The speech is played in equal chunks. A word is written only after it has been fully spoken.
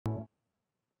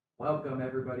Welcome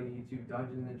everybody to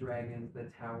Dungeons and Dragons: The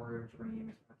Tower of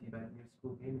Dreams, brought to you by New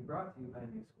School Gaming, brought to you by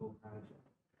New School Project.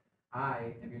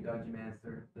 I am your Dungeon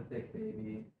Master, the Thick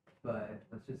Baby, but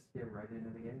let's just get right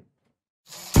into the game.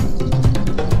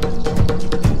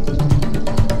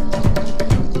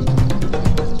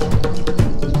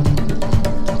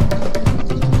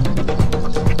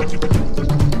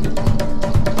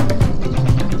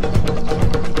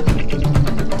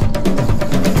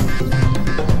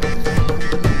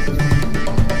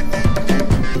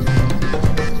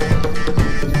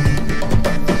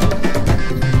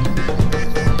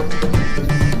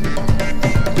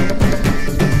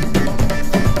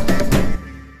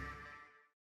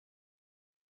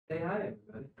 Say hi,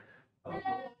 everybody.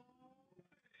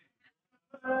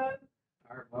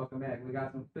 All right, welcome back. We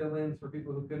got some fill-ins for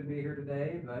people who couldn't be here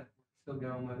today, but still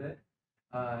going with it.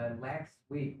 Last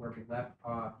week, where we left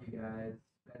off, you guys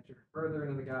ventured further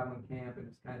into the Goblin camp and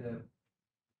just kind of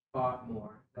fought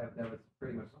more. That was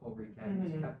pretty much the whole recap.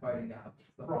 Just kept fighting goblins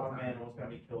the whole time. Frogman was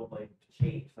gonna be killed like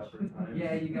 8 separate times.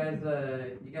 Yeah, you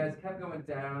guys kept going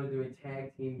down and doing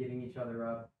tag team, getting each other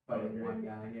up, fighting one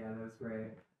guy. Yeah, that was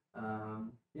great.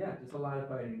 Yeah, just a lot of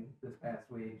fighting this past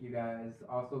week. You guys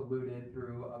also looted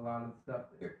through a lot of stuff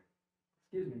there.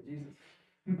 Excuse me, Jesus.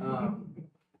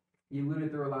 You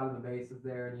looted through a lot of the bases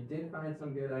there, and you did find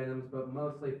some good items, but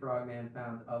mostly Frogman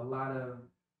found a lot of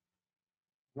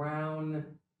brown,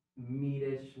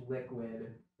 meatish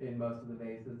liquid in most of the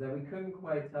bases that we couldn't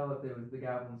quite tell if it was the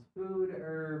goblin's food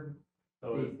or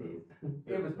feces.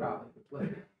 It was probably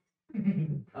liquid.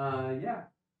 Yeah,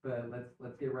 but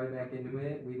let's get right back into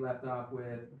it. We left off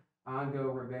with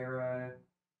Ango, Rivera,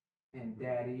 and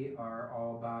Daddy are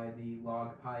all by the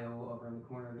log pile over in the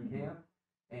corner of the camp.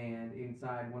 And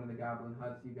inside one of the goblin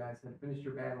huts you guys had finished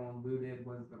your battle and looted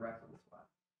was the rest of the squad.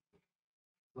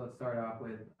 So let's start off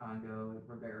with Ango,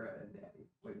 Rivera, and Daddy.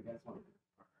 What do you guys want to do?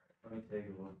 Let me take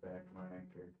a look back at my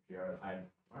character.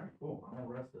 Alright, cool. I'm all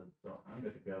rested, so I'm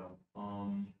good to go.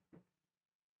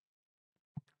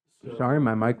 Sorry,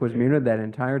 my mic was muted that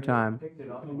entire time. Picked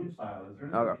it up. The wood pile, is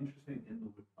there Okay. anything interesting in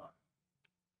the wood pile?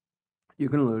 You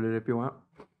can loot it if you want.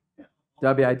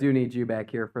 W, I do need you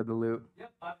back here for the loot.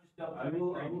 Yep, I'm just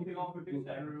double. I will take off a few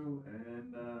through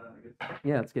and, I guess.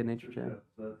 Yeah, let's get nature check.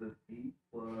 So that's an 8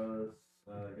 plus,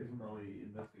 I guess probably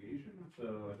investigation,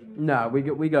 so I think. No,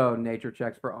 we go nature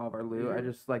checks for all of our loot. I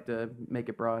just like to make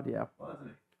it broad, yeah. Well, that's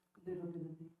an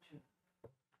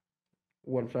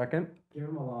 1 second. Give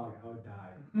him a log, I would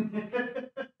die.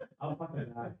 I'll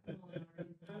fucking die.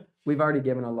 We've already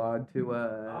given a log to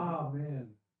Oh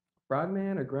man.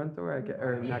 Frogman or Grunthor,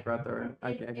 or not Grunthor.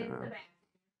 I can't remember.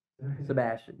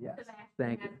 Sebastian, yes.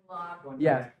 Thank you.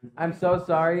 Yes, I'm so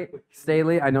sorry,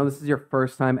 Staley. I know this is your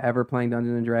first time ever playing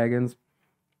Dungeons and Dragons.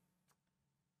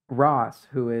 Ross,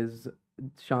 who is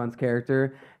Sean's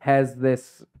character, has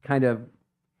this kind of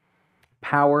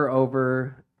power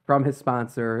over from his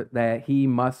sponsor that he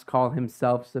must call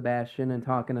himself Sebastian and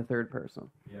talk in a third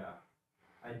person. Yeah.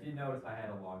 I did notice I had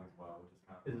a log as well, which is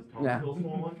kind of Is his tongue Yeah. still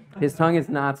swollen? His tongue is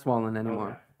not swollen anymore.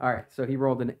 Okay. All right, so he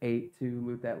rolled an 8 to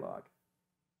loot that log,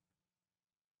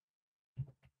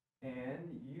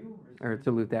 And you or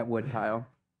to loot that wood pile.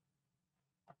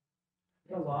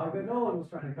 The log that Nolan was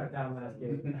trying to cut down last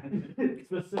game.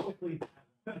 Specifically.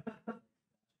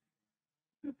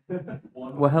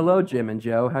 Well, hello, Jim and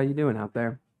Joe. How you doing out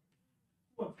there?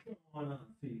 What's going on,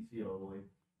 CCO?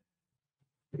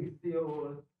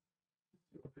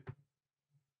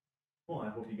 Well, I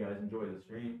hope you guys enjoy the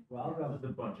stream. Well, There's a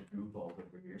bunch of goofballs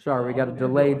over here. Sorry, we got a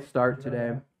delayed start today.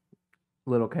 A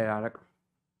little chaotic.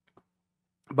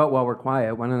 But while we're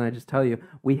quiet, why don't I just tell you,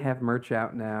 we have merch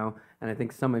out now, and I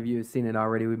think some of you have seen it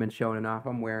already. We've been showing it off.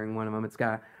 I'm wearing one of them. It's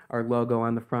got our logo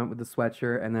on the front with the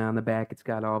sweatshirt, and then on the back, it's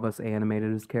got all of us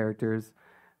animated as characters.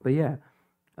 But yeah.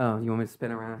 Oh, you want me to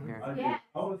spin around here? Yeah.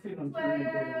 I was thinking I'm trying to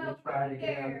get a little try to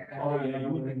get out. Oh yeah, you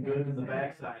looking good in the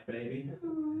backside, baby.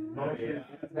 Oh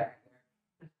yeah.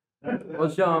 We'll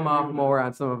show them off more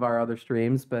on some of our other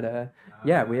streams, but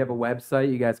yeah, we have a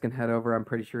website. You guys can head over. I'm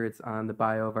pretty sure it's on the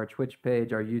bio of our Twitch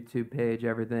page, our YouTube page,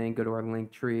 everything. Go to our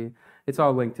link tree. It's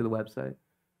all linked to the website.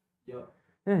 Yep.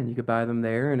 And you could buy them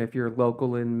there. And if you're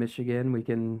local in Michigan, we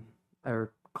can,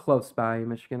 or close by in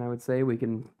Michigan, I would say, we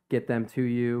can get them to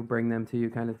you, bring them to you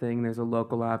kind of thing. There's a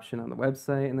local option on the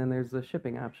website, and then there's a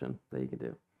shipping option that you can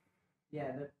do.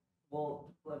 Yeah,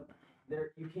 well, look,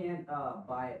 you can't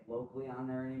buy it locally on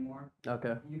there anymore.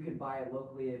 Okay. You can buy it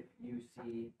locally if you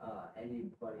see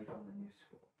anybody from the new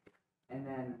school. And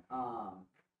then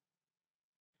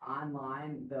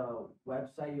online, the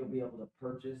website, you'll be able to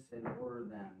purchase and order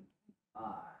them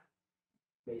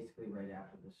basically right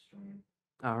after the stream.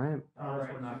 All right.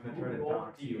 We're not gonna try to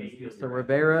dox you and steal So your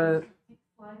Rivera,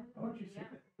 Oh, you see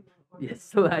it? yes,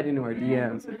 slide into our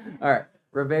DMs. All right.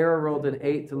 Rivera rolled an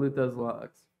 8 to loot those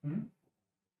logs.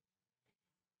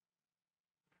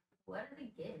 What did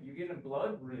he get? You get a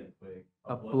blood root.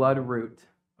 A blood root.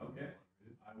 Okay,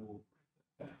 I will.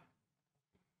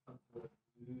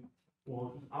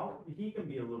 Well, he can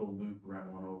be a little loot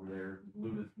gremlin over there,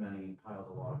 loot as many piles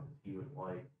of logs as he would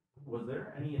like. Was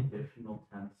there any additional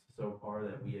tents so far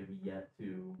that we have yet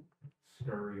to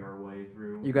scurry our way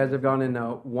through? You guys have gone in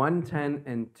 1 tent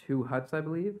and 2 huts, I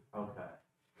believe. Okay.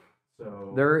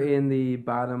 So. They're in the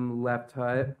bottom left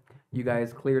hut. You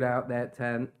guys cleared out that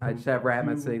tent. I just have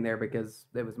Ratman sitting there because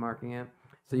it was marking it.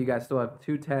 So you guys still have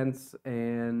 2 tents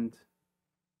and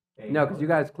no, because you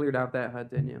guys cleared out that hut,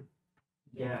 didn't you?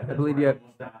 Yeah. I believe you have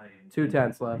almost died. 2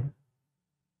 tents left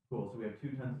Cool, so we have 2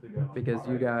 tents to go. because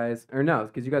you Alright. guys, or no,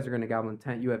 because you guys are going to goblin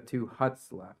tent. You have 2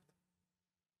 huts left.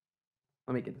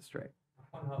 Let me get this straight.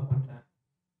 One hut, one tent.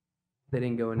 They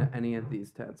didn't go into any of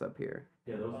these tents up here.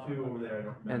 Yeah, those 2 over there, I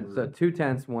don't remember. And so 2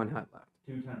 tents, 1 hut left.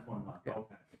 2 tents, 1 hut. Yeah.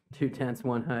 Okay. 2 tents,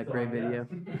 1 hut. Great So, yeah. video.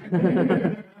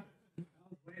 I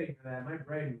was waiting for that. My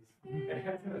brain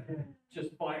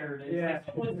Just fired it. Yeah.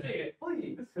 Someone say it,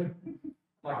 please.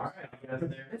 Alright, I guess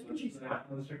That's what she said.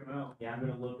 Let's check them out. Yeah, I'm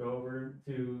gonna look over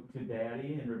to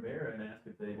Daddy and Rivera and ask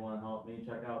if they wanna help me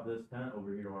check out this tent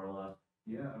over here to our left.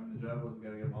 Yeah, I mean, the job wasn't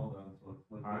gonna get them all done, so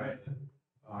let's. All right.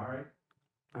 Alright.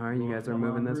 All right, you guys are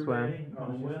moving this way.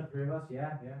 Coming with? 3 of us.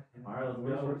 Yeah. Alright, let's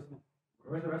Where's the go. rest of-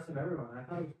 Where's the rest of everyone? I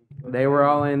thought. it was- They were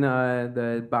all in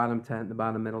the bottom tent, the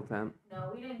bottom middle tent.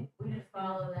 No, we didn't, we just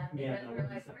follow them Yeah, because no, we were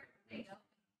we like, just- where did they go?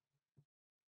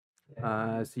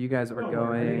 So you guys were Don't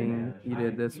worry, going. man. You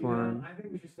did this You know, one. I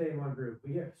think we should stay in one group.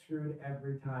 We get screwed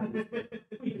every time.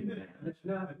 We can manage.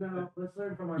 No. Let's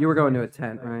learn from our. You were going to a mistakes.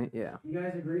 tent, Like, right? Yeah. You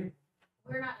guys agree?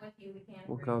 We're not with you, we can't.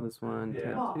 We'll agree. call this one Yeah.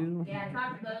 tent 2. Yeah,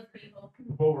 talk to those people.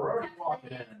 Well, we're already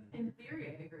walking in. In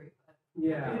theory, I agree.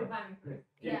 Yeah.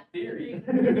 Yeah. Theory.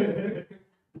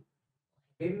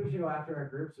 Maybe we should go after our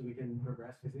group so we can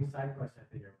progress because these side quests I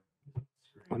think are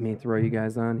screwed. Let me throw you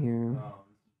guys on here. Oh,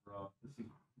 this is rough. This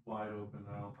is wide open.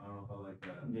 I don't know if I like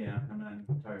that. Yeah, I'm not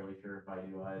entirely sure if I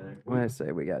do either. What did I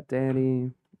say? We got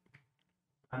Daddy.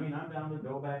 I mean, I'm down to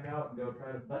go back out and go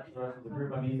try to fetch the rest of the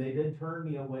group. I mean, they did turn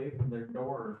me away from their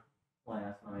door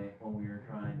last night when we were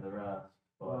trying to rest,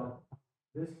 but. Well,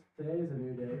 today is a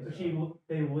new day. so-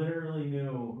 They literally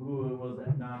knew who it was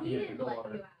that knocked He me at the didn't let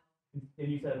door. you out.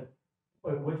 And you said,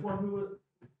 wait, which one who was?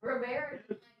 Rivera didn't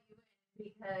let you in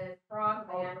because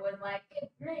Frogman was like,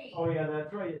 it's me. Oh yeah,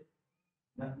 that's right.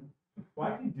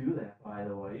 Why'd you do that, by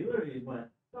the way? You literally just went,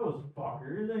 those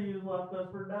fuckers, and you left us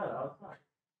for dead. I was like,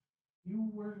 You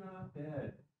were not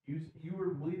dead. You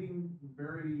were bleeding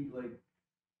very, like,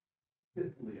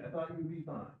 fitfully. I thought you would be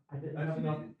fine. I didn't I've have seen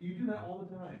enough. it. You do that all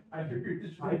the time. I figured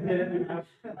this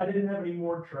I didn't have any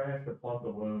more trash to plug the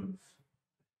wounds.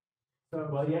 So,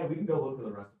 Well, yeah, we can go look for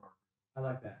the rest of our. I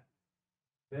like that.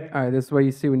 Vic? All right, this is what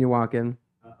you see when you walk in.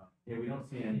 Uh-oh. Yeah, we don't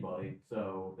see anybody,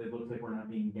 so it looks like we're not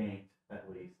being ganked, at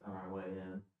least, on our way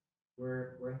in.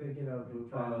 We're thinking of We'll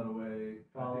find out a way.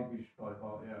 I Follow. think we should probably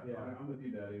follow. Yeah, Yeah. I'm with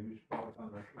you, Daddy. We should probably find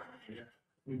the rest of it.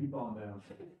 We keep falling down.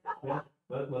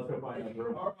 Let's go find out.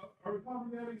 Bro. Are we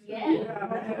talking, Daddy?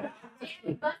 Yeah.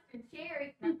 Danny busted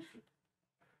cherry.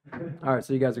 All right,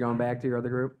 so you guys are going back to your other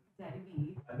group. Daddy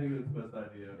B. I think it's the best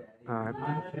idea. All right.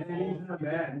 Daddy's not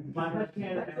bad. My husband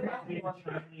has a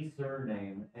Chinese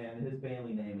surname, and his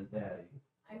family name is Daddy.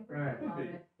 I forgot about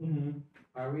it. Mm-hmm.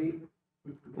 Are we?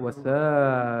 What's up,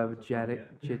 I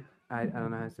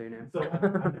don't know how to say your name. So I'm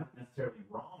not necessarily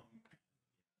wrong.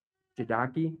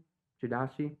 Jadaki?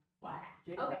 Jadashi?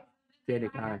 Okay.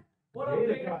 Jadakai. What up,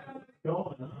 Jake? What's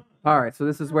going on? All right, so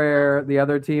this is where the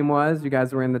other team was. You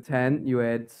guys were in the tent. You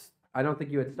had, I don't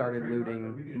think you had started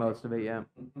looting most of it yet.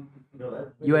 No,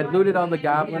 that- You had looted all the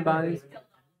goblin bodies.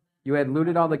 You had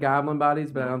looted all the goblin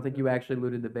bodies, but I don't think you actually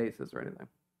looted the bases or anything.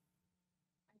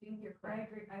 I think you're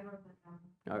correct. I wrote that down.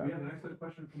 Okay. We have an excellent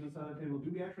question from this side of the table.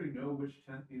 Do we actually know which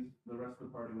tent the rest of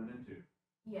the party went into?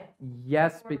 Yes.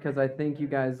 Yes, because I think you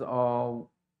guys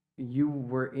all, you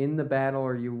were in the battle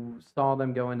or you saw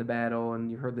them go into battle and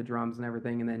you heard the drums and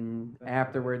everything, and then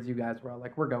afterwards you guys were all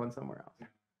like, we're going somewhere else.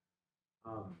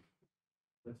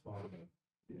 Let's follow them.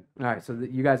 All right, so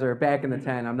you guys are back in the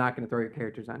tent. I'm not going to throw your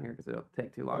characters on here because it'll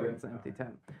take too long. Okay. It's an empty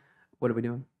tent. What are we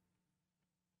doing?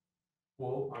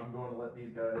 Well, I'm going to let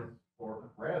these guys, or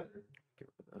rather, Get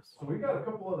rid of this. so we got a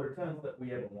couple other tents that we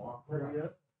haven't walked through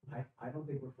yet. I don't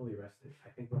think we're fully rested. I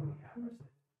think we're only half rested.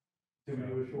 Did we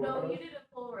do a short No, you rest? did a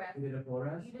full rest. You did a full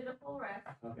rest? You did a full rest.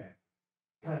 Okay.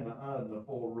 Kind of odd in the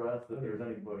full rest, if there's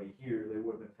anybody here, they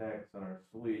wouldn't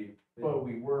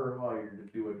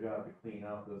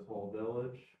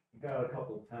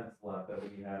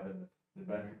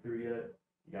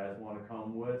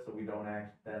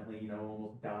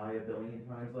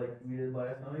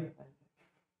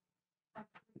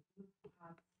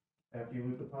After you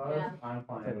loot the pods, Yeah. I'm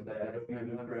fine with that. If you do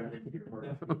your work.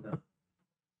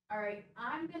 Alright,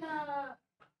 I'm gonna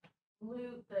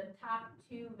loot the top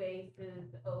 2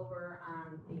 vases over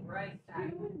on the right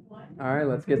side. All right,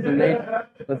 let's get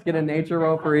a nature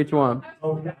roll for each one.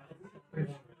 Okay.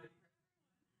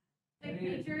 Six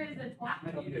nature is a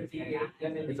 20.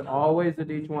 It's always a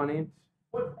D20.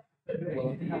 What?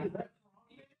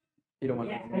 You don't want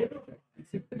to.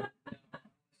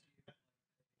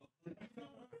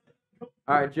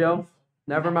 All right, Jill.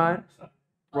 Never mind.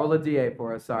 Roll a D8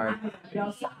 for us. Sorry.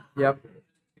 Yep.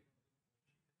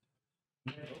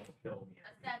 A 7.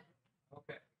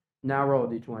 Now roll a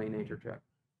D20 nature check.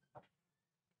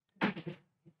 I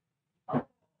got a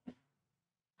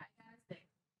 6.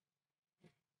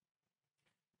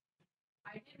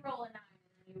 I did roll a 9,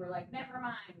 and you were like, never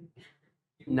mind.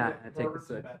 Nah, I take the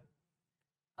 6.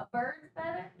 A bird's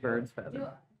feather? Bird's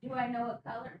feather. Do I know what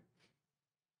color?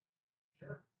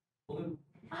 Blue.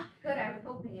 Ah, good, I was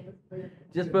hoping it was blue.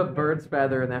 Just put bird's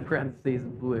feather in that parentheses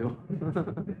blue.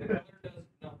 Color does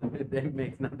nothing. It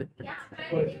makes nothing. Yeah,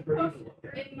 but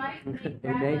it might make It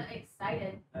Grandma may-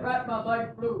 excited. Grandma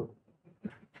like blue.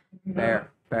 Fair,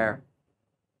 fair.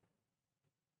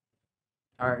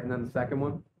 All right, and then the second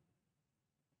one.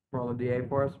 Roll a D8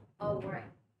 for us. Oh, right.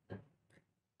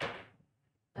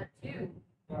 A 2.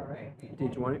 All right.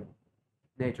 D20.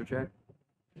 Nature check.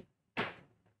 Another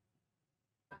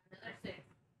 6.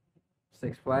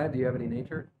 6 flat. Do you have any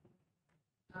nature?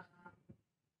 Um,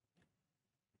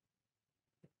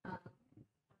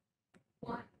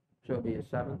 1. So it'll be a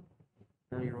 7.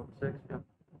 Now you roll 6. Yep.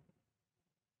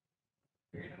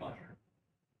 You're eating a mushroom.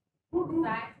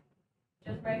 Size?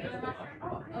 Just regular mushroom?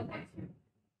 Oh, okay.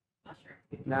 Mushroom.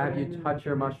 Now if you touch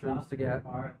your mushrooms together.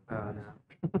 Oh no.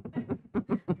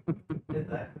 Is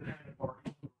that the kind of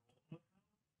party?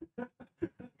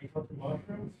 You fuck the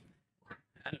mushrooms?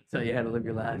 I don't tell you how to live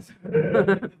your lives.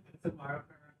 Oh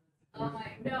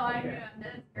my, no, I knew.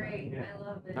 That's great. I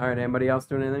love this. All right, anybody else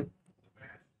doing anything?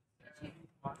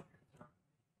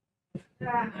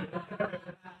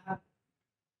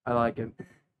 I like it.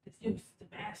 This new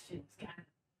Sebastian's kind of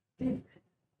different.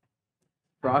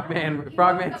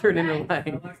 Frogman turned into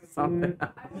like something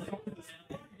else.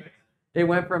 It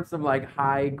went from some like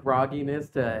high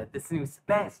grogginess to this new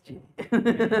Sebastian. This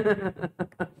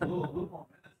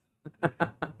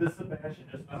Sebastian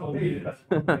is outdated.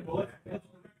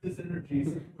 This energy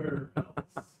somewhere else.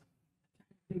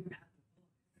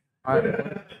 All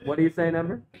right, what do you say,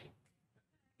 number?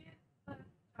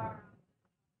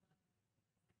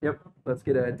 Yep, let's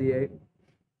get a D8.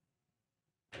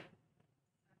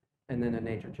 And then a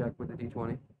nature check with a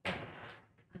D20.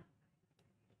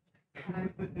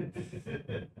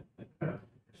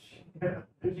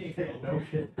 No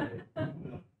shit.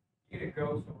 You get a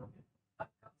ghost or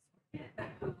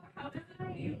How does it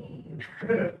mean?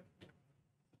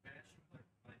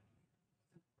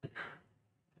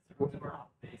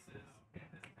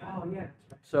 Oh, yeah.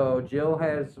 So Jill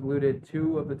has looted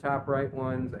 2 of the top right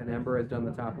ones, and Ember has done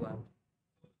the top left.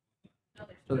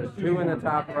 So there's 2 in the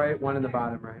top right, 1 in the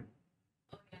bottom right.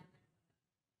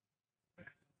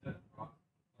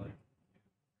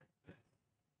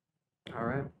 All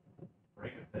right,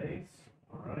 Break a face.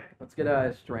 All right. let's get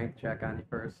a strength check on you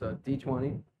first. So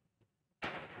D20,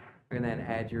 and then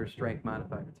add your strength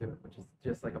modifier to it, which is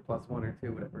just like a +1 or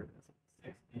 2, whatever it is.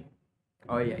 16.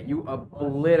 Oh yeah, you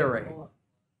obliterate.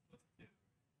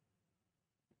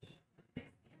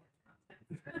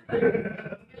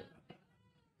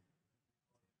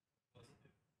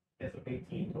 Yeah, so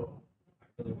 18 total. I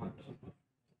really want those.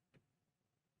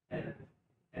 And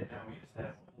now we just have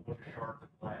a whole bunch of shards of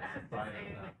glass inside of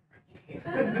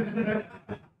them.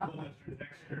 Little extra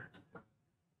texture.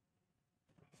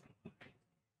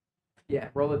 Yeah,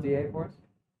 roll a D8 for us.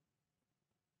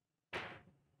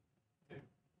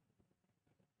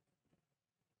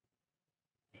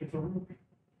 It's a rupee.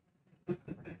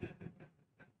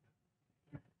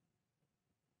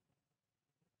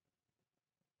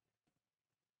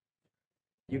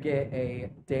 You get a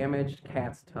damaged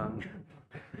cat's tongue.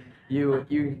 You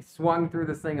swung through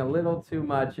this thing a little too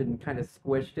much and kind of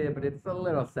squished it, but it's a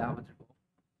little salvageable.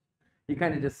 You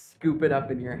kind of just scoop it up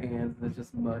in your hands and it's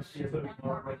just mush. Yeah, so we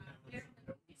are right now.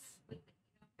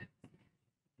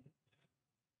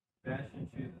 Sebastian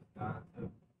chooses not to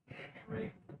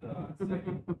break the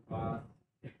second boss,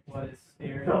 but is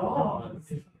staring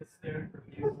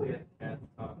profusely at the cat's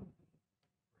tongue.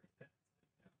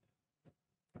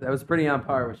 That was pretty on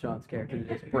par with Sean's character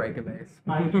to just break a vase.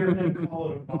 I hear him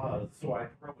call it a pause, so I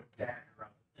throw a dagger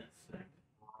out this thing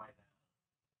right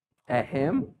At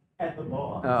him? at the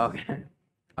boss. Oh, okay.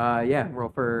 Yeah, roll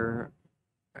for.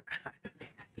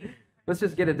 Let's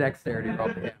just get a dexterity roll.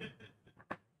 Yeah.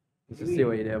 Let's just see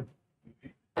what you do.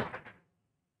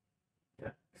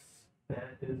 Yes,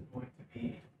 that is going to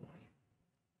be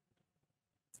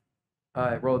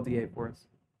 20. Roll a d8 for us.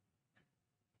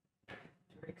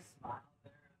 Drake smile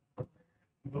there.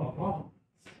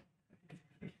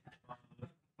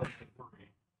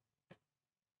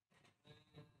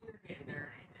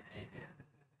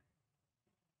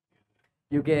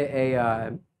 You get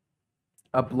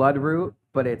a blood root,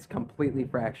 but it's completely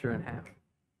fractured in half.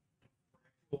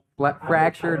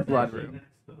 Fractured blood root.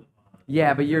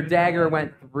 Yeah, but your dagger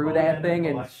went through that thing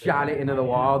and shot it into the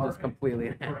wall, just completely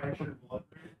in half.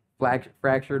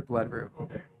 Fractured blood root.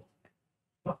 Okay.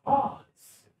 Oh,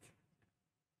 let's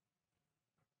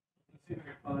see if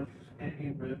I can find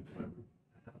any rib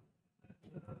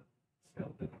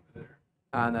skeleton over there.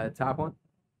 On the top one?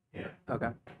 Yeah. Okay.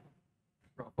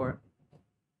 Roll for it.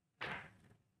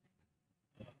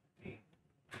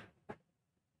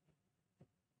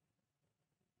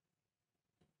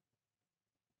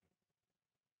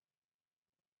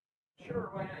 Sure,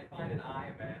 why not find an eye,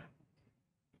 man?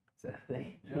 Is that a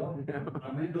thing?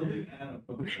 I'm rebuilding Adam.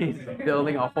 He's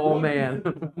building a whole man.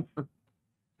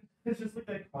 It's just like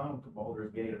that clown from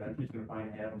Baldur's Gate. Eventually, he's gonna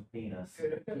find Adam's penis.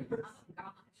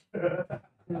 Oh, gosh.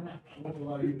 What will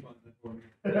allow you to find that for me?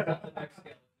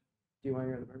 Do you want to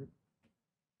hear the burger?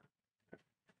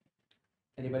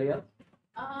 Anybody else?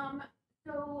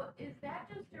 So is that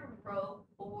just a rope,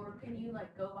 or can you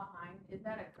like go behind? Is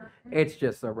that a curtain? It's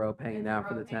just a rope hanging Is down the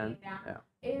for the rope tent. hanging down?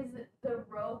 Yeah. Is the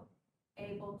rope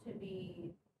able to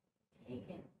be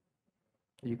taken?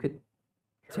 You could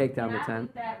take down Can the I tent.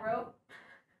 use that rope?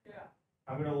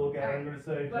 I'm gonna look at it. I'm gonna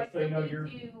say, Do I just so you still know, need you're.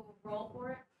 to roll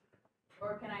for it,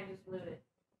 or can I just loot it?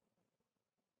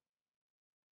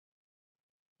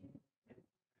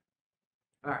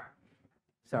 All right.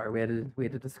 Sorry, we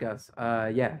had to discuss.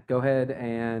 Yeah, go ahead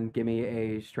and give me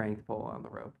a strength pull on the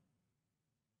rope.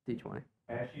 D20.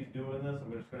 As she's doing this,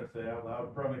 I'm just gonna say out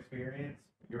loud from experience,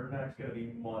 your neck's gonna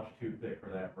be much too thick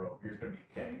for that rope. You're just gonna be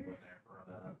dangling there for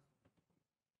a minute.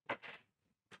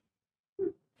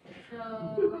 So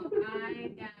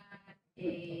I got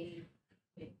a.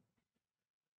 Wait.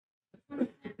 Which one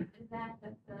is that?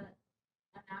 That's a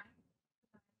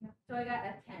 9. So I got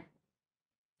a 10.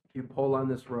 You pull on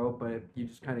this rope, but you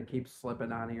just kind of keep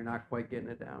slipping on it. You're not quite getting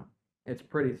it down. It's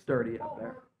pretty sturdy up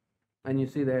there. And you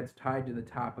see that it's tied to the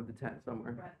top of the tent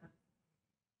somewhere.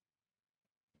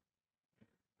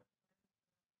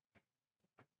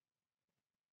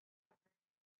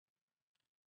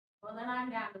 Well, then I'm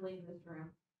down to leave this room.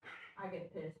 I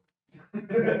get pissed.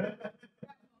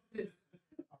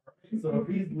 So if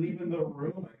he's leaving the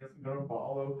room, I guess I'm gonna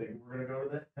follow. Think we're gonna go to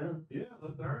that tent. Yeah,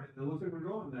 that's all right. It looks like we're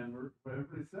going then. We're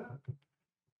everybody's set.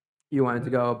 You wanted to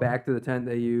go back to the tent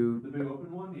that you. The big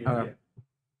open one? Okay. Yeah.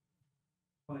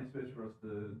 Plenty of space for us to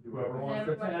do. Whoever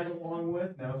whatever. wants to tag along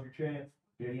with, now's your chance.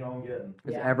 Jenny on getting.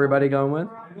 Is Yeah. everybody going with?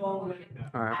 We're all I'm going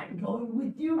with, All right. I'm going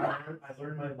with you I guys.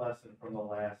 learned my lesson from the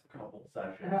last couple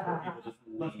sessions where people just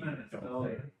Less leave minutes, and so- don't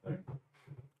say anything.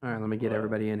 All right. Let me get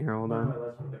everybody in here. Hold Learned on. my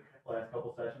lesson from the last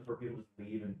couple sessions where people just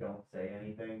leave and don't say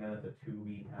anything. Then it's a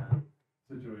 2v10.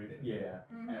 Situation. Yeah,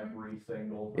 Mhm. every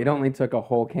single. It only took a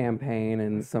whole campaign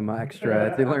and some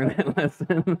extra to learn that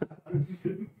lesson.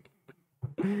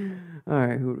 All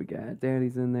right, who do we got?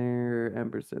 Daddy's in there,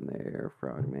 Ember's in there,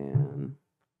 Frogman.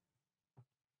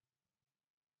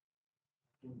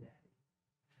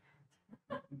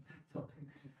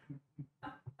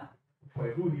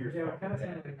 Wait, who here's Yeah, it fucking kind of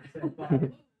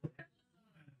dead?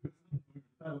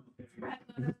 sounded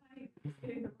like the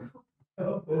same thought.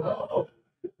 Oh,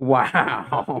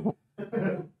 Wow.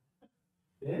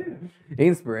 yeah.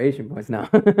 Inspiration points now.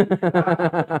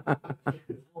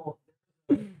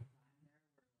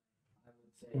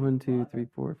 One, two, three,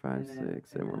 four, five,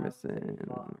 six, and we're missing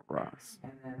Ross.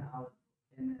 And then I was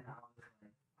like,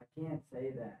 I can't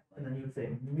say that. And Like, then you would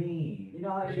say me. you know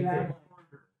how And you you'd say, have,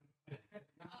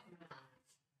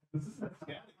 This is not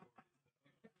scary.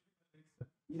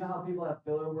 you know how people have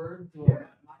filler words? Well, Yeah.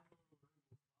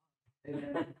 And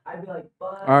then I'd be like,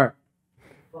 but, All right.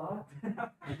 fuck.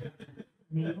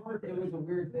 It was a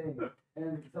weird thing.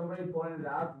 And somebody pointed it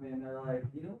out to me and they're like,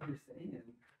 you know what you're saying?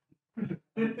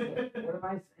 What am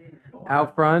I saying?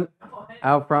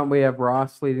 Out front, we have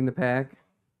Ross leading the pack.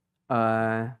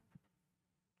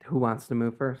 Who wants to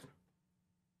move first?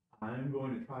 I'm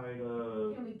going to try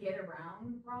to. Can we get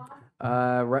around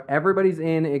Ross? Everybody's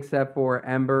in except for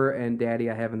Ember and Daddy.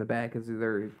 I have in the back because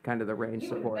they're kind of the range You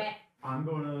support. bet. I'm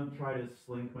going to try to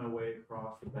slink my way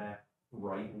across the back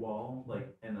right wall, like,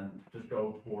 and then just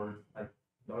go towards. I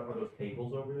are those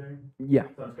tables over there? Yeah.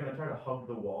 So I'm just gonna try to hug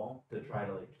the wall to try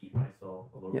to like keep myself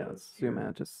a little Yeah, bit. let's zoom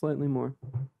out just slightly more.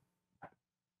 So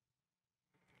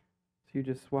you're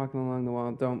just walking along the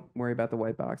wall. Don't worry about the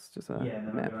white box. Just a Yeah, and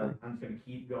then map thing. I'm just gonna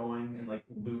keep going and like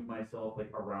loop myself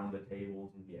like around the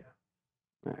tables and yeah.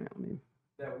 All right, let me.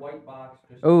 That white box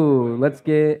just. Oh, right let's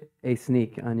there get a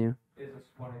sneak on you. Is this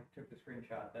when I took the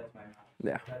screenshot, that's my mouse.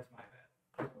 Yeah. That's my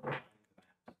bad.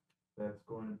 That's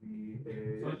going to be So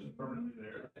a it's just permanently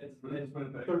there. It's put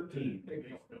it back. 13.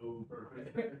 Oh,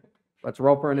 perfect. Let's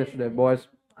roll for initiative, boys.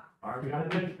 Alright, we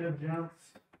got initiative,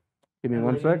 gents. Give me And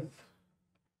 1 sec. ladies.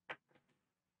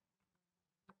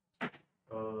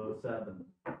 7.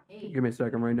 8. Give me a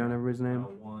second. Write down everybody's name.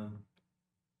 1.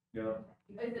 Yep.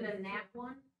 Is it a nat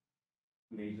one?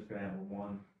 He's just gonna have a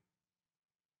 1.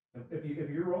 If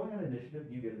you're rolling on initiative,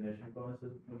 you get initiative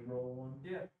bonuses when you roll a 1.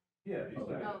 Yeah,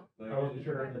 exactly. Oh. I wasn't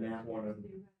sure if the nat 1 would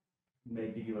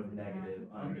make you a negative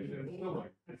I on mean, initiative. it's still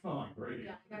like, it's not like great.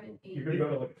 Yeah, I got an 8. You could go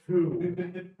to like 2.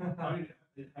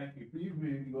 I mean, you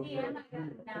maybe go Yeah, for I got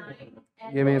 9.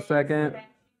 and Give me a then second.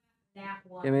 Nat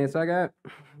 1. Give me a second.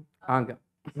 On go.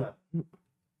 So,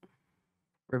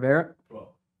 Rivera, 12.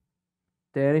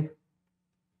 Daddy,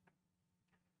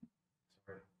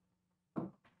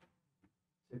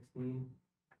 16,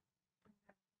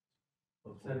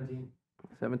 17.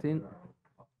 17.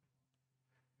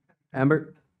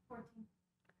 Amber, 14.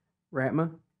 Ratma,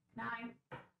 9.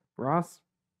 Ross.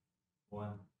 1.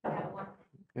 Nat 1.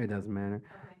 It doesn't matter.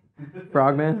 Okay.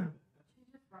 Frogman.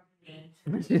 She's just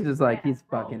rubbing it. She's just like, he's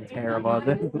fucking terrible at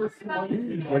this. What'd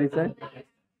he say?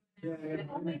 Yeah,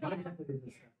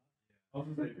 I was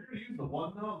gonna say, if you're gonna use the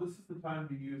 1 though, this is the time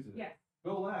to use it. Yes.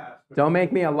 Go last. but- Don't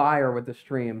make me a liar with the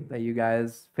stream that you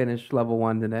guys finished level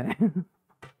 1 today.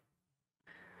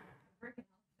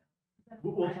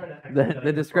 We'll try to the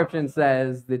expedite description process.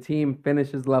 says the team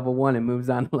finishes level 1 and moves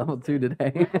on to level 2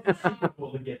 today.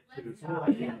 We'll get to. Let's So go.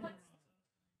 like, Yeah, let's-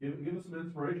 Give us some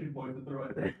inspiration points to throw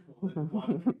at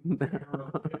people. Maybe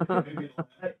it'll-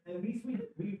 At least we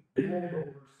rolled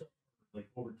over like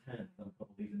over 10 on a couple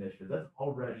of these initiatives. That's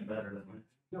already better than like.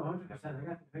 No, 100%. I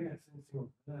got single.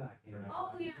 I can't.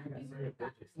 Oh, yeah, I got you single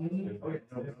got digits. Oh, yeah,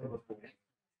 no, that's cool.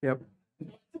 Yep.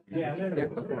 Yeah,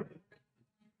 Yeah.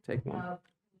 Take one.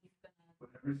 But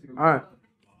every single- All right.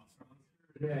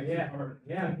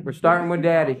 Yeah. We're starting with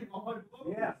Daddy.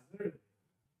 Yeah.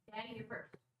 Daddy, you're first.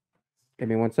 Give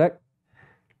me 1 sec.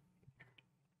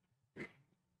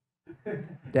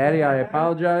 Daddy, I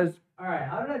apologize. All right,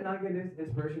 how did I not get an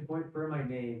inspiration point for my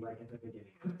name like at the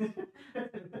beginning?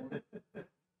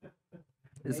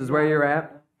 This is where you're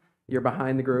at. You're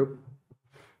behind the group,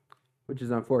 which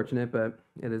is unfortunate, but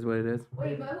it is what it is.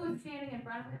 Wait, but who's standing in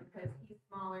front of him? Because he's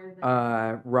smaller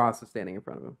than. Ross is standing in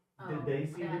front of him. Oh, Did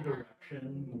they see yeah. the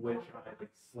direction which I like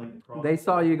slinked across? They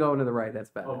saw you going to the right. That's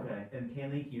better. Okay, and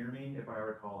can they hear me if I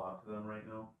were to call out to them right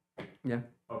now? Yeah.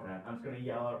 Okay, I'm just gonna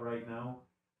yell out right now.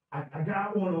 I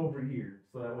got one over here,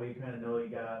 so that way you kind of know you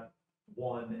got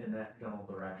one in that general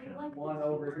direction. I like One this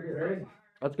over one here. so far.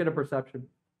 Let's get a perception.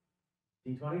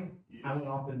 D20? I went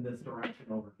off in this direction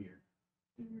over here.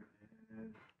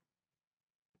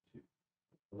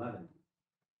 11.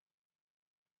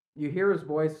 You hear his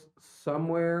voice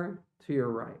somewhere to your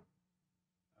right.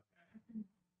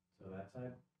 So that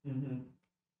side. Mm-hmm.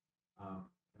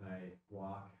 Can I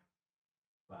walk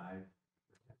 5?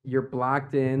 You're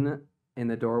blocked in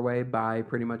the doorway by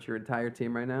pretty much your entire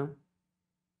team right now.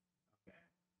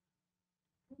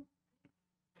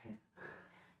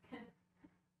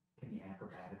 Can you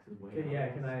acrobatics is way? Okay, yeah,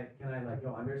 can I like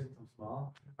go under since I'm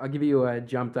small? I'll give you a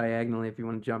jump diagonally if you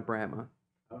want to jump Ratma,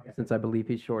 Okay. since I believe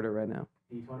he's shorter right now.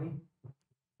 D20?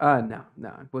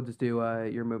 No. We'll just do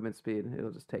your movement speed.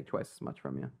 It'll just take twice as much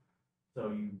from you. So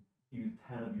you use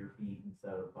 10 of your feet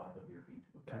instead of 5 of your feet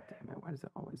to move God back. damn it! Why does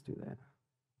it always do that?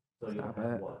 So you Stop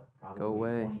have it. what? Probably Go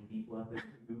away. 20 feet left if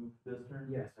you move this turn?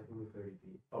 Yes, I can move 30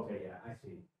 feet. Okay, yeah. I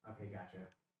see. Okay, gotcha.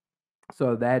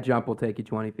 So that jump will take you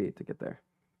 20 feet to get there.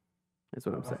 That's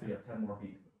what I'm Oh, so saying. you have 10 more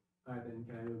feet. All right, then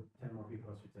can I move 10 more feet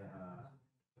closer to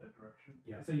That direction.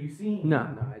 yeah. So you see. No,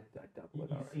 I doubled You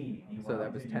it already. see. You So wanna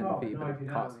that was continue? 10 feet, no, but I it do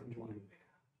not costs want to me continue moving.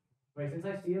 Wait, since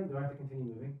I see him, do I have to continue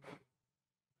moving?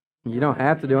 You don't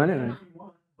have to do anything.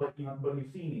 But you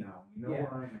see me now. You know Yeah.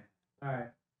 where I'm at. All right,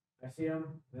 I see him,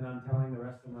 then I'm telling the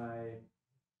rest of my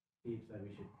peeps that we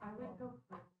should. I would go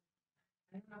first.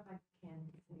 I don't know if I can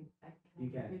continue. You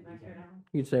can, read my you turn can. now?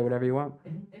 You can say whatever you want.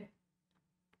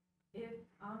 If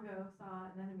Ango saw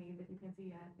an enemy that you can see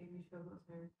yet, maybe you should go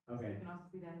closer. So Okay. you can also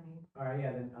see the enemy. All right,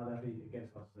 yeah, then I'll definitely get as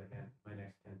close as I can. My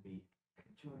next 10 feet.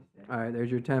 Good choice there. All right, there's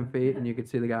your 10 feet, and you can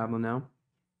see the goblin now.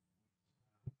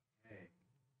 Okay.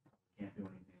 Can't do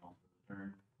anything.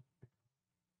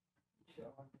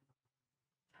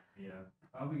 Yeah,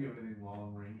 I don't think you have anything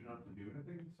long range enough to do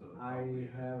anything, so. I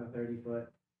have a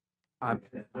 30-foot. I'm,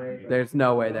 there's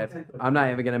no way that's, I'm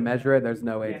not even gonna measure it, there's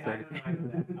no way it's 30. I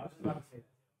know that. I was just about to say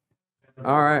that.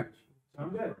 All right.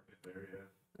 Sounds good. There,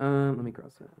 yeah. Let me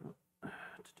cross that out.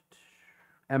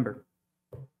 Ember.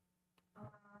 Can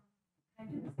I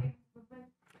do the same movement?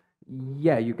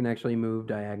 Yeah, you can actually move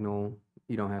diagonal.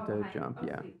 You don't have Oh, to hi. jump. Oh,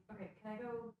 Yeah. sweet. Okay, can I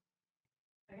go,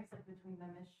 I guess like between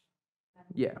them-ish? then?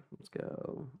 Yeah. Let's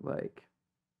go like,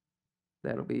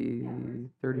 that'll be Yeah.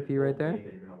 30 feet right there.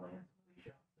 You're gonna land.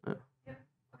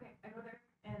 Okay, I go there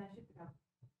and I shoot the goblin.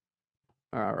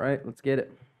 All right, let's get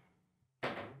it.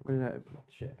 Where did I?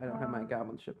 Shit, I don't have my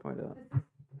goblin ship pointed up. This is,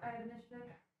 I have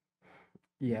initiative.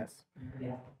 Yes.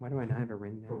 Yeah. Why do I not have it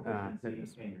written down? There it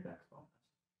is. Proficiency and your dex bonus.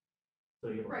 So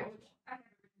you have a Right, plus which I have it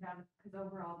written down because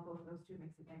overall both of those two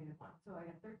makes it -1. So I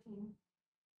got 13.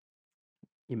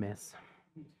 You miss.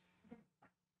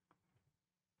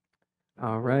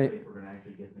 All right, We're gonna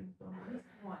actually get things done. Minus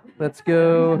 1. let's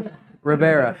go,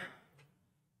 Rivera.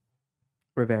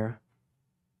 Rivera.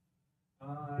 I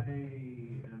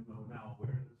am now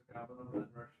aware there's a goblin in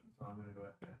that direction, so I'm gonna go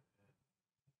ahead and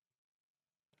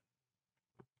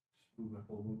just move my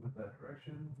full movement that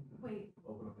direction. Wait.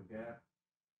 Open up a gap.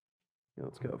 Yeah,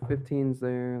 let's go. 15's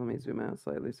there. Let me zoom out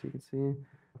slightly so you can see.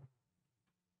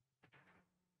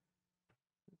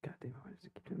 God damn it, why does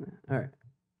it keep doing that? All right,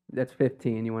 that's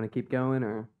 15. You want to keep going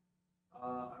or?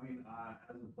 I mean,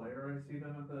 as a player, I see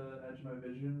them at the edge of my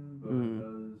vision, but Mm.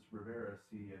 does Rivera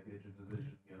see at the edge of the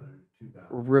vision the other two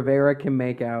goblins? Rivera can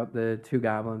make out the two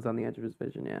goblins on the edge of his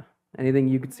vision. Yeah, anything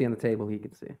you can see on the table, he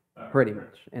can see. Pretty Alright,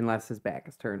 much, unless his back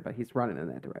is turned, but he's running in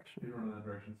that direction. He's running that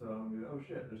direction, so I'm gonna, oh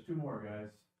shit, there's two more guys.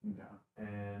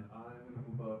 And I'm gonna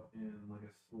move up in like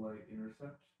a slight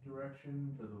intercept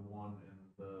direction to the one in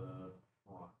the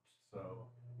front. So,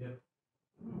 yep,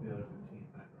 move the other 15 in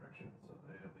that direction, so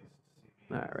they at least see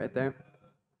me. All right, as right a, there.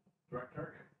 Direct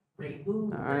target. Great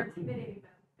move. All right. Intimidating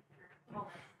them.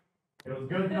 It was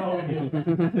good knowing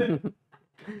you.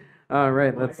 All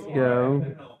right, let's go.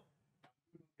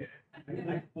 Okay,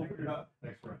 I figured it out.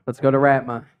 Next round. Let's go to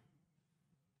Ratma.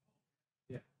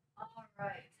 All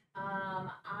right.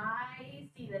 I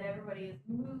see that everybody is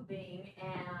moving,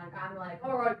 and I'm like,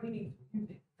 all right, we need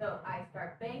music. So I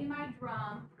start banging my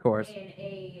drum Of course. in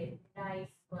a nice,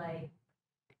 like,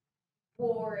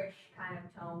 war-ish kind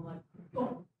of tone, like,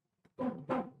 boom, boom,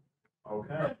 boom,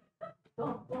 Okay.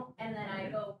 boom, boom, and then I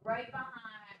go right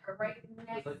behind, or right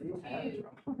next to.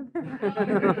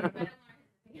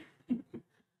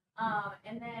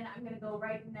 And then I'm gonna go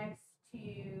right next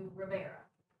to Rivera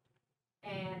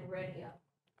and ready up.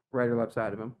 Right or left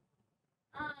side of him.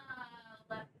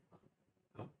 Left.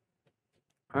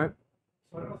 All right.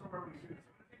 So I also remember you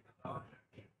take the knowledge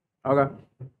check. Okay.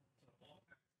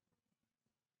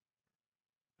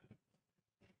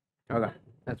 Okay,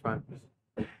 that's fine.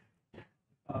 We make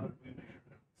sure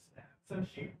that since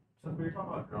we were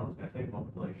talking about drones, can I take a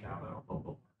moment to like shout out a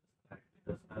local actually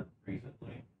just that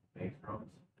recently makes drones.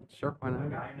 Sure, why I not?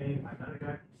 met a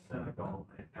guy from Senegal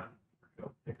and got to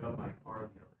go pick up my car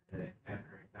the other day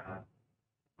after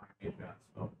it got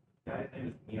smoked. The guy's name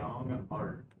is Myong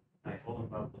Art. I told him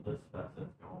about the list fest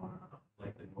that's going on up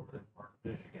like the northern part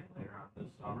of Michigan later on this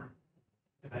summer.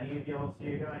 If any of y'all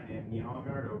see a guy named Myong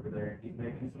Art over there, he's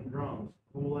making some drums.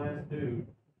 Cool ass dude.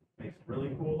 Makes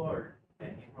really cool art.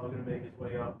 And he's probably gonna make his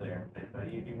way up there. And if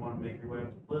any of you want to make your way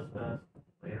up to Bliss Fest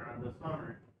later on this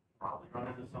summer, probably run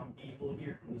into some people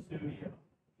here from the studio.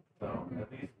 So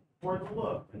at least worth a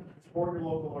look and support your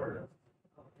local artists.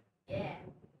 Yeah.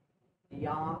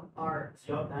 Young art.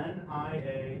 Yup,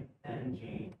 Niang,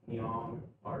 Myong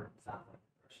Art.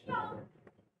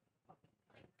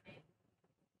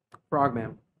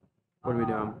 Frogman. What are we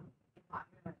doing? I'm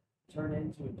gonna turn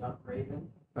into a duck raven.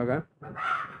 Okay.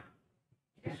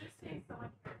 You're just saying so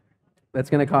much. That's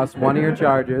going to cost one of your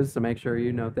charges, so make sure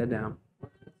you note that down.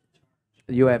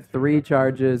 You have 3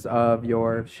 charges of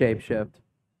your shapeshift.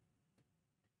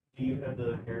 Do you have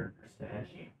the character stat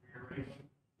sheet for your Raven?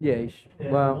 Yeah, It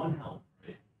has well, 1 health,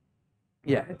 right?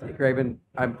 yeah, I think Raven,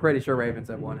 I'm pretty sure Raven's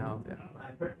at 1 health, yeah.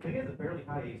 I think it's a fairly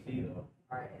high AC though.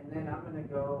 Alright, and then I'm gonna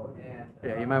go and.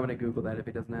 Yeah, you might want to Google that if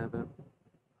he doesn't have it. I'm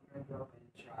gonna go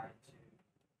and try to.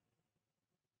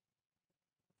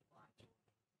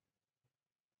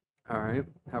 All right,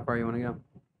 how far you want to go? I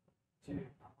wanna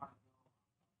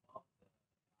go up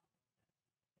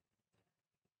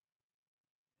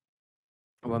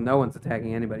Well, no one's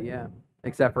attacking anybody yet,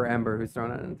 except for Ember, who's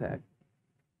throwing out an attack.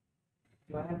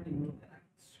 Do I have any move that I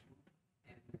can swoop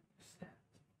and step?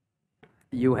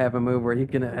 You have a move where you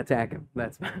can attack him.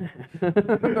 That's fine.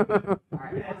 Alright,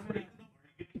 I'm gonna.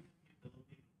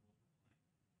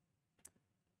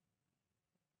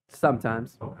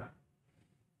 Sometimes. Okay.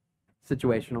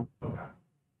 Situational. Okay.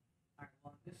 Alright,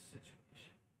 well, in this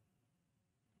situation,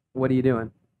 What are you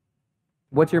doing?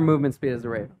 What's your movement speed as a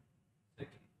raven?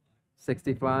 60.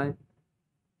 60 fly?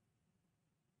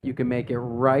 You can make it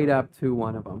right up to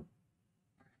one of them.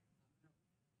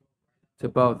 To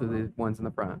both of the ones in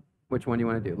the front. Which one do you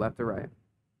want to do, left or right?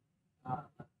 So I'm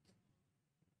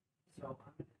gonna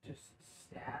just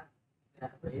stab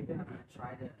that raven. I'm gonna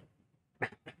try to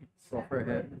Roll stab for a it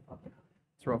right hit. in the fucking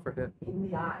Let's roll for hit. in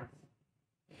the eyes.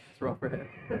 Let's roll for hit.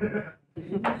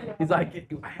 He's like,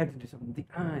 I had to do something with the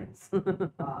eyes.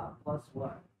 Plus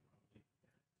what?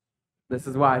 This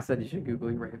is why I said you should Google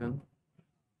Raven.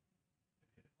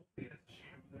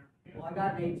 Well, I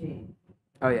got an 18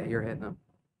 Oh yeah, you're hitting them.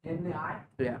 in the eye.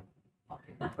 Yeah.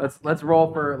 Okay. Let's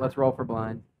roll for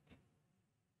blind.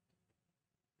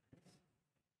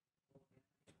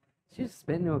 She just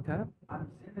spit into a cup? I'm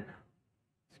sitting.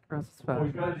 Just across the Oh, spot.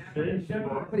 you guys did shit.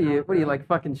 What are you like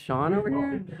fucking Sean over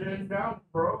here? Fucking zinged out,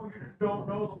 bro. You just don't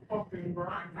know the fucking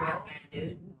grind, bro.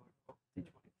 Eating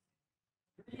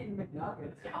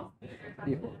McNuggets.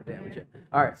 D4 for damage.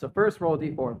 Alright, so first roll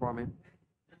D4 for me.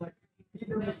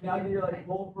 Either McNugget, you're like,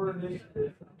 roll for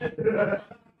initiative.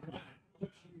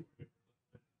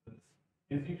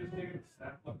 Is he just taking a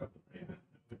snap look up the Raven?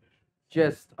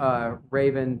 Just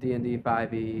Raven D&D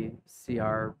 5e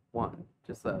CR1.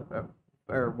 Just or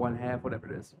 1/2, whatever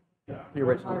it is. Yeah. The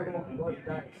original What Raven. what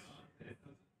dice? It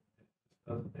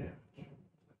doesn't damage.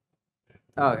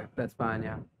 Okay, that's fine,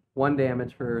 yeah. 1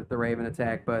 damage for the Raven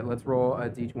attack, but let's roll a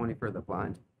D20 for the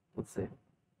blind. Let's see.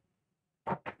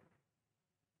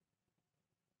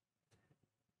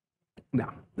 No,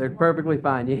 they're perfectly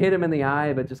fine. You hit him in the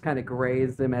eye, but just kind of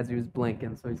grazed him as he was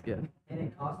blinking, so he's good. And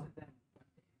it costed them.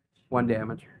 1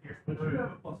 damage. But you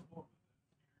have a +4.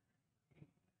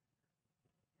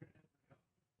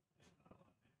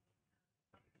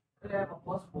 Did I have a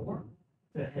 +4?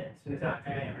 To hit. It's not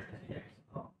damage.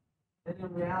 Oh. Then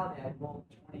in reality, I rolled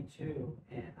 22,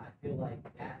 and I feel like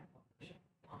that.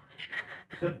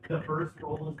 The first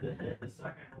roll is the hit. The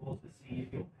second roll is to see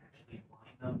if you'll actually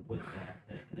blind them with that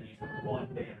hit. And then you take 1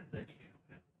 damage that you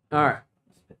do. All right.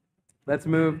 Let's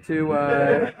move to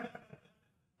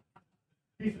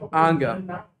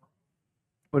Anga.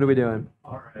 What are we doing?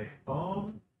 All right.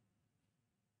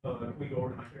 Can we go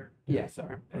over to my character? Yeah,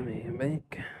 sorry. Let me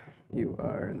make. You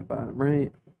are in the bottom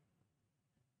right.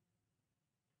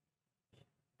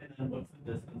 And then what's the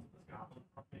distance of this goblin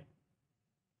from me?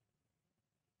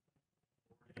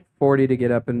 40 to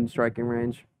get up in striking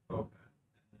range. Okay.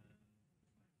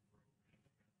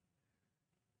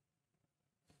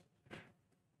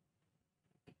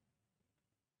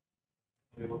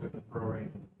 We look at the throw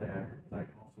range of the dagger. I can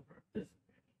also throw this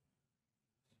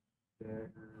dagger.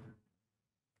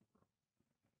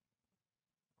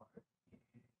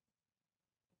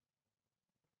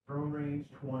 Throw range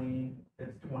 20.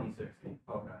 It's 2060.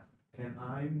 Okay. Can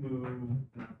I move? And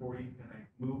I'm 40. Can I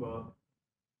move up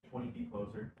 20 feet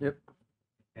closer? Yep.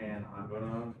 And I'm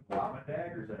gonna lob my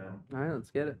daggers at him. All right,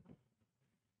 let's get it.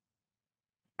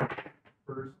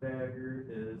 First dagger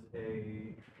is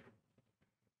a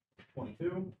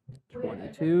 22.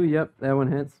 22. Yep, that one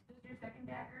hits. Does your second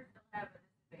dagger still have a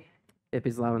disadvantage? If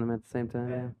he's loving them at the same time,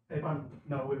 yeah. If I'm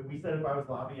no, we said if I was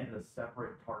lobbing it at a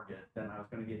separate target, then I was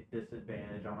going to get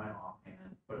disadvantage on my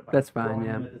offhand. But if That's I'm fine, throwing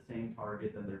yeah. them at the same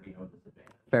target, then there'd be no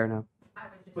disadvantage. Fair enough. I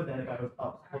was just. But then if I was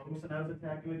up close and I was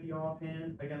attacking with the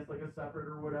offhand against like a separate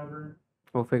or whatever,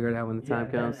 We'll figure it out when the time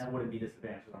then comes. that wouldn't be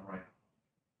disadvantage. 'Cause I'm right.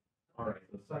 All right,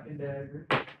 so second dagger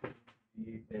would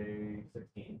be a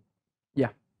 16.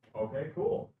 Yeah. Okay,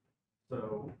 cool.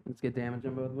 So Let's get damage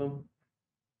on both of them.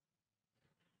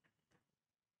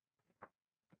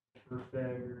 first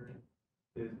dagger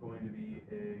is going to be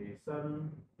a 7.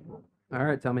 All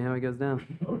right, tell me how he goes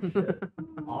down. Oh shit.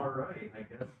 All right, I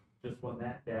guess just when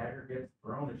that dagger gets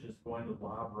thrown, it's just going to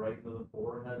lob right into the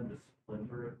forehead and just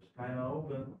splinter it just kind of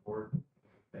open before it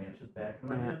vanishes back in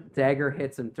my hand. Dagger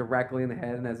hits him directly in the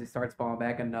head, and as he starts falling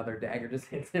back, another dagger just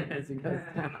hits him as he goes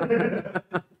down.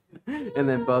 And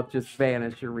then both just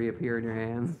vanish or reappear in your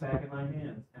hands. Back in my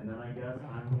hands, and then I guess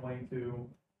I'm going to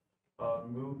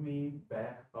move me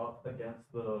back up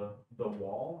against the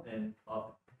wall and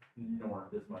up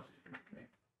north as much as you can make.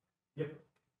 Yep.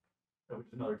 So which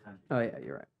is another 10. Oh yeah,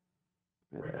 you're right.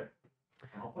 Right there.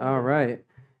 All right.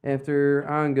 After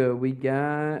Ango, we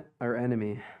got our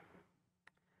enemy.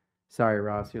 Sorry,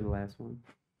 Ross, you're the last one.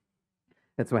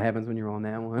 That's what happens when you're on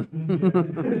that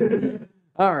one.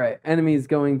 All right, enemy's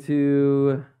going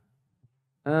to.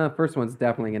 First one's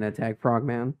definitely going to attack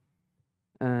Frogman.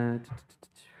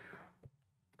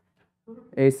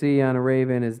 AC on a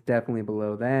Raven is definitely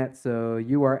below that, so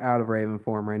you are out of Raven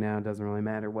form right now. It doesn't really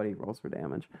matter what he rolls for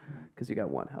damage, because you got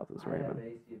 1 health as I have Raven.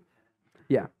 AC of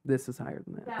Yeah, this is higher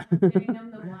than That that. was giving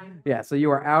them the blind. Yeah, so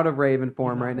you are out of Raven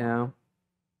form right now.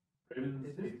 Ravens,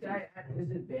 Is this guy at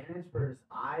disadvantage for his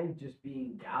eye just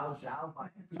being gouged out by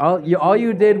him? All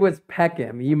you did was peck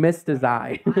him. You missed his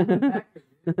eye. He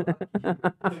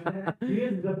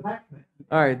is the Pac-Man.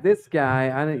 All right, this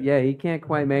guy, he can't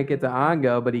quite make it to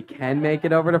Ongo, but he can make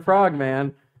it over to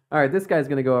Frogman. All right, this guy's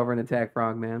gonna go over and attack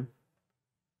Frogman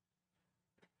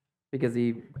because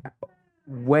he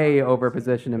way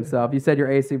overpositioned himself. You said your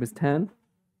AC was 10.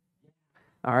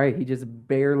 All right, he just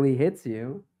barely hits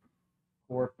you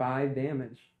for 5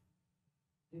 damage.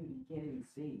 Dude, you can't even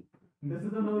see. This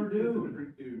is another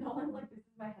dude. No one's like, this is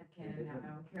my headcanon now, I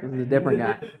don't care. This is a different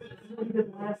guy. What he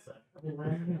did last time.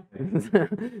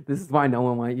 This is why no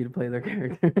one wanted you to play their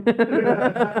character.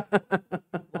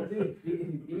 Well, dude,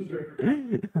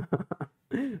 be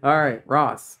All right,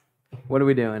 Ross, what are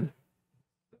we doing?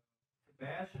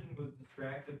 Sebastian was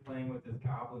distracted playing with his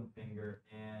goblin finger,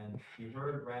 and he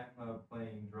heard Ratma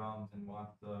playing drums and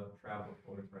wants to travel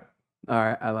towards Ratma. All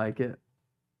right, I like it.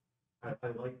 I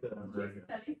like the. You're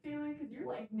study stealing because you're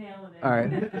like nailing it. All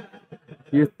right.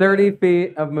 You're 30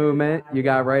 feet of movement. You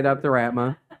got right up to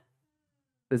Ratma.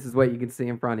 This is what you can see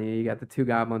in front of you. You got the 2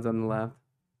 goblins on the left.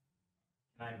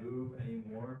 Can I move any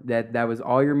more? That was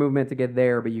all your movement to get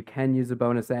there, but you can use a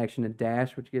bonus action to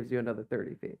dash, which gives you another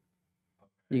 30 feet.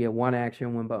 You get 1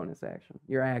 action, 1 bonus action.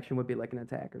 Your action would be like an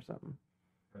attack or something.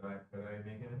 Could I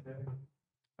make an attack?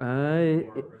 Uh,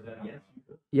 Or is that yes?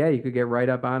 yeah, you could get right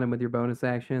up on him with your bonus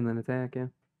action and then attack. Yeah.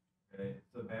 Okay,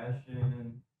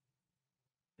 Sebastian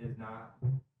is not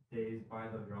dazed by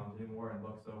the drums anymore and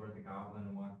looks over at the goblin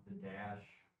and wants to dash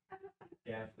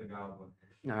the goblin.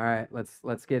 All right,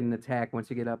 let's get an attack once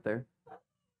you get up there.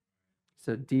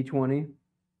 So D20.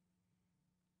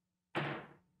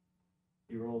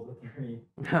 He rolls a 3.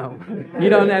 No, you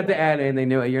don't have to add anything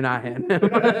to it. You're not hitting. Does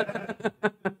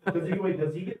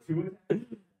he get 2 attacks?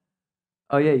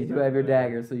 Oh yeah, you do have your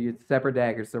dagger, so you separate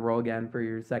daggers. So roll again for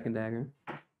your second dagger.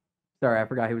 Sorry, I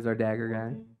forgot he was our dagger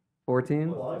guy.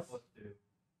 14. Plus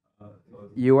 2.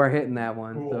 You are hitting that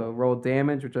one. So Cool. roll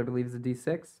damage, which I believe is a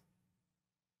D6.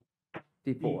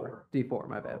 D4. D4. D4.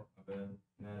 My bad. My bad.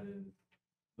 And that is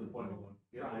The 21.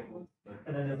 Yeah.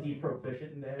 And then is he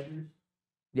proficient in daggers?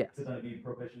 Yes. So then it'd be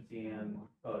proficiency and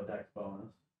dex bonus.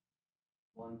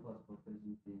 1 plus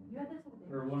proficiency. You had this whole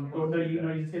Or thing. 1 Oh, no, you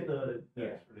just hit the,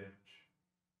 dex for damage.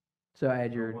 So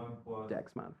add your 1 plus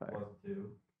dex modifier. plus 2.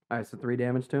 All right, so 3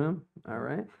 damage to him. All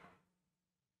right.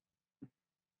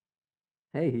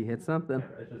 Hey, he hit something.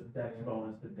 it's just dex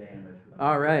bonus to damage.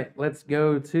 All right, let's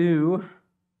go to.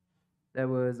 That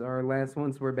was our last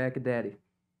one, so we're back at Daddy.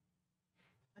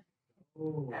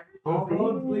 All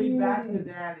roads lead back to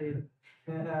daddy.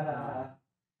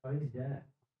 Oh, he's dead.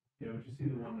 Yeah, would you see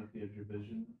the one at the edge of your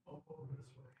vision? Oh, this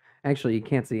way. Actually, you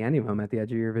can't see any of them at the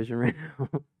edge of your vision right now.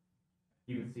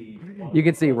 You can see. You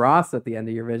can see Ross at the end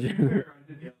of your vision.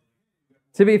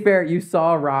 To be fair, you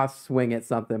saw Ross swing at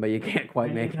something, but you can't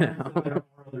quite make it out.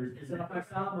 So if I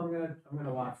saw him, I'm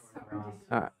gonna watch for him.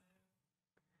 All right.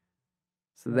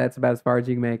 So that's about as far as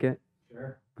you can make it.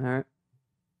 Sure. All right.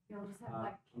 You'll just have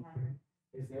like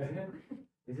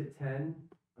Is it 10?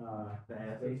 The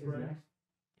spaces next?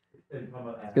 It's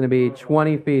It's going to be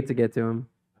 20 feet to get to him.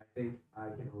 I think I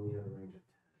can only have a range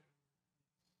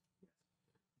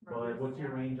of But what's your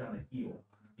range on a heal?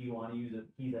 Do you want to use it?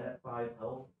 He's at 5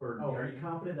 health, or Oh. are you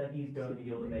confident that he's going to be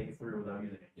able to make it through without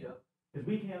using a heal? Because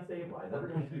we can't stabilize.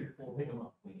 Everyone's here. We'll pick him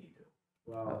up. if We need to. 10.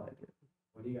 Well,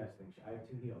 what do you guys think? I have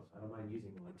 2 heals. I don't mind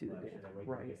using one. Do the but dance. should I wait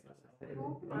Right. till he gets us?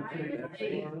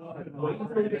 Wait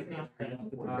until he gets knocked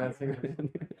down.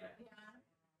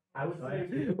 I would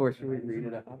say. Or should we read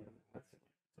it out?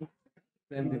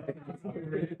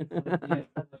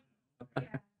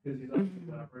 Because he's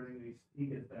operating, and he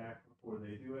gets back before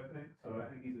they do, I think. So I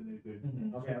think he's a new good.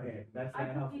 Mhm. Okay. That I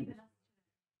helps. believe in us.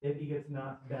 If he gets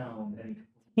knocked down and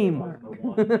he Teamwork. the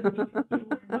one,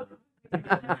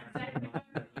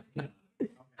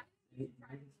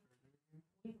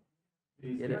 he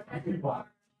can Get it?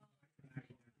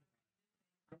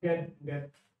 Good.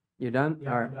 Good. You done? Yeah,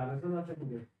 All I'm right. done. There's nothing else I can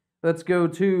do. Let's go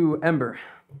to Ember.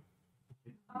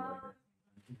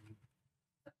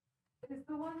 Is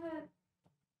the one that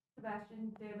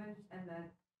Sebastian damaged and then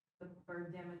the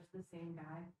bird damaged the same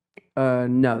guy?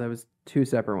 No, that was 2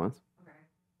 separate ones. Okay,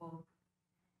 well,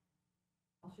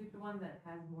 I'll shoot the one that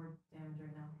has more damage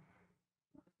right now.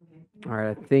 Just in case. All right,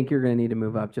 I think you're going to need to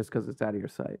move up just because it's out of your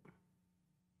sight.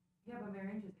 Yeah, but my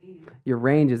range is 80. Your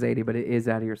range is 80, but it is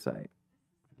out of your sight.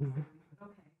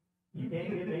 You can't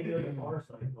get maybe like a bar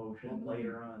side motion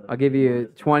later on. I'll give you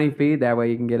 20 feet. That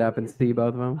way you can get up and see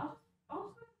both of them. I'll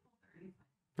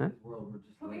Huh? World, we're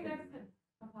just put me living next in.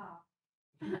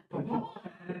 to Papa.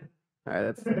 All right,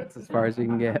 that's as far as you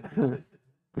can get. Alright,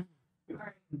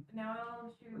 now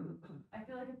I'll shoot, I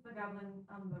feel like it's the goblin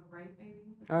on the right, maybe.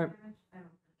 with the Alright. damage. I don't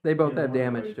They both Yeah, have one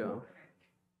damage way to them.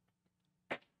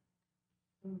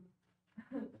 know.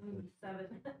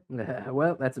 7.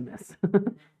 Well, that's a miss. 15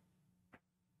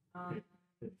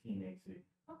 AC.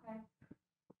 Okay.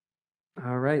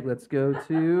 All right, let's go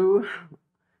to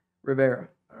Rivera.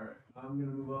 Alright, I'm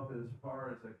gonna move up as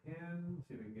far as I can,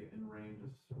 see if I can get in range of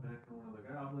smacking one of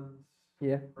the goblins.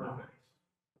 Yeah. Perfect.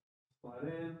 Slide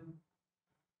in,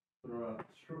 throw out the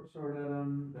short sword at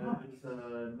him, that's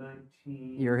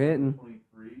 19. You're hitting.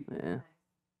 23. Yeah.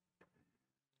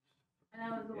 And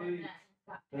that was the one Eight. that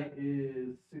got That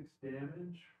is 6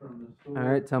 damage from the sword. All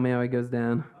right, tell me how it goes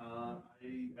down.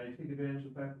 I take advantage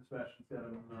of the fact that Sebastian's got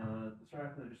him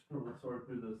distracted. I just throw the sword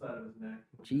through the side of his neck.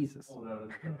 Jesus. Pull it out as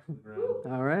it drops to the ground.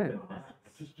 All right.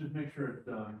 Just make sure it's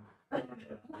done.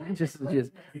 Just,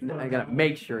 I gotta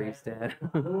make sure he's dead.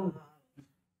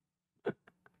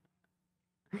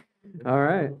 All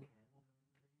right.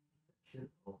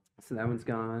 So that one's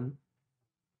gone.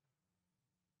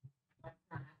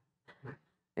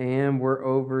 And we're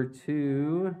over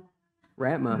to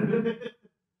Ratma.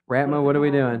 Ratma, what are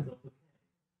we doing?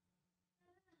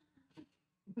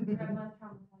 Grandma's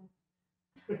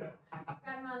traumatized.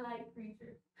 Grandma like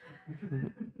creatures.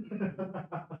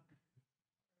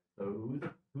 So who's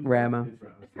Rama. It's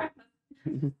right.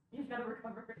 You gotta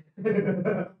recover.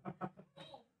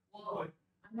 Whoa,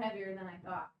 I'm heavier than I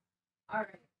thought.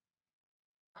 Alright.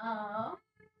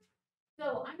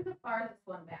 So I'm the farthest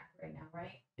one back right now,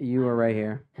 right? You are right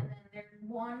here. And then there's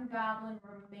one goblin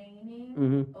remaining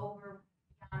Mm-hmm. over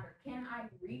yonder. Can I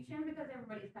reach him because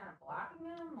everybody's kind of blocking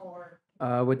him, or?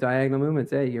 With diagonal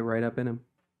movements, hey, you're right up in him.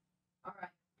 All right.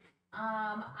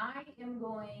 I am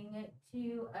going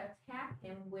to attack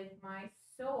him with my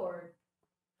sword.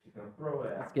 She's gonna throw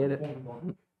it. Let's get it.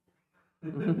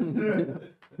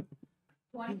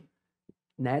 20.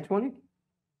 Nat 20?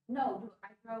 No, I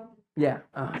throw Yeah.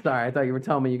 Oh, sorry, I thought you were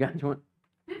telling me you got 20.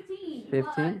 15. 15?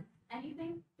 Plus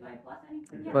anything? Do I plus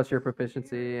anything? Yeah. Plus your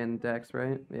proficiency and dex,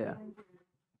 right? Yeah.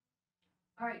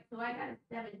 All right, so I got a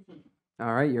 17.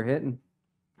 All right, you're hitting.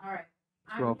 All right.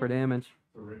 Let's roll for damage.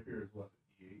 So rapier is what,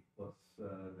 D8 plus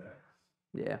dex.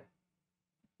 Yeah.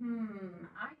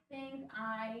 I think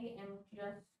I am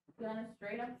just gonna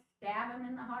straight up stab him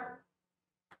in the heart.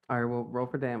 All right, well, roll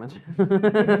for damage.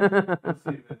 Let's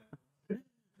see, man.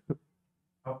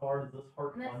 How far does this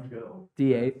heart This- plunge go?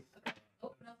 D8.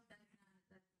 Oh, no,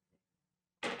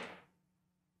 that's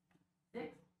 6.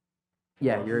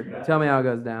 Yeah, you're. Tell me how it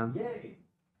goes down. Yay!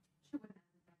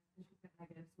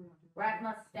 Right,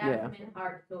 must stab Yeah. him in the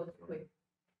heart so it's quick.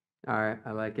 All right,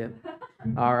 I like it.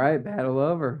 All right, battle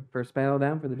over. First battle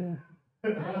down for the day.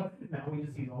 Now we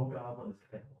just see all goblins.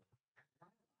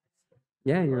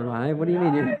 Yeah, you're alive. What do you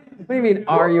mean? What do you mean?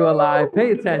 Are you alive?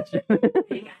 Pay attention.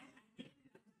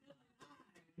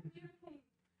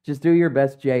 Just do your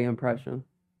best Jay impression.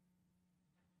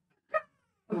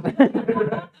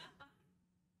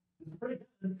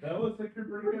 That was actually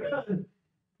pretty good.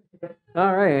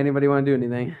 All right. Anybody want to do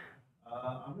anything?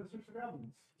 I'm gonna search the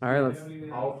goblins. All right, Do you let's- have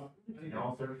anything I'll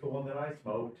else? search the one that I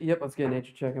smoked. Yep. Let's get a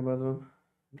nature check on both of them.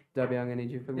 W, I'm gonna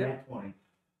need you for the Nat 20.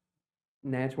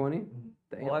 Nat 20.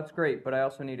 Damn. Well, that's great, but I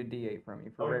also need a D8 from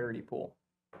you for Okay. rarity pool.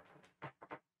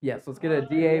 Yes. Let's get a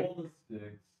D8. Roll the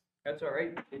six. That's all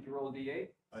right. Did you roll a D8?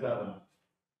 I did not.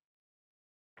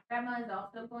 Grandma is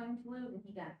also going to loot, and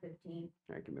he got 15.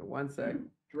 All right. Give me 1 sec.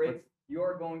 Drake, you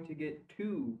are going to get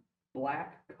 2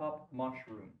 black cup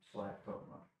mushrooms. Black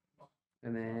Pokemon.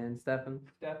 And then Stefan.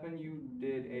 Stefan, you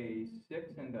did a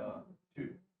 6 and a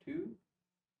 2.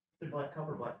 The black cup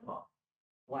or black cup?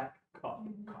 Black cup.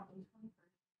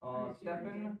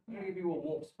 Stefan, I'm gonna give you a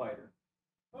wolf spider.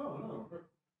 Oh, no.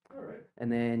 All right.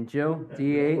 And then Jill.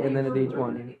 D8 and then a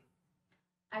D20.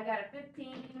 I got a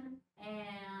 15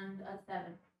 and a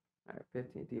 7. All right.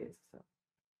 15 D8s. So.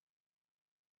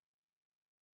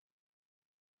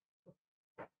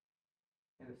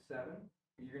 And a 7.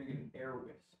 You're gonna get an air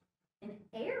wisp. An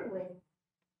air whip.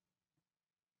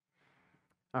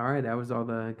 All right. That was all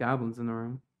the goblins in the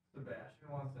room. Sebastian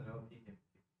wants to know if he can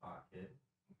pocket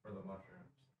for the mushrooms.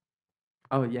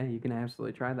 Oh yeah, you can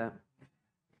absolutely try that.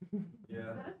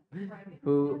 Yeah.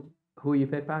 Who are you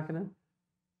pickpocketing?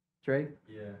 Drake?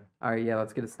 Yeah. All right, yeah,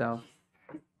 let's get a stealth.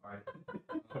 Alright.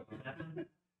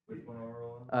 Which one are we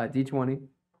rolling? D20,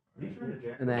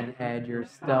 and then add your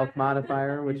stealth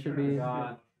modifier, which should be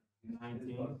Got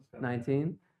 19.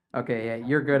 19? Okay, yeah,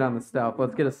 you're good on the stealth.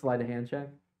 Let's get a sleight of hand check.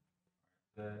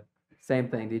 Same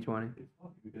thing, D20.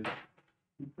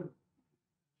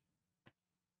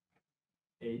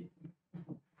 8.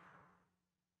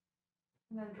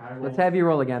 And then I Let's roll- have you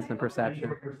roll against in Any perception.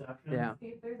 for perception? Yeah. see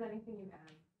if there's anything you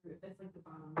add. That's like the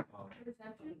bottom.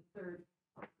 Perception, third.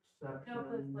 Perception, No,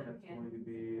 that's like that's hand. going to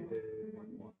be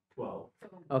a 12.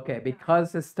 Okay,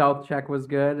 because his stealth check was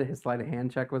good, his sleight of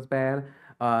hand check was bad.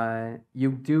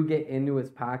 You do get into his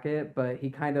pocket, but he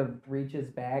kind of reaches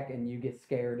back, and you get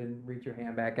scared and reach your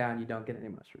hand back out, and you don't get any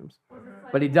mushrooms.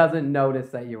 But he doesn't notice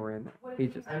that you were in there. He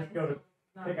just I just go to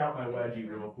pick out my wedgie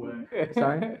real quick.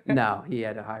 sorry. No, he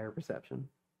had a higher perception.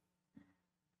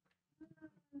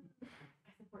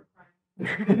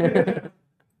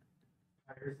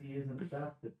 Piracy isn't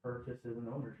theft, the purchase isn't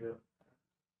ownership.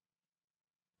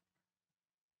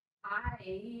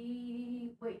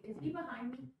 Wait, is he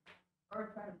behind me? Or in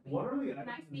front of me? What are the? Can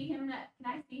I see him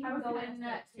I was go gonna in ask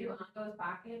that to too. Ango's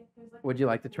pocket? There's like- Would you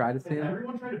like to try to see Is him?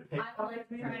 everyone trying to pick I would like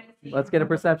to try to see. Let's get a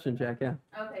perception check. Yeah.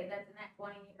 Okay, that's in that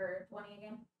 20 or 20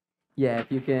 again? Yeah, if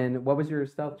you can. What was your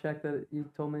stealth check that you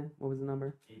told me? What was the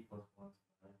number? 8 plus 1.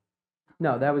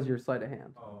 No, that was your sleight of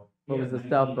hand. Oh. What Yeah, was the 19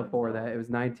 stealth on before stealth. that? It was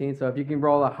 19. So if you can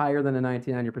roll a higher than a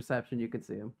 19 on your perception, you could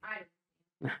see him.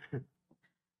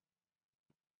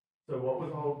 So what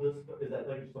was all this? Is that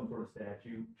like some sort of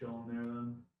statue chilling there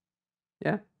then?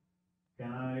 Yeah.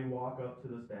 Can I walk up to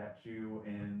the statue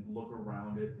and look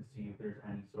around it to see if there's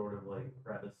any sort of like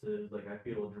crevices, like I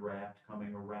feel a draft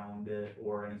coming around it,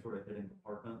 or any sort of hidden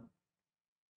compartment?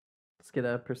 Let's get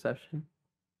a perception.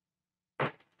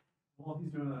 While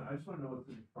he's doing that, I just want to know what's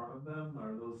in front of them.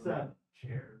 Are those Seven.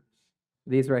 chairs?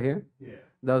 These right here. Yeah.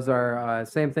 Those are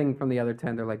same thing from the other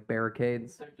 10. They're like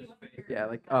barricades. Yeah,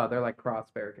 like they're like cross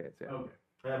barricades. Yeah. Okay.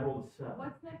 I rolled a 7.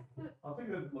 What's next to? I'll take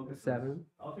a look at 7.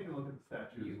 I'll take a look at the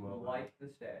statue as well. like the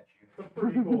statue. It's a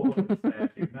pretty cool looking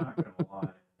statue, not gonna lie.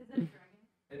 Is it a dragon?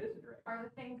 It is a dragon. Are the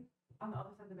things on the other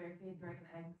side of the barricade dragon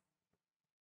eggs?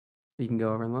 You can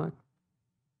go over and look.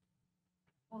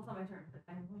 Well, it's not my turn, but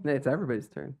I'm. It's everybody's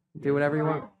turn. Do whatever you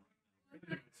want.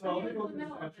 So I'll take a look at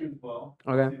the statue as well.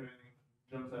 Okay. See if anything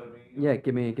jumps out of me. Yeah,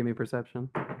 give me perception.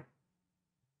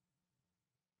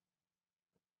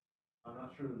 I'm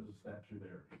not sure there's a statue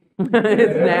there.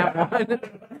 It's nap one.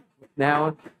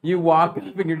 Now you walk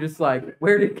up and you're just like,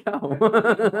 where'd it go?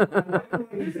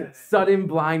 Sudden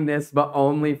blindness, but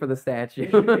only for the statue.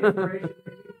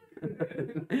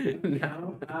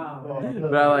 No.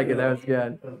 But I like it. That was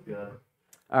good. That was good.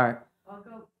 All right. I'll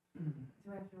go. Do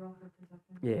I have to roll for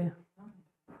perception? Yeah.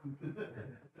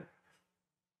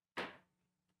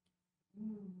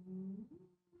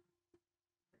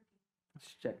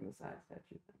 Just checking the side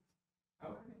statue.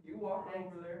 Okay, you walk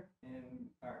over there and,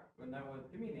 alright, well now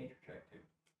give me a nature check too.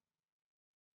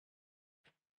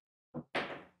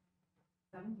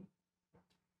 17.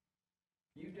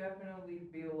 You definitely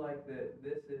feel like that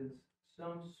this is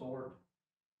some sort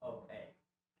of egg.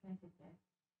 Can I take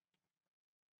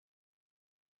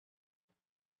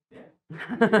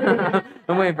that?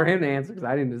 I'm waiting for him to answer because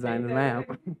I didn't design the map.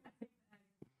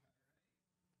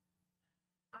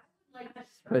 Like the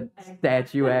But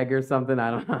statue egg or something,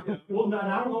 I don't know. Well,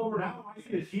 now over now, I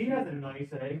see that she has a nice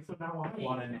egg, so now I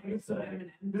want a nice egg.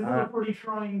 This is a Alright. pretty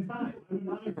trying time.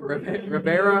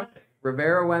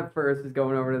 Rivera went first, is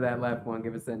going over to that left one.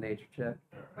 Give us that nature check.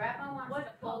 Bratmo wants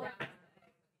to pull down.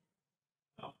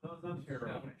 Oh, that was not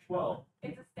terrible. 12.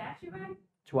 It's a statue bag?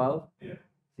 12? Yeah. Does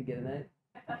he get an egg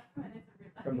I thought you meant it's a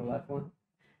real from the left one?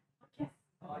 Yes.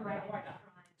 Oh, yeah, Right. why not?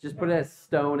 Just put it as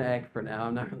stone egg for now.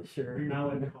 I'm not really You're sure.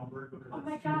 now encumbered because Oh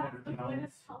my it's god, 200 the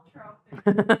pounds.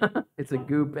 Gwyneth Paltrow. It's a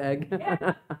goop egg. Yeah. I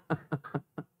would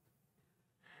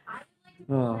like to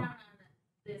pull Oh. down on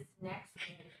this next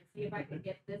one and see if I can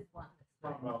get this one.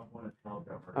 Talking about when it's held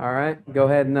over. All right, go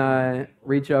ahead and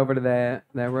reach over to that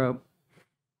rope.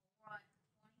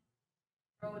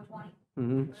 Roll a 20.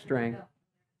 Mm-hmm. Strength.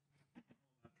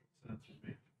 That's just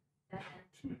me. That's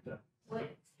Two attacks.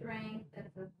 what strength?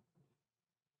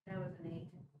 That was an 8.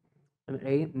 An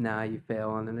 8? Nah, you fail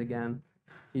on it again.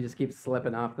 You just keep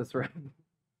slipping off this rope.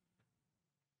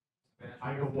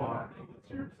 I go walk.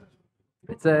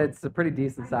 It's a pretty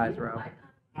decent sized rope.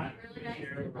 Really nicely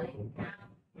laid down.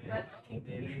 But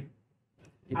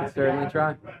You can certainly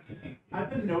try. I've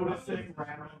been noticing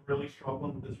Randall really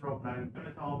struggling with this rope, and I'm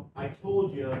gonna tell him, I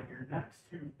told you, your neck's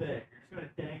too thick. You're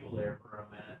just gonna dangle there for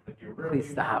a minute. If you really Please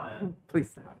stop. want it.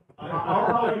 Please stop.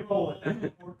 I'll you pull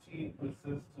it. 14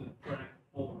 assists to try and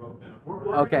pull the rope down. We're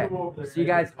gonna Okay, go over there. so you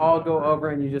guys all go over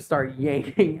and you just start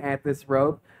yanking at this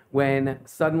rope when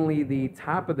suddenly the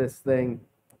top of this thing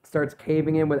starts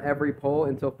caving in with every pull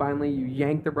until finally you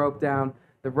yank the rope down.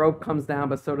 The rope comes down,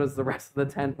 but so does the rest of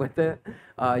the tent with it.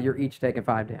 You're each taking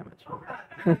 5 damage.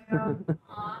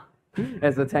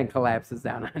 As the tent collapses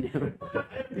down on you.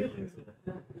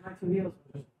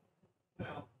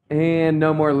 And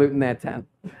no more loot in that tent.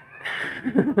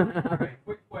 Alright,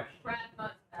 quick question. Brad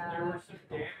must, There were some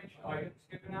damaged items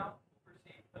given out.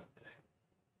 Received them today.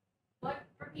 what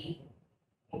for me?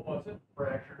 What was it?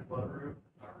 Fractured blood root.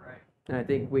 Alright. And I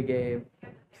think we gave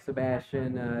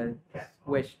Sebastian a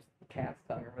squished cat's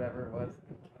tongue or whatever it was.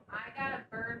 I got a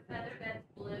bird feather that's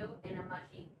blue and a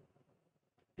mushy.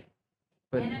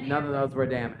 But And an none of those were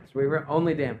damaged. We were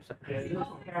only damaged. Yeah, this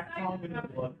Oh, cat tongue and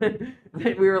blood.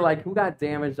 We were like, who got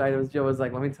damaged items? Joe was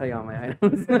like, let me tell you all my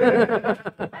items. I thought it was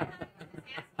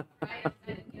nasty, right? I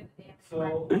didn't give a damn.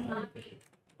 So,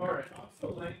 alright, I'm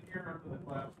still laying here under the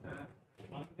collapsed tent. I'm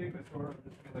gonna take my sword and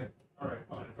just be like, alright,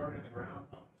 fine, it's already on the ground.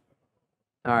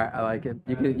 All right, I like it.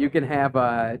 You can have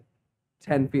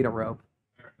 10 feet of rope.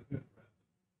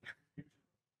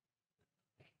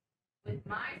 With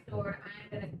my sword, I'm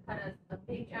gonna cut a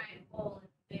big giant hole and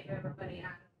save everybody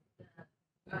out of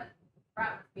the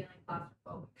Brad was feeling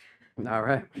claustrophobic. All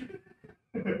right.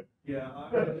 Yeah,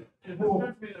 if it's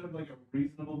made out of like a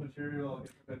reasonable material, I'll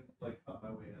get to like cut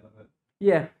my way out of it.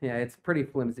 Yeah, it's pretty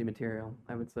flimsy material,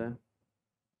 I would say.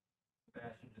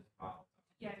 Sebastian just popped.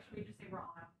 Yeah, should we just say we're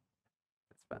all out?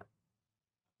 It's fine.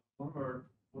 One of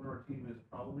our team is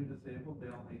probably disabled. They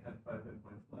only had 5 hit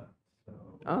points left, so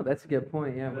Oh, that's a good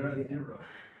point. Yeah. they're at 0.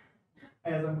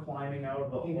 As I'm climbing out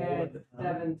of the He hole. had at the top.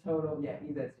 7 total. Yeah,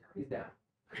 he's at 0. He's down.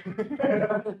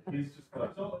 He's just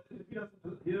so if he doesn't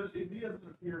appear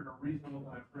in a reasonable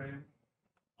time frame,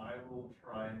 I will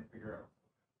try and figure out.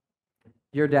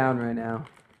 You're down right now.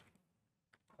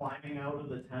 Climbing out of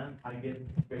the tent, I get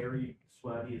very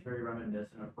sweaty. It's very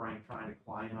reminiscent of Frank trying to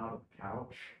climb out of the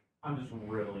couch. I'm just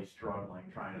really struggling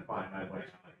trying to find my way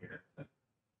out of here.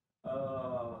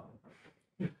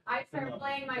 I start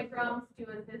playing my drums to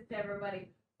assist everybody.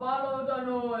 Follow the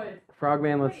noise.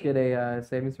 Frogman, let's get a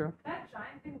saving throw. That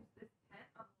giant thing was this tent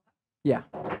on Yeah.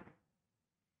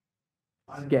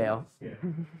 Scale.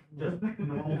 Just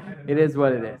normal. It is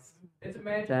what it is. It's a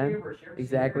magic 10? universe. You ever seen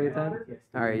Exactly Harry a 10? Potter?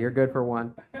 All right, you're good for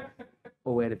 1.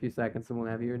 We'll wait a few seconds and we'll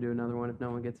have you do another one if no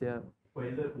one gets you up.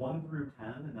 Wait, is it 1 through 10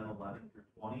 and then 11 through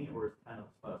 20, or is 10 of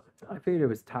supposed to? I figured it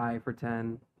was tie for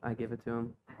 10. I give it to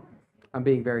him. I'm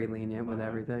being very lenient with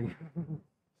everything.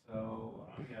 So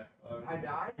yeah. I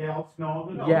died? Yeah, I'll snow.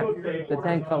 Yeah, the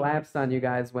tent collapsed on you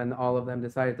guys when all of them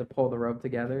decided to pull the rope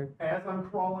together. As I'm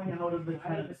crawling out of the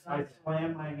tent, I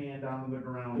slam my hand down on the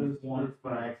ground once,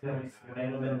 but I accidentally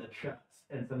slam him in the chest.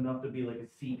 And it's enough to be like a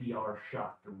CPR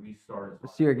shot to restart his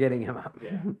life. So you're getting him up.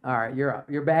 Yeah. All right, you're up.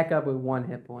 You're back up with 1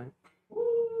 hit point.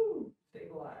 Woo! Stay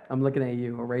alive. I'm looking at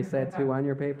you. Erase that 2 on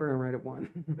your paper and write it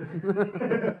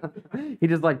 1. He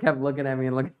just like kept looking at me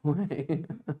and looking away.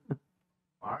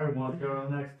 All right, let's go to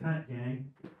the next tent, gang.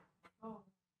 Oh.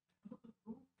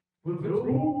 Let's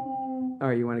go. All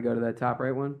right, you want to go to that top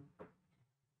right one?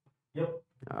 Yep.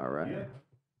 All right. Yeah.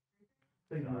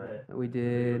 We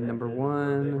did number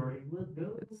 1. Let's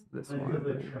go. It's this Like, one.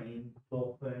 the train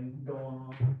bolt thing going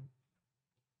on.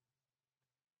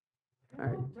 All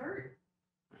right. Dirt.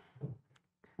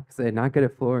 Say not good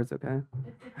at floors, okay?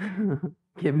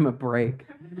 Give him a break.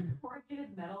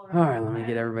 Corrugated metal. All right, let me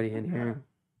get everybody in here.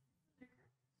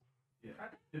 Yeah.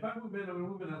 If I move in, I'm gonna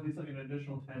move in at least like an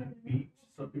additional 10 feet,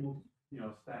 so people,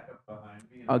 stack up behind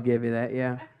me. I'll give you that.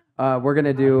 Yeah. We're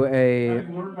gonna do a I've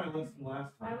learned my lesson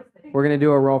last time. we're gonna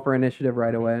do a roll for initiative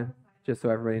right away, just so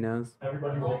everybody knows.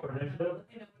 Everybody roll for initiative.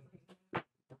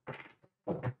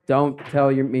 Don't tell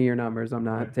me your numbers. I'm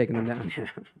not taking them down yet.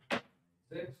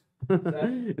 6.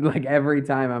 Like every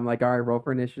time I'm like, all right, roll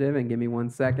for initiative and give me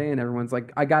 1 second, and everyone's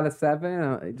like, I got a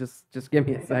 7. Just give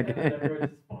me a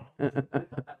second.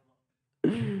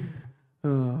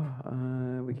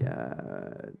 We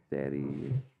got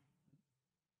Daddy.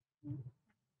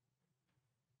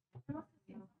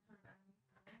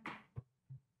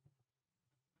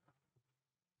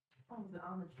 Oh, is it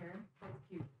on the chair? That's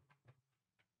cute.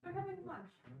 They're having lunch.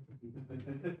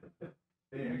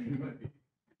 They actually might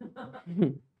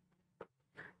be.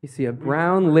 You see a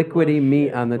brown liquidy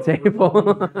meat on the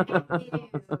table.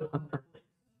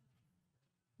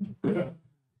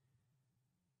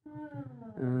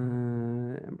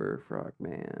 Ember,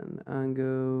 Frogman,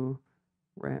 Ango,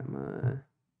 Ratma.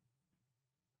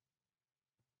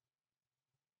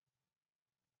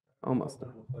 Almost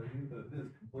done.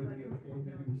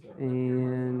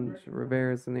 And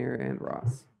Rivera's in there and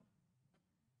Ross.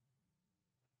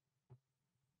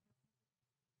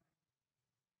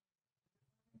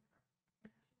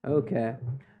 Okay.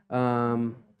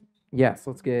 Yes,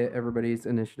 let's get everybody's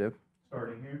initiative.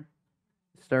 Starting here.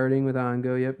 Starting with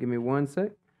Ongo. Yep, give me 1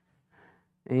 sec.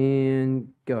 And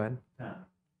go ahead. 10.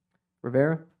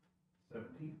 Rivera,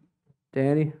 17.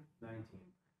 Daddy, 19.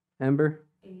 Ember,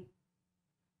 8.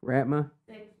 Ratma,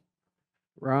 6.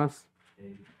 Ross,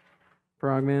 8.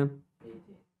 Frogman. 18.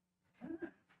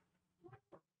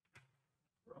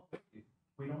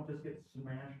 We don't just get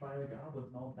smashed by a goblin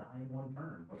and all die in one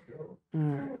turn. Let's go.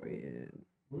 Alright,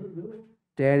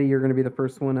 Daddy, you're gonna be the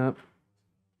first one up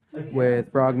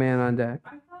with Frogman on deck. I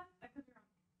thought I could be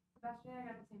wrong. Sebastian, I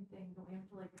got the same thing, but we have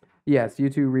to like. Yes, you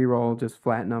two re-roll just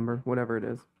flat number, whatever it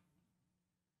is.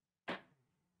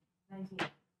 19.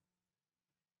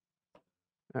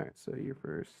 Alright, so you're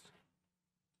first.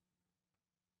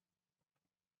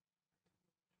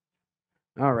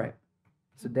 Alright.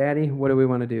 So Daddy, what do we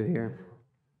want to do here?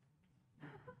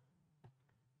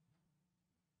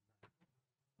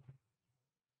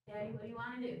 Daddy, what do you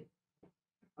want to do?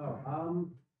 Oh,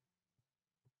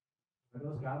 are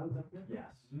those goblins up there?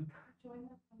 Yes. Join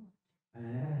us.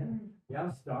 Yeah,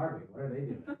 I'm starving. What are they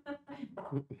doing?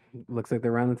 Looks like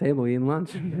they're around the table eating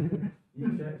lunch. Should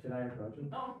I approach them?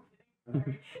 Oh.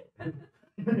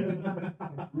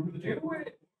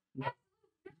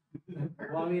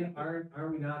 Well, I mean,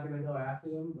 aren't we not gonna go after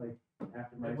them? Like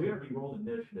after my Like, we already rolled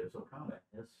initiative, so combat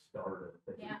has started.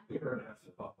 Yeah.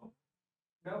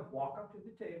 No, walk up to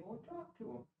the table and talk to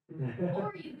him.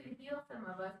 Or you could heal some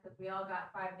of us because we all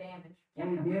got 5 damage. Oh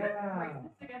yeah.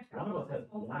 One of us has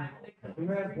one. Who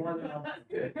has one health?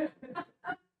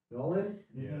 Nolan?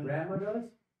 Yeah. Ratma does?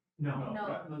 No. No.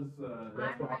 Ratma's, I'm that's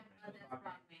right, Frogman. that's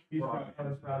Frogman. He's Frogman. Oh,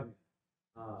 it's Frogman.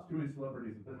 Too many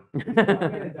celebrities in town. Is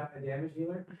Frogman a damage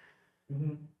dealer?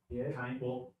 Mm-hmm. He is?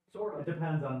 Well, Sort it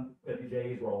depends on if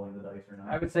Jay's rolling the dice or not.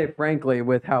 I would say, frankly,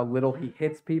 with how little he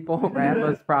hits people,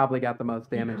 Ratma's probably got the most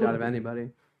damage out of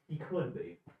anybody. He could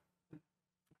be.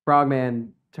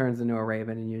 Frogman turns into a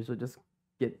raven and usually just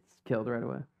gets killed right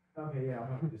away. Okay, yeah, I'll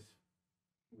have to just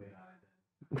wait on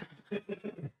it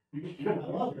I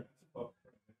love it.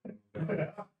 then.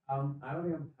 I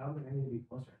don't think I need to be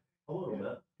closer. A little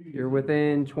bit. You're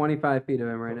within 25 feet of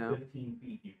him right now. 15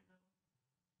 feet.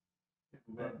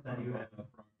 Then you have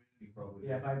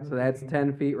Yeah, if I move So that's 15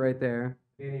 10 feet right there.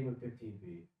 Then he moved 15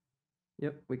 feet.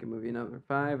 Yep, we can move you another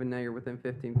 5, and now you're within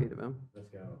 15 feet of him. Let's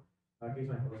go. Can I use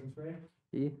my poison spray?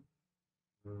 He?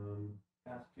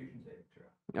 Constitution saving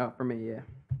throw. Oh, for me, yeah.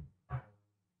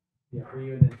 Yeah, for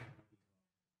you and then.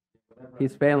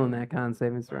 He's failing that con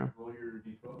savings throw. Roll your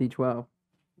D12. D12.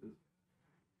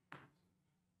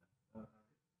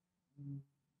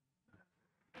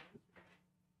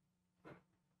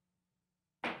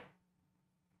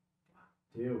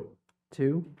 Two.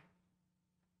 2.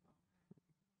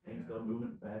 Things still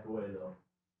moving back away though.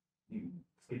 You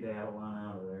skedaddle on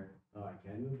out of there. Oh, I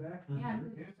can move back? Yeah,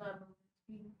 because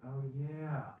speed. Oh,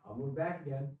 yeah. I'll move back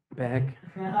again. Back.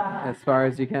 As far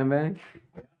as you can back.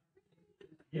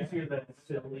 You hear that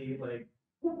silly like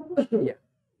Yeah.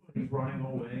 he's running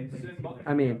away.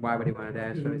 I mean, why would he want to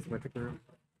dash? So he's with the group.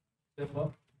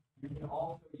 Simba, you can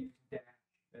also use dash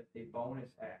as a bonus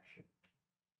action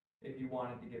if you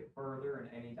wanted to get further in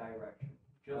any direction,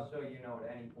 just so you know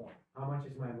at any point. How much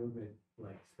is my movement,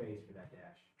 like, space for that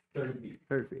dash? 30 feet.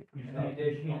 30 feet. You And can't, the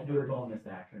additional do a 30. bonus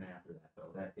action after that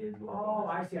though. That is what. Oh,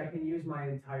 I see. I can use my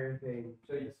entire thing.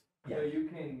 So you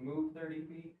can move 30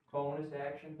 feet, bonus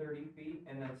action 30 feet,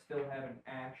 and then still have an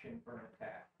action for an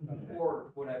attack,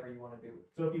 or whatever you want to do.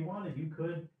 So if you wanted, you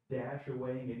could dash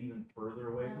away and get even further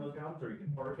away from those goblins, or you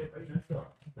can park it right next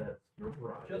up. That's your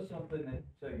prerogative. Just something that,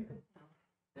 so you can.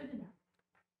 Good enough.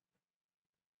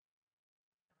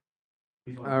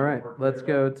 These ones All right, work let's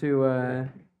together. go to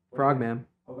Frogman.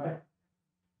 Okay.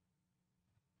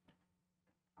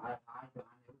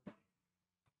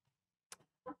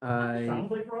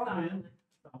 Sounds like Frogman.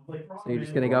 Sounds like Frogman. So you're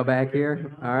just gonna go back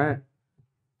here? All right. Do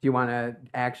you want to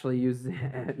actually use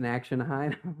an action to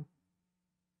hide?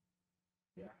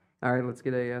 Yeah. All right, let's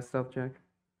get a stealth check.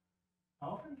 How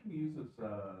often can you use this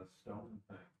stone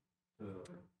thing? To,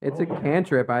 It's a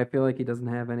cantrip. I feel like he doesn't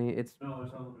have any. It's no,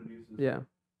 there's unlimited uses. yeah.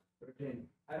 13.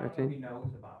 I don't know if he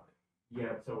knows about it.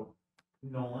 Yeah, so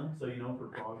Nolan, so you know for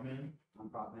Frogman, I'm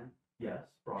Frogman. yes,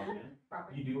 Frogman.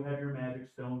 You do have your magic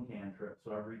stone cantrip,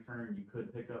 so every turn you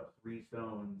could pick up 3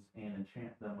 stones and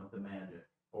enchant them with the magic.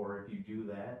 Or if you do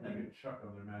that, You then can chuck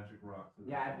on their magic rocks.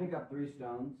 Yeah, I pick up 3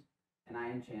 stones and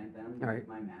I enchant them All right. with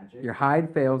my magic. Your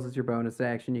hide fails as your bonus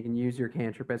action. You can use your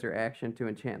cantrip as your action to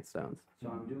enchant stones. So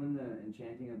I'm doing the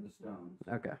enchanting of the stones.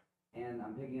 Okay. And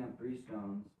I'm picking up 3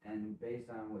 stones, and based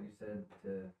on what you said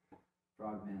to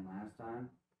Frogman last time,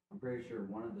 I'm pretty sure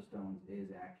one of the stones is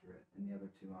accurate and the other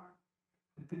two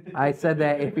aren't. I said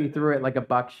that if he threw it like a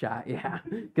buckshot, yeah,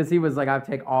 because he was like, I'd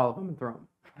take all of them and throw them.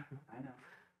 I know.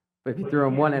 But if you But threw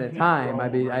them one at you a can't time, throw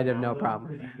 'em right I'd have now, no though,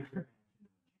 problem with 'cause that. you get-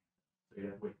 So, yeah,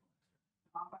 wait.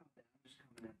 I'm fine with that. I'm just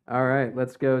coming in. All right,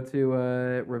 let's go to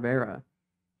Rivera.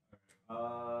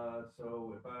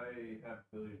 So if I have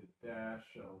the ability to dash,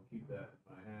 I'll keep that in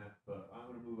my hat, but I'm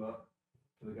gonna move up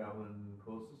to the goblin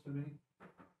closest to me.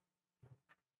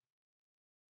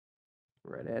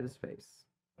 Right at his face.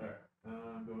 Alright,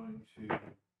 I'm going to,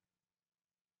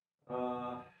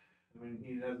 I mean,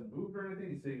 he hasn't moved or anything,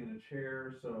 he's sitting in a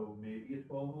chair, so maybe a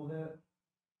 12 will hit.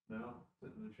 No,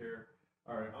 sitting in a chair.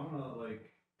 Alright, I'm gonna,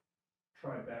 like,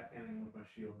 try backhanding with my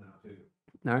shield now, too.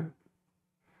 All right.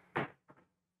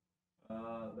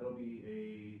 That'll be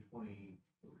a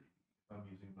 23. I'm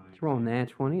using my. Did you roll a nat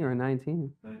 20 or a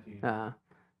 19? 19.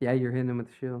 Yeah, you're hitting him with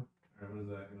the shield. Alright, what is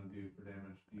that gonna do for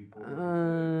damage?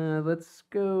 D4? Let's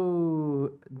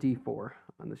go D4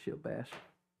 on the shield bash.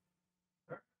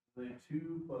 Then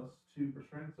 2 plus 2 for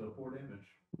strength, so 4 damage.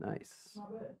 Nice.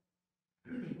 Not bad.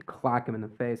 Clock him in the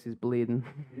face. He's bleeding.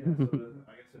 Yeah, so then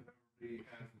I guess if everybody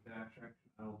has the dash action,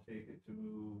 I'll take it to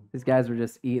move. These guys were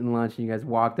just eating lunch, and you guys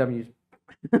walked up and you just.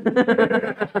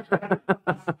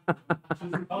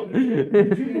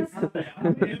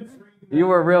 You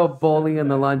were real bully in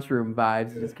the lunchroom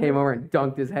vibes. Just came over and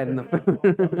dunked his head in the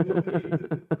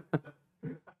food.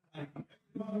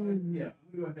 Yeah, I'm gonna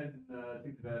go ahead and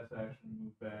take the dash action and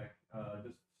move back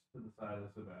just to the side of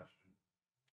Sebastian.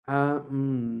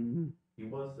 He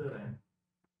was sitting.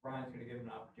 Ryan's gonna give him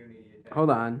an opportunity to attack. Hold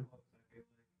on.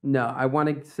 No, I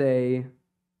want to say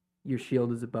your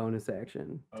shield is a bonus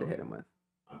action to hit him with.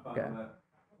 I'm fine Okay. with that.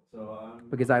 So I'm.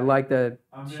 Because I like the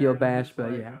I'm there, shield I'm bash, just,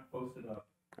 but like, yeah. Posted up.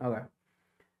 Okay.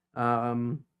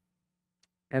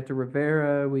 After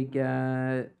Rivera, we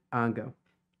got Ango.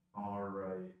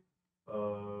 Alright.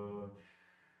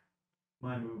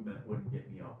 My movement wouldn't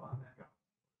get me up on that guy.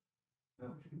 No,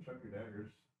 you can chuck your daggers.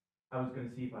 I was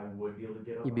gonna see if I would be able to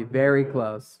get up. You'd be on him very with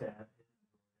close. stab.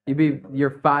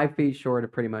 You're 5 feet short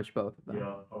of pretty much both of them.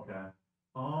 Yeah, okay.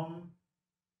 I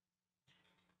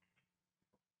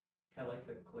like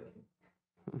the clicking.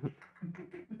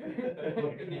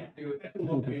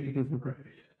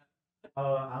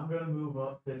 I'm gonna move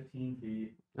up 15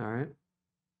 feet, All right.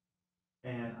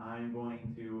 and I'm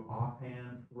going to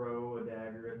offhand throw a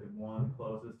dagger at the one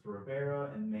closest to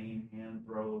Rivera, and main hand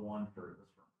throw the one furthest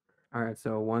from Rivera. All right.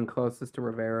 So one closest to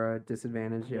Rivera,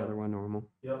 disadvantage. The Yeah. other one normal.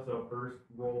 Yep, so first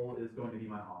roll is going to be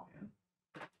my offhand.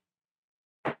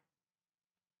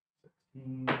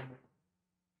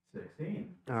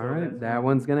 16. All So right. that's That gonna-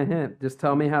 one's gonna hit. Just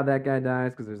tell me how that guy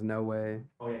dies, because there's no way.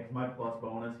 Oh yeah, 'cause my plus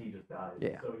bonus, he just dies.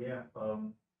 Yeah. So yeah,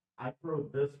 I throw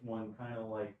this one kind of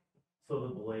like, so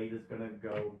the blade is gonna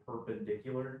go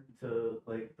perpendicular to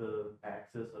like the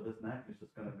axis of his neck. It's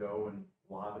just gonna go and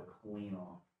lob it clean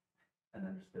off, and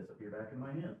then just disappear back in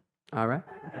my hand. All right.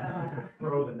 And then I'm gonna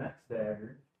throw the next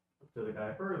dagger to the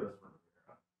guy furthest from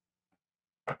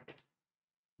Rivera.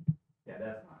 Yeah,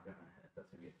 that's not gonna hit. That's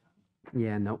gonna be a 10.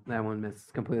 Yeah. Nope. That one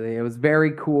missed completely. It was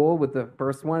very cool with the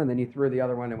first one, and then you threw the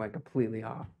other one and went completely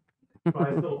off. But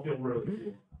I still feel really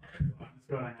cool. So I'm just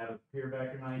gonna have it appear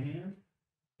back in my hand,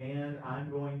 and I'm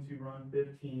going to run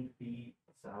 15 feet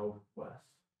southwest.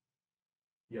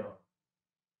 Yo.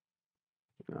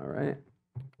 All right.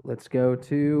 Let's go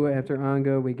to after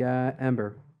Ango. We got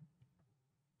Ember.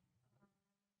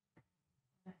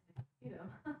 You know,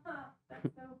 that's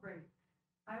so great.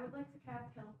 I would like to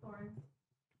cast Hill Thorns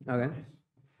Okay. Nice.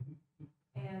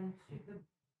 and shoot the,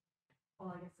 well,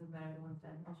 I guess it doesn't matter, the one's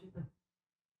dead. I'll shoot the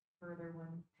further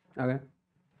one. Okay.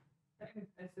 I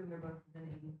assume they're both within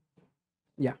 80.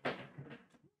 Yeah.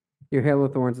 Your Hail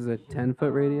of Thorns is a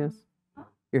 10-foot radius. Huh?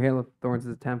 Your Hail of Thorns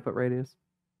is a 10-foot radius.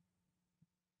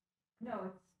 No,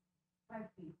 it's 5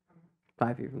 feet from,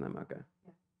 5 feet from them. Okay.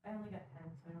 I only got 10,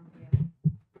 so I don't think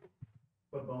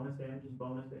But bonus damage is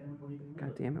bonus damage when you can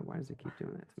God damn it! Why does it keep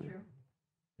doing that to it's me? true.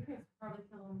 You guys probably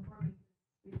kill them for me.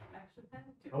 We actually tend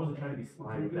to. I wasn't trying to be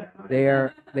sly with that. They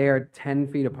are 10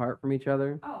 feet apart from each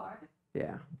other. Oh, are they?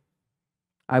 Yeah.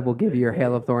 I will give you your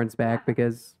Hail of Thorns back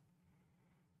because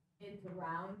It's a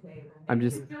round table. I'm You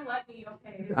just still let me,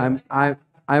 okay.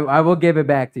 I will give it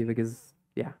back to you because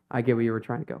yeah, I get what you were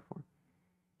trying to go for.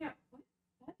 Yeah,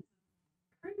 that's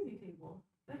crazy table.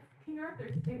 That's King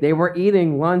Arthur's table. They were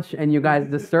eating lunch and you guys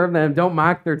disturbed them. Don't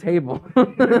mock their table.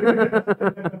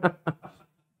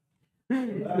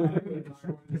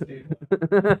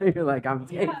 You're like, I'm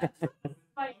taking Yeah. it.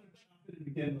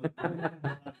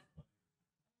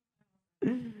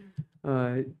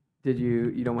 Like, Did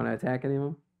you don't want to attack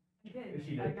anyone? I did.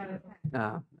 She I did. got a 10.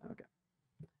 Oh, okay.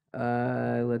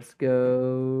 Let's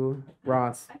go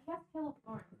Ross. I cast Hail of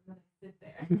Thorns and then I sit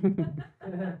there.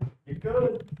 You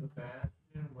could.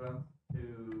 Sebastian wants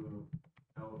to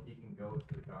know if he can go to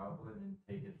the goblin and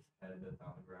take its head that's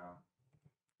on the ground.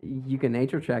 You can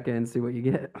nature check it and see what you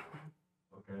get.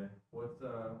 Okay. What's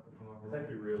It's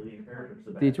actually really imperative.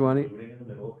 D20. Looting in the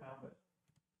middle of combat.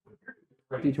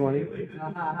 D20. Oh,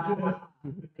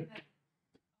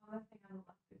 that thing on the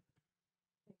left is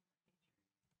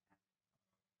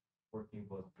 14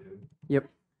 plus 2?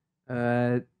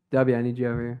 W, I need you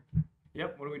over here.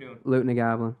 Yep, what are we doing? Looting a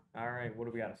goblin. Alright, what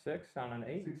do we got? A 6 on an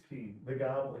 8? 16. The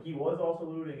goblin, he was also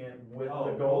looting it with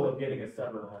Oh, the goal of getting a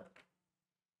severed head.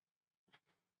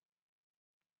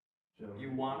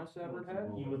 You want a severed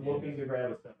head? He was looking to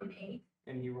grab a severed An head. 8.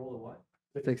 And he rolled a what?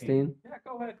 16. Yeah,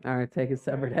 go ahead. All right, take his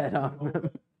severed head off.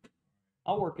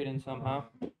 I'll work it in somehow.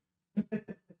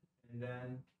 And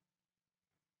then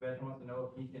Sebastian wants to know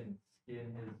if he can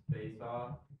skin his face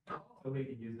off so he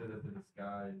can use it as a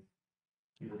disguise.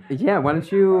 Yeah, why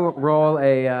don't you roll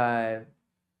a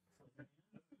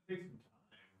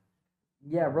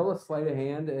roll a sleight of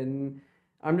hand, and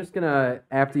I'm just gonna,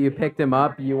 after you picked him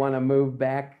up, you want to move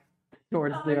back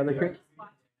towards the other creek.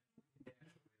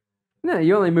 No,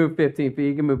 you only move 15 feet.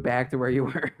 You can move back to where you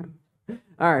were.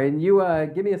 All right, and you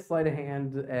give me a sleight of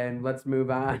hand, and let's move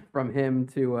on from him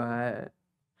to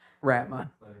Ratma.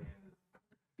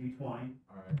 D20, Alright.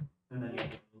 and then you have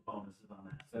the bonuses on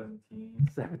that. 17.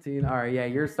 17. All right, yeah,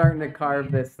 you're starting to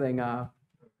carve this thing off,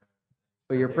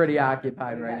 but you're pretty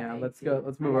occupied right now. Let's go.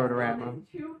 Let's move over to Ratma.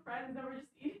 two friends that were just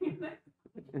eating it.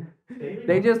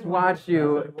 They just watched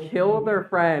you kill their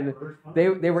friend. They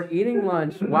were eating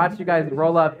lunch, watched you guys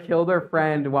roll up, kill their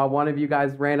friend, while one of you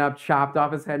guys ran up, chopped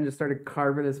off his head, and just started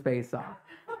carving his face off.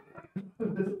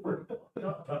 Are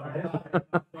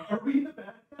we the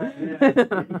bad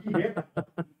guys?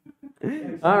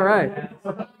 Yeah. All right,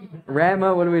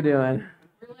 Ratma, what are we doing?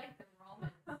 We're like the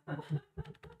Romans.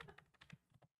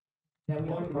 Yeah, we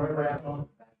can wrap on.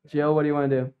 Jill, what do you want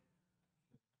to do?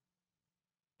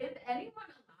 Is anyone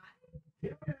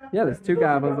alive? Yeah, there's 2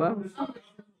 goblins left.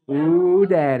 Oh, Ooh,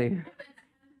 daddy.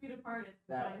 Feet apart. It's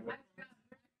That fine. way.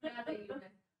 yeah, that you missed.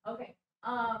 Okay.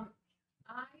 I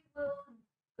will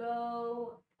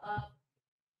go up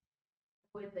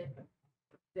with it.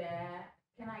 That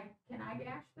can I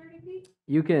dash 30 feet?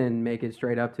 You can make it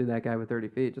straight up to that guy with 30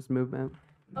 feet. Just move, man.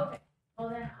 Okay. Well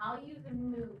then I'll use a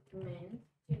movement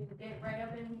to get right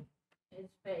up in his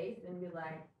face and be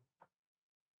like,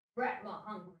 "Rat not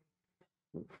hungry,"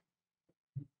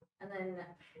 and then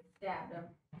stab him.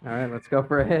 All right, let's go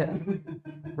for a hit.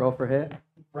 Roll for hit.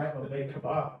 Right, well, they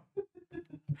kebab.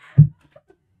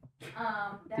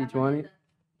 That D20. one is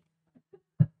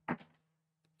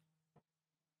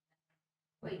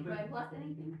Wait, do I plus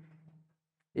anything?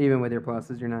 Even with your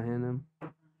pluses, you're not hitting him.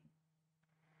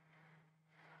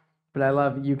 But I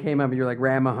love you came up and you're like,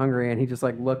 Ratma hungry, and he just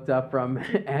like looked up from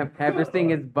after seeing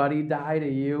his buddy die to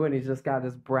you, and he's just got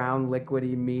this brown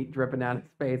liquidy meat dripping down his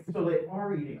face. So they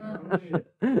are eating. Oh, shit.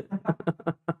 And then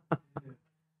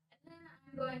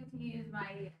I'm going to use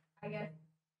my, I guess,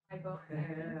 my bow action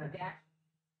to dash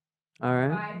All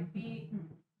right, 5 feet,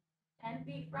 10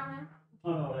 feet from him.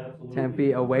 Oh, no, absolutely. 10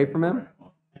 feet away from him?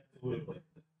 Absolutely.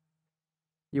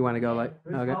 You want to go like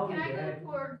Who's okay, calling Can I you, go Dad?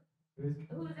 towards Who's-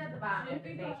 who's at the bottom of the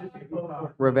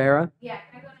stage? Rivera? Yeah,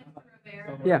 can I go next to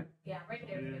Rivera? Yeah. Yeah, right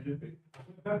there. is good.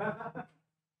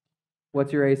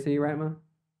 What's your AC, Ratma?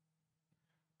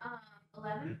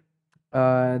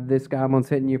 11. This goblin's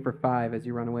hitting you for 5 as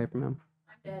you run away from him.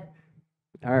 I'm dead.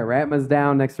 All right, Ratma's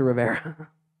down next to Rivera.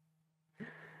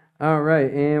 All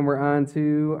right, and we're on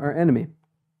to our enemy.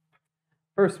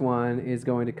 First one is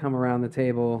going to come around the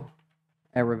table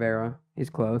at Rivera. He's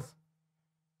close.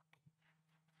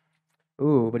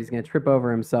 Ooh, but he's going to trip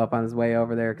over himself on his way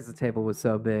over there because the table was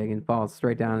so big and falls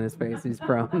straight down in his face. He's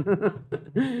prone.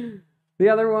 The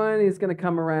other one, he's going to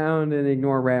come around and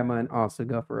ignore Ratma and also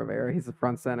go for Rivera. He's the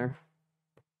front center.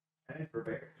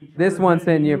 This one's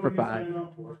hitting you for 5. That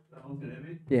one's gonna hit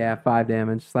me? Yeah, 5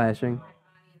 damage slashing.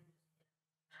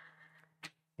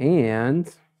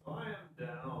 And I am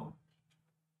down.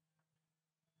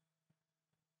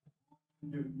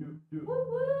 Woo Who was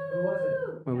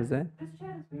woo! what was that? This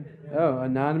chat is muted. Oh,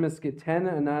 anonymous get 10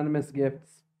 anonymous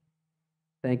gifts.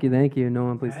 Thank you, thank you. No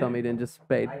one please tell me you didn't just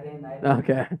fade. I didn't.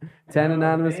 Okay. 10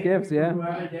 anonymous gifts, yeah.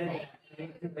 Whoever did.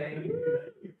 Thank you.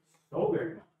 So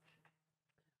very much.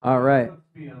 All right. Put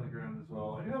speed on the ground as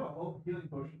well. I do have a whole healing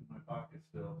potion in my pocket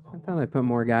still. I thought I put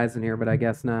more guys in here, but I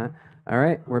guess not. All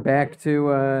right, we're back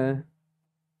to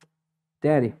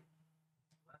Daddy.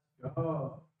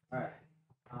 Oh. Alright.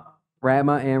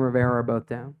 Ratma and Rivera are both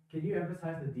down. Can you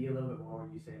emphasize the D a little bit more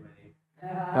when you say my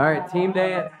name? All right, team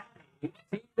dance. Team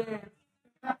dance.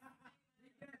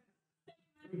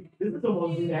 This is the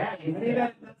most sad. Say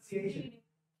that pronunciation.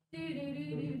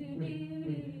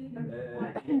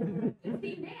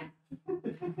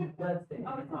 Let's see.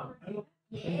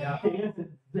 Yeah.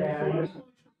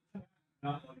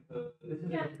 Not like the. This is a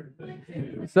different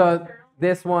thing. So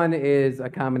this one is a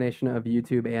combination of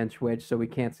YouTube and Twitch, so we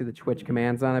can't see the Twitch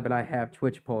commands on it, but I have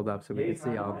Twitch pulled up so we can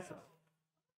see all this.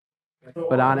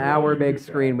 But on our big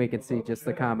screen, we can see just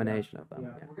the combination of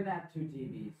them. We're gonna have 2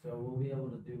 TVs, so we'll be able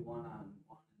to do one on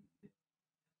one.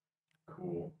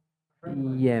 Cool.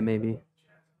 Yeah, maybe.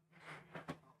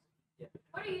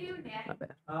 What are you doing, Daddy? Not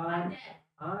bad. I'm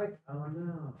dead. Oh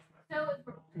no. So is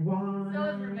Why? So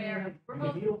is Rivera.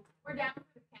 We're down for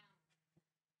the count.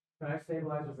 Can I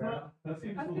stabilize Rivera? That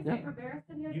seems I a was little. gonna say Rivera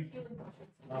said he has healing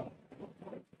potions.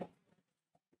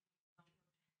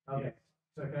 Okay.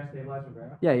 So can I stabilize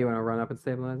Rivera? Yeah, you want to run up and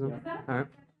stabilize them? Is that a All right.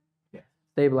 Yeah.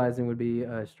 Stabilizing would be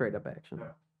a straight up action.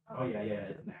 Oh yeah,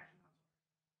 it's an action.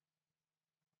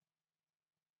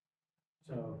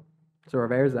 So So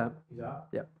Rivera's up. he's up.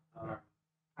 Yep.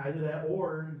 Either that,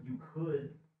 or you could,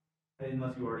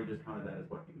 unless you already just counted that as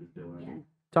what he was doing. Yeah.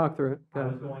 Talk through it. I Go.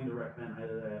 was going to recommend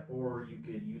either that, or you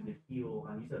could use a heal.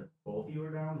 You said both of you are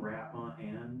down, Ratma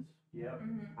and. Yep.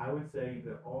 Mm-hmm. I would say you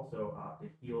could also opt to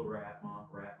heal Ratma.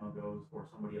 Ratma goes, or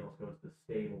somebody else goes to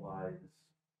stabilize.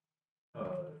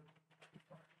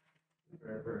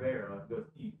 Rivera goes.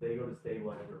 They go to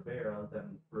stabilize Rivera.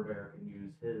 Then Rivera can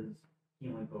use his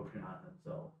healing potion on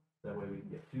himself. That way we can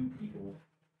get 2 people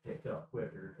picked up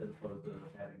quicker, as opposed to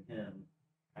having him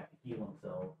have to heal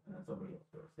himself and then somebody else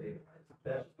go to stabilize.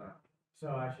 That's just not. So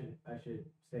I should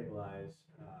stabilize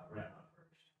Ratma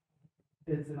first.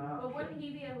 It's an But option. wouldn't he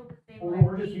be able to stay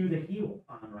Or just use a heal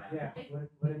on Ratma. Yeah.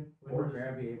 Would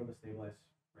Rivera be able to stabilize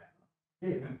Ratma?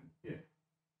 Yeah.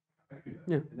 I could do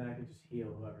that. Yeah. And then I can just heal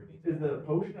whoever needs Is it. the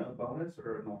potion a bonus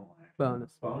or a normal action?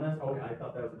 Bonus. Bonus? Okay, I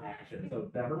thought that was an action, so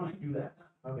never mind, do that.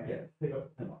 Okay. Yeah, pick up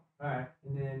him up. All right.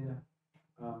 And then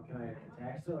can I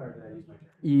attack still, or did I use my turn?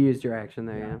 You used your action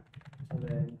there, yeah. So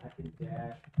then I can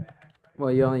dash back. Right?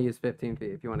 Well, you only use 15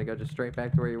 feet. If you want to go just straight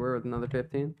back to where you were with another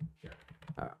 15,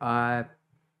 Sure.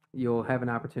 you'll have an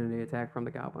opportunity to attack from the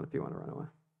goblin if you want to run away.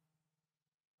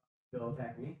 They'll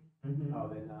attack me. Mm-hmm. Oh,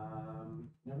 then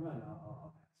never mind.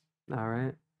 I'll pass. All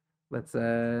right. Let's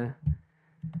that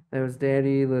was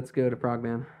Daddy. Let's go to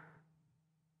Frogman.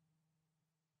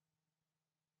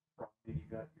 You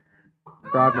got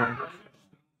your. Frogman.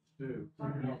 Dude,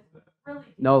 Really?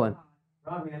 Nolan.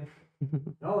 Frogman.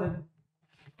 Nolan.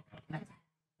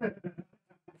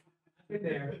 Been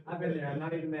there. I've been there. I'm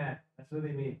not even mad. That's what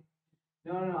they mean.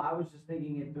 No, I was just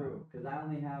thinking it through, because I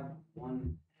only have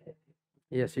 1 hit.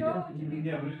 Yes, you do.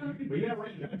 yeah, but you have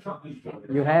right, you have truck these guys.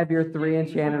 You have your 3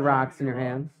 enchanted rocks in your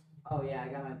hands. Oh yeah,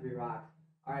 I got my 3 rocks.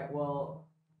 Alright, well,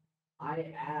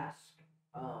 I asked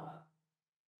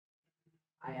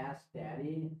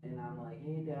Daddy, and I'm like,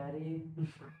 hey Daddy,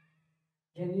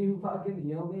 can you fucking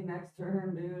heal me next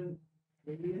turn, dude?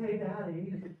 Hey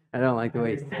Daddy. I don't like the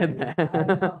way you said I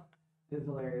that. know. It's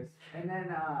hilarious. And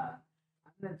then I'm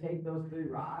gonna take those 3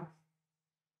 rocks,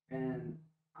 and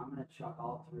I'm gonna chuck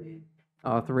all 3.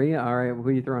 All 3? All right. Who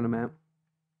are you throwing them at?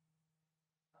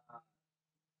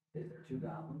 Is there 2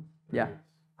 goblins? Yeah.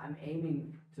 I'm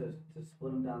aiming to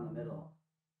split them down the middle.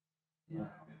 Yeah.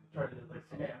 Try to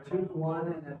like. 2 to 1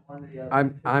 and then 1 to the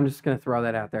other. I'm just gonna throw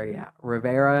that out there. Yeah,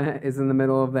 Rivera is in the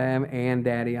middle of them, and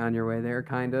Daddy on your way there.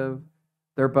 Kind of.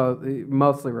 They're both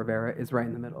mostly Rivera is right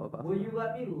in the middle of us. Will you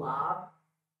let me lob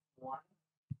 1?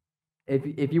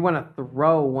 If you want to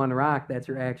throw 1 rock, that's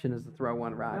your action is to throw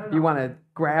 1 rock. No, If you no. want to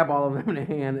grab all of them in a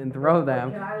hand and throw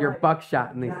them, Can I, you're like-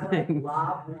 buckshotting Can these I like things.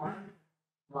 lob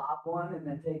 1, and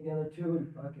then take the other 2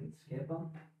 and fucking skip them?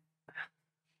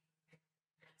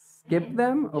 Skip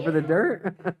them over the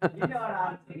dirt. You know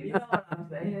what I'm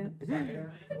saying?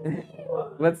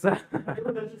 Let's. I feel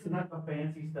like that's just enough of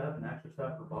fancy stuff and extra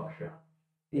stuff for buckshot.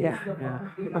 Yeah. It's the yeah.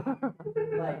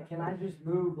 fucking- Like, can I just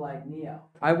move like Neo?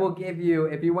 I will give you,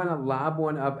 if you want to lob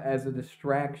one up as a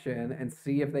distraction and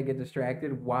see if they get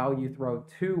distracted while you throw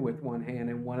 2 with 1 hand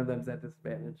and one of them's at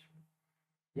disadvantage.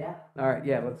 Yeah. All right,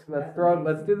 yeah, let's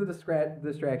do the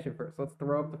distraction first. Let's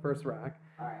throw up the first rock.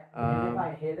 All right. And if Um,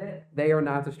 I hit it, They are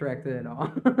not distracted at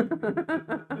all.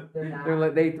 they're not. They're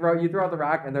like, you throw out the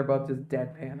rock and they're both just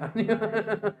deadpan on you.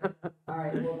 All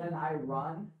right. Well, then I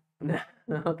run.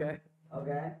 Okay.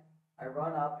 Okay. I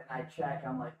run up and I check.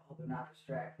 I'm like, oh, they're not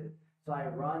distracted. So I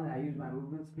run and I use my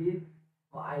movement speed.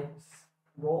 Well, I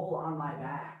roll on my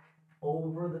back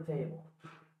over the table.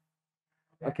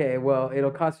 Okay, well, it'll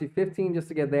cost you 15 just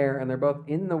to get there, and they're both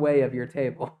in the way of your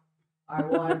table. Alright,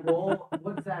 well, I roll.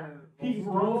 What's that? He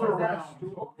Stool? rolls Is that a around.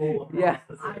 stool? Yeah.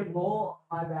 I roll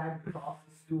my bag across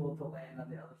the stool to land on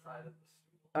the other side of the stool.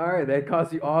 All right, that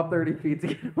costs you all 30 feet to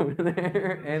get over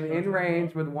there, and in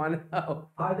range with 1 health.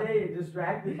 Are they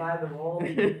distracted by the roll?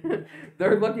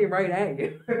 They're looking right at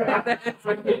you. That's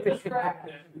what you do.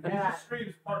 Distracted. He Yeah, just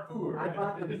screams parkour. I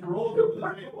thought It the- just rolls over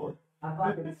the table. I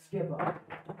fucking skip up.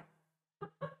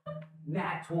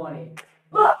 Nat 20.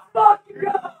 Let's fucking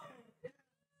go!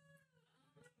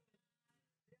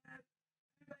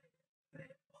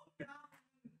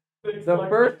 The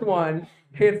first one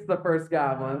hits the first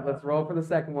goblin. Let's roll for the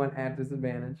second one at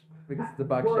disadvantage because it's a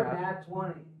buckshot. Nat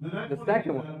 20. The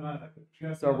second one.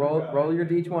 So roll your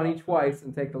d20 twice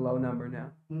and take the low number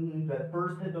now. That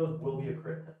first hit those will be a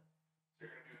crit hit.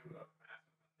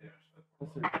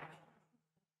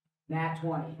 Nat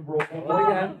 20. Roll Roll it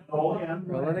again. Roll again.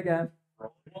 Roll it again.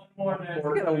 One more net.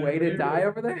 You got a weighted die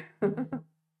over there?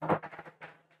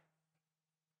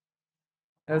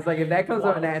 I was like, if that comes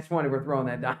up in nat 20, we're throwing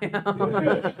that die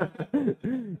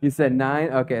out. You said 9?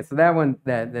 Okay, so that one,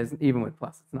 that's even with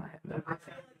plus, it's not hitting.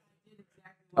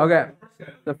 Okay,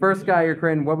 the first guy you're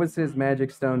critting, what was his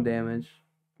magic stone damage?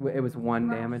 It was 1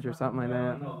 damage or something like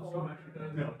that? No,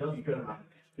 No, it doesn't go down.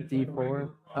 D4?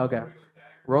 Okay.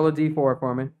 Roll a D4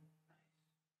 for me.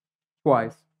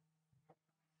 Twice.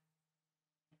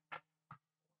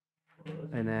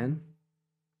 And then?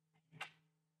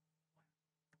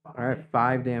 Alright,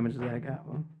 5 damage to that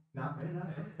goblin. Not bad,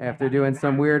 not bad. After doing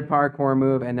some weird parkour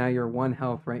move, and now you're 1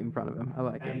 health right in front of him. I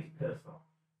like And it. he's pissed off.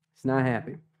 He's not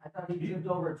happy. I thought he tipped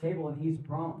over a table and he's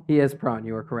prone. He is prone,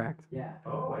 you were correct. Yeah.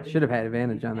 Oh, I should have had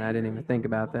advantage on that. I didn't even think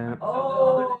about that.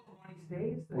 Oh!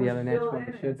 The The other nat 20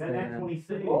 should stay Then at in.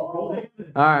 26, roll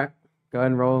damage. Alright, go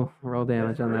ahead and roll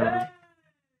damage on that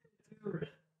one.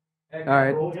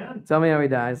 Alright, Roll again. tell me how he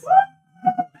dies.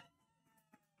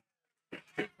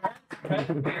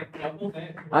 I'm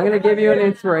gonna give you an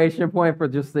inspiration point for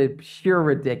just the pure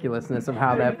ridiculousness of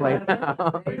how that played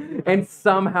out, and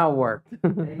somehow worked.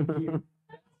 Thank you.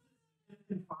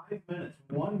 In 5 minutes,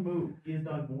 one move, he has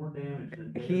done more damage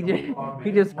than He David just Hogman.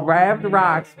 he just grabbed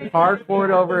rocks, parkoured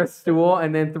over a stool,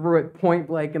 and then threw it point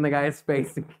blank in the guy's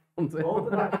face and killed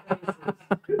Both of him. our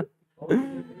faces. Both of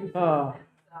your faces. Oh.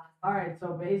 Alright,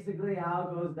 so basically how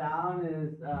it goes down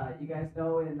is, you guys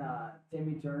know in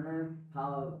Timmy Turner,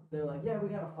 how they're like, yeah, we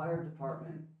got a fire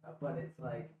department, but it's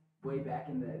like way back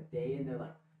in the day, and they're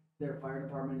like, their fire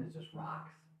department is just rocks.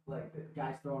 Like, the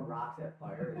guys throwing rocks at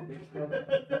fire. And they just go,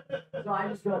 so I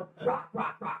just go, rock,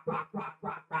 rock, rock, rock, rock,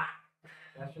 rock, rock.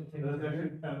 That's from That's Timmy Turner.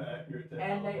 actually kind of accurate. to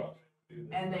And how they- Fox do this.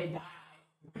 And they die.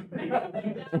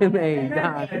 And they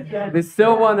died. There's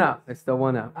still 1 up. There's still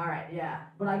 1 up. Alright, yeah,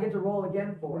 but I get to roll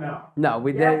again for it. No. No,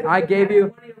 we Yeah, did. I because gave the you.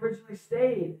 nat 20 originally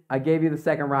stayed. I gave you the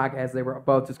second rock as they were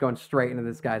both just going straight into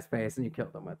this guy's face, and you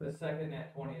killed him with The it. second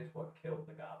nat 20 is what killed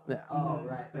the goblin. Yeah. Oh,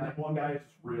 right, And right. that one guy is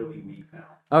just really weak now.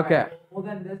 Okay. Alright, well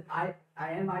then this I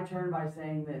end my turn by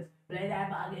saying this. Play that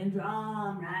fucking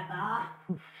drum, right now.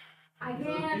 I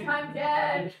can't, I'm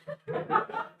dead.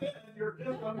 You're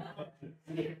just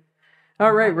unconscious.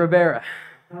 All right, Rivera.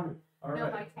 All No,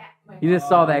 right. my cat, my You just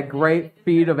saw that great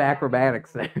feat of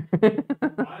acrobatics there.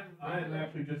 I am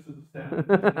actually just as astounded as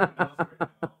anyone else right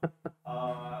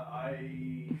now. I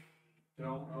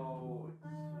don't know.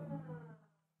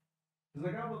 Does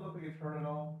that goblin look like it's hurt at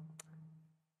all?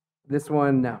 This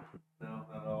one, no. No, not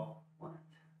at all.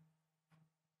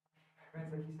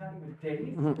 Man's like, he's not even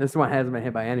dazed. This one hasn't been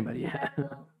hit by anybody yet. I'm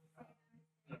gonna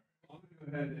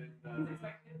go ahead and.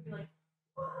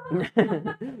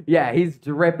 Yeah, he's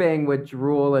dripping with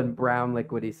drool and brown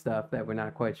liquidy stuff that we're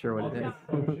not quite sure what it is.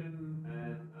 Potion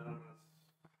and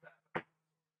I'm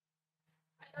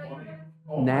I thought you were gonna-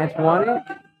 Oh, Nat 20?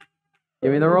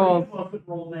 Give me the rolls.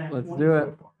 Roll nat Let's 20 do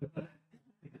it. so far.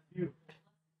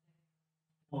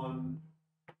 one.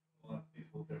 These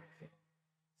will differ.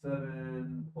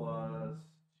 7 plus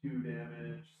 2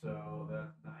 damage, so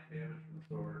that's 9 damage from the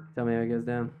sword. Tell me how it goes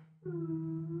down.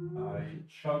 I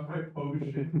chug my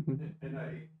potion and I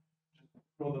just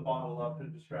throw the bottle up to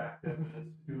distract him, and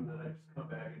as soon as I just come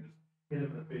back and just hit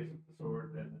him in the face with the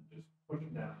sword and then just push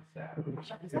him down and stab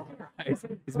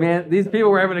him. These people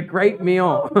were having a great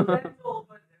meal. Gentle,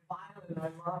 but violent,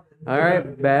 I love it. All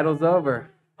right, battle's over.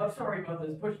 I'm sorry about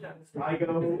this. Push down the I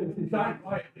go. Die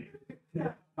quietly.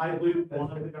 I loot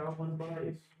one of the goblin's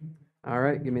bodies. All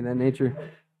right, give me that nature.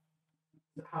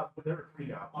 How, there are 3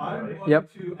 goblins, I'm right? going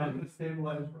Yep. to I'm gonna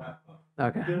stabilize Rat up.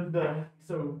 Okay.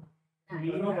 So I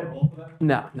me don't have a and roll for that.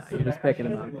 No, you're just picking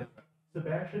him up.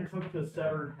 Sebastian took the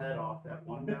severed head off that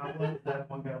one goblin. Is that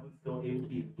one goblin still able to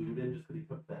be looted just because he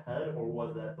took the head, or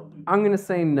was that the loot? I'm gonna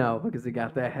say no because he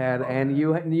got the head, and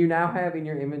you now have in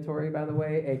your inventory, by the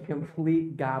way, a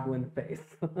complete goblin face.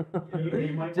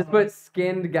 You might Just wanna- put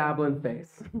skinned goblin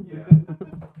face.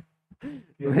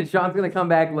 Yeah. Sean's gonna come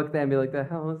back, look at that, and be like, "The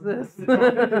hell is this?" It's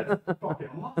fucking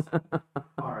awesome.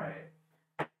 All right.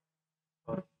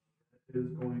 It is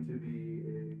going to be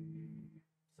a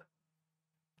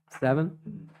 7?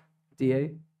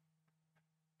 D8?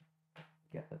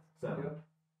 Get this. 7.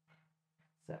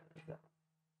 7.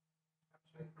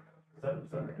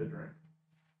 7 a good drink.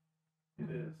 It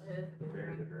is.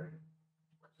 Very good drink.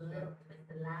 With a little twist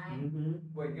of lime. Mm-hmm.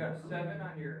 Wait, you got a 7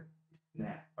 on your, Nah,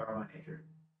 or my nature.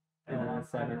 And then on a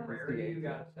 7 your is rarity, D8. you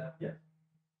got a 7. Yeah.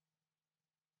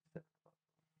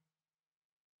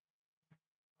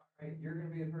 Alright, you're gonna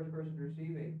be the first person to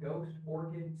receive a ghost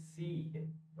orchid seed.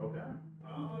 Okay.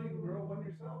 Oh, you can grow one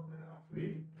yourself now.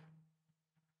 Sweet.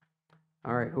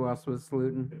 All right, who else was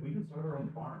looting? If we can start our own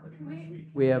farm, that'd be pretty sweet.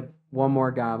 We have one more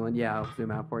goblin. Yeah, I'll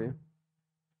zoom out for you.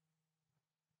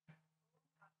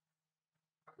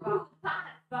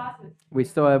 Sausage. We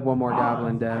still have one more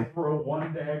goblin Boz. I dead. throw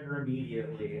one dagger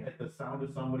immediately at the sound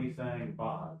of somebody saying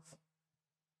Boz.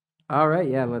 All right,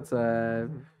 yeah, let's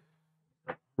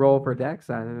roll for Dex.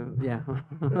 Yeah. Are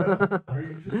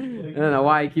you just, I don't know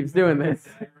why he keeps doing this.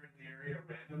 Dagger in the area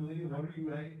randomly? What are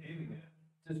you aiming at?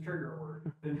 Just trigger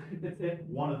word. It's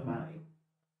one of many.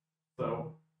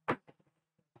 So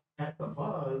at the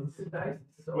Buzz Dice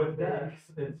is so with big. Dex,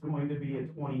 it's going to be a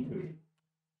 22.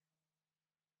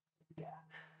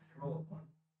 Roll a 1.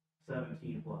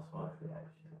 17 plus 5.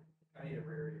 I need a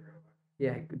rarity real quick.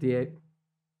 Yeah, D8.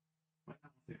 Might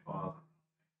not say Boz.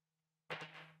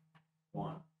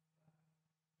 1.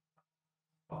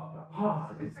 Boz. I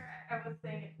was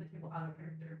saying it to people out of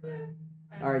character, but.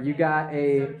 All right, you got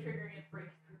a- So triggering it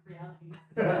breaks through reality.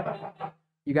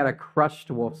 You got a crushed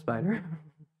wolf spider.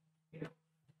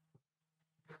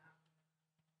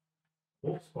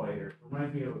 Wolf Spider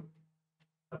reminds me of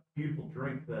a beautiful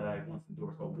drink that I once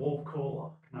endorsed called Wolf Cola.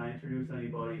 Can I introduce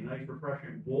anybody? Nice,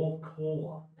 refreshing Wolf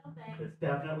Cola. No thanks. It's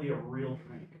definitely a real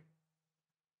drink.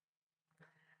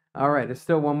 All right, there's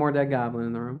still one more dead goblin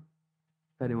in the room.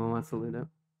 If anyone wants to loot it.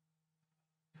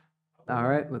 All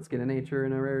right, let's get a nature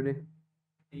and a rarity.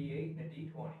 D8 and a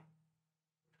D20.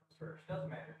 First, doesn't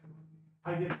matter.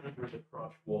 I did enter the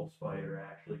crushed Wolf Spider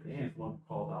actually, because she's the one who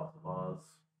called out the Buzz.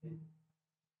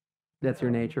 That's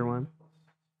your nature one.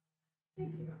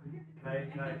 Thank you.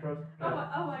 Can I trust?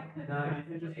 I could. I'm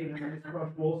interested in this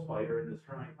crushed Wolf Spider in this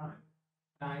trying time.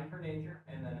 9 for nature,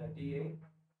 and then a D8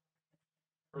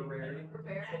 for rarity.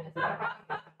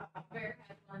 Bear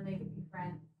has one, they can be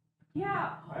friends.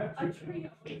 Yeah, I have a two. trio.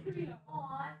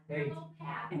 Aw, Hey. their little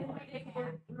path. And What they they were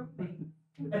have. roommates.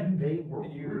 And they were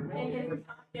And you- roommates. In his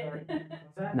pocket.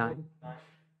 What's that? 9. 9.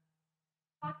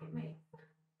 Pocket mates. I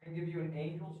can give you an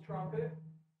angel's trumpet,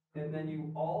 and then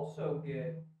you also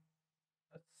get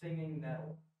a singing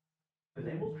nettle. Is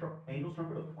Angel's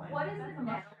Trumpet a plant? What is That's a a nettle?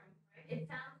 mushroom. It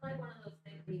sounds like one of those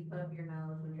things that you put up your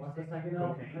nose when you're What's the sick. second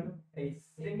note? Cocaine. A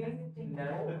singing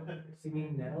nettle.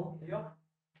 Singing nettle? Yup.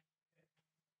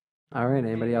 All right,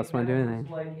 anybody else want to do Nettle anything?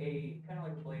 is like a, kind of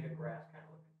like a blade of grass kind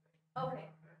of looking thing. Okay,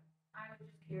 I was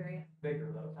just curious.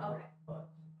 Bigger though, it's not Okay. like, but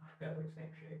got like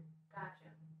same shape, Gotcha.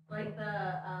 Like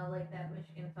that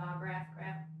Michigan sawgrass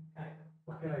crap. kind of.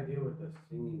 What can I do with this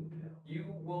singing nettle? You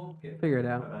will get, Figure it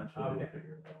out. Eventually Okay. we'll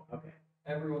figure it out. Okay.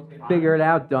 everyone's gonna. Figure it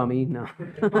out, dummy. No. I'll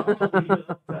leave it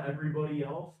up to everybody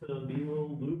else to be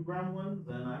little loot gremlins,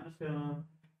 and I'm just gonna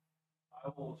I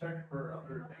will check for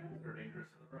other things that are dangerous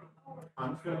in the room.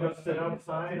 I'm just gonna go sit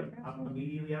outside. I'm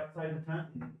immediately outside the tent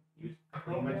and use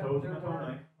clean my toes with my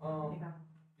toe knife.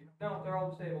 No, they're all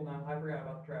disabled now, I forgot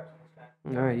about the traps in this tent.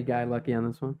 All right, you got lucky on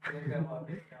this one. So they've got a lot of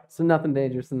big traps. So nothing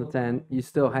dangerous in the tent. You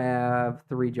still have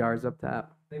 3 jars up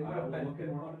top. They would I have will been look good.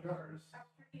 in one of the jars.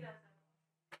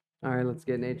 All right, let's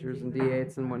get natures and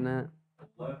D8s and whatnot.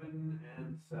 11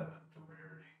 and 7 for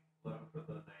rarity. 11 for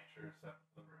the nature, 7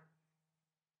 for the rarity.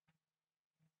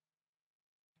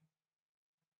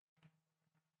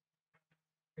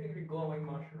 Maybe glowing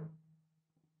mushroom.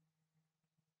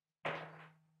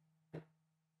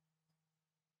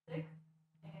 6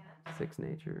 and 6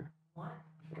 nature. 1.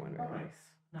 1 Nice. rarity.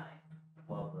 9.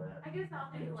 Love that. I guess I'll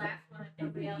do the last one if It's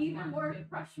nobody an else even wants more to.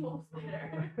 crush wolf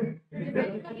spider. If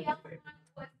anybody else wants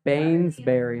what's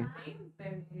Bainesberry.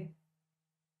 Baby.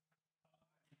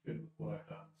 Good with what I've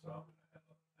done, so I'm gonna have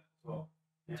that as well.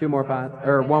 2 more pots,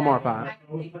 or 1 more pot. I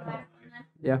can take the last one then.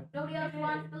 Yeah. Nobody else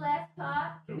wants the last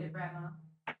pot? Good grandma.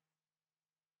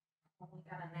 Only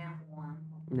got a nap one.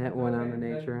 Net one on the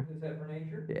Okay, nature. Is that for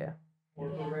nature? Yeah, Or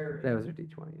Yeah. for rarity? that was her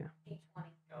D20. Yeah. D20.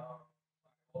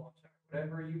 Hold on a second.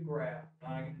 Whatever you grab, I'm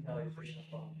not gonna tell you it's just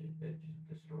it's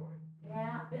destroyed.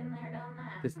 Yeah, been there, done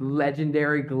that. This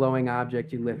legendary glowing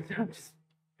object you lift up, just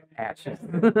ashes.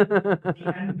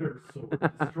 The Ender Sword,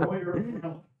 destroyer of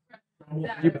realms.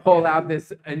 You pull out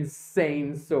this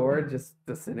insane sword, just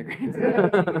disintegrates.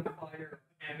 Fire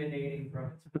emanating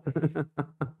from its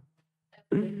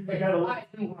blade. I got a little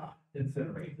too hot.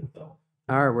 Incinerates itself.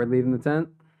 All right, we're leaving the tent.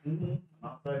 Mm-hmm.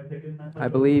 Outside picking that. I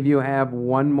believe you have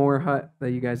one more hut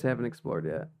that you guys haven't explored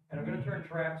yet. And I'm gonna turn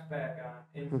traps back on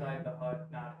inside the hut,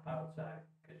 not outside,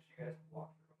 because you guys can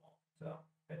walk through them all, so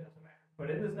it doesn't matter. But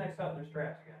in this next hut, there's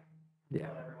traps again. Yeah.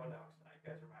 Let everyone know, tonight, you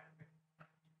guys reminded me.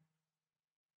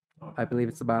 I believe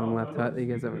it's the bottom left hut that you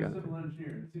guys haven't Speaking got. of civil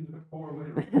engineering, it seems like a poor way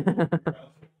to.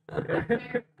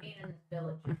 Being in this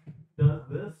village. Does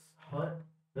this hut,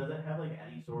 does it have like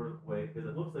any sort of way, because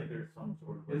it looks like there's some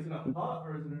sort of. Is it a hut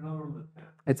or is it another one of the tent?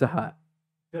 It's a hut.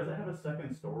 Does it have a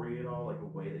second story at all, like a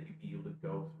way that you'd be able to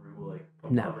go through, like,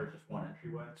 No. above or just one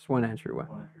entryway? Just one entryway.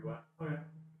 One entryway, okay.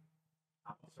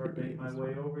 I'll start making my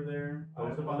way over there,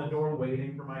 post up on the door,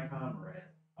 waiting for my comrade.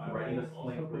 I Ready to will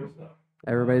sling also through. post up.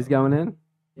 Everybody's going in?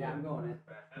 Yeah, I'm going in.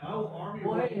 And I will arm you.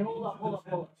 Well, right hey, hold up, into hold the up,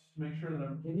 hold tent to make sure that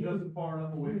I'm Can you- just far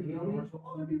enough away from the heal me? door so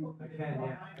other people I can,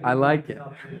 yeah. I like it. I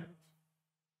also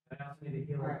need to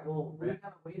heal. Alright, well, we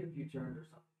gotta wait a few turns or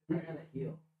something. I gotta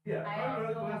heal. Yeah, I I'm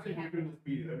also not saying have- you're doing this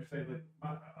beat it. I'm just saying like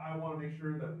I want to make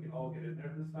sure that we can all get in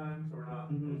there this time, so we're not.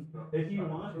 Mhm. posted up. If you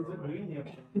want, we only have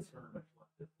one skirmish left,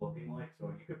 it's looking like, so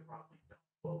you could probably dump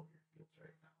both your heals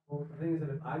right now. Well, the thing is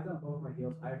that if I dump both my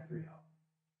heals, I have 3 health.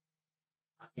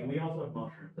 And we also have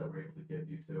mushrooms that we're able to give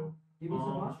you too. Give me some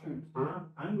Um, mushrooms, dude.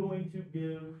 I'm going to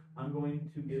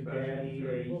give Daddy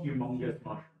a humongous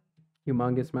mushroom.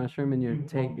 Humongous mushroom, and you're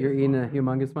eating a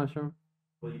humongous mushroom?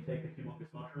 Will you take a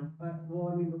humongous mushroom? Well,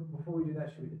 I mean, before we do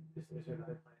that, should we, is there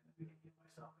another plan that we can give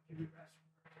myself and give you rest?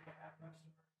 Take a half rest?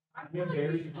 I I'm feel like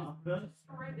very we should just confident.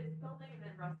 destroy this building and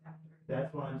then rest after.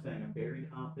 That's what I'm saying. I'm very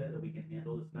confident that we can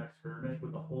handle this next skirmish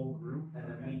with the whole group, and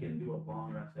then we can do a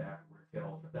long rest afterwards. Get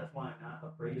all. That's why I'm not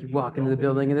afraid. You of walk into the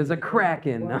building and there's a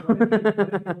kraken. What if you hold on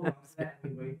to that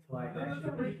and we wait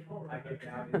till I actually, I get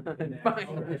down and Fine.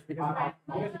 Alright,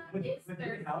 Lola is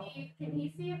thirsty. Can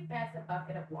he see if that's a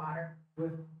bucket of water?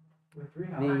 With 3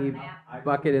 health. The I-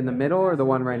 bucket in the middle or the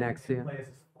one right next to you? Play as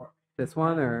a support. This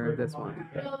one or this one?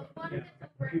 No, the one that's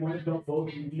over If you want to in dump both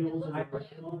front your of heals the in tent, the it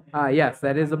looks blue. Ah, yes,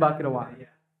 that is a bucket of water. Yeah.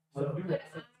 So,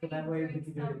 so that way we can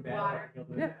do it in Some battle. water. You'll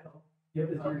do it in Yeah. battle. Yep,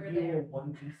 is Over your there. heal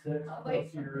 1d6 Oh, plus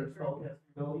wait, your something's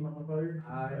spellcasting ability modifier?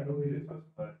 I believe it's plus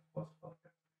plus.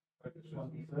 Like it's just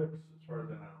 1d6. as far as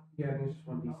I know. Yeah, it's just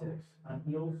 1d6. On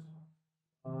heals?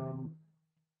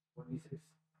 1d6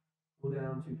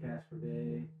 cooldown, 2 casts per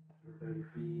day, for 30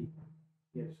 feet.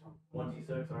 Yeah, just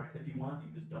 1d6, alright. If you want, you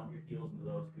can just dump your heals into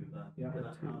those two then. Yeah. Because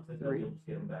I'm confident that 3. you'll just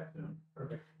get them back soon.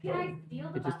 Perfect. Can I steal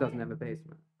the It just doesn't bucket? have a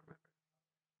basement.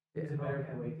 Is it Yeah. better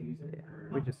to wait to use it? Yeah. or-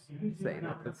 We're just saying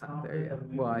that it's not there yet.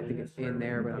 Well, I think it's in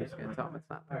there, but I'm just gonna tell them it's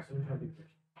not there. Alright, so we're trying to do first.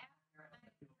 After I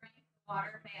drink the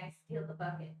water, may I steal the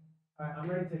bucket? Alright, I'm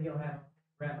ready to heal him.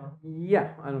 Ratmo.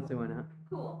 Yeah, I don't see why not.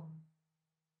 Cool.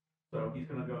 So he's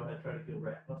gonna go ahead and try to heal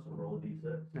Ratmus, so roll a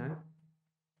d6. Alright.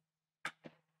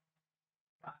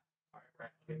 Alright,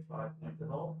 Ratmus gets 5 points of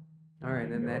health. Alright,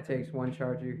 then that takes one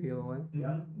charge of your heal away.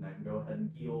 Yeah. And I can go ahead and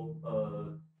heal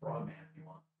Frogman if you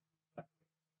want.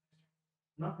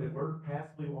 Nothing, we're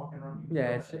passively walking around. You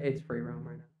Yeah, can go it's free roam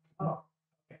right now. Oh,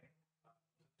 okay.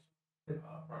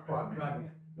 Frogman.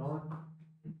 Frogman. Nolan?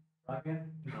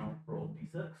 Frogman? No, roll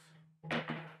d6.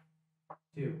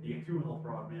 2. You get 2 health,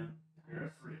 Frogman. You're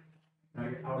at 3. Now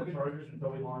you're out of charges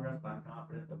until we long rest, but I'm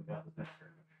confident that we got this next turn.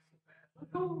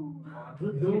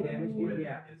 Does he get damage?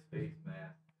 Yeah. His face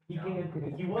mask. He can't.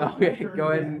 He was Okay, go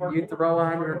ahead and you throw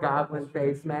on your goblin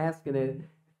face mask and it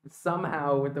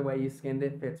somehow with the way you skinned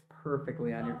it fits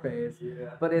perfectly on your face.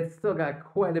 Yeah. But it's still got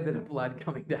quite a bit of blood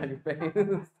coming down your face.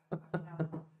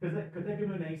 Could they give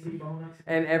him an AC bonus?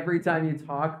 And every time you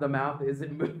talk, the mouth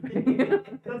isn't moving.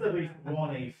 That's at least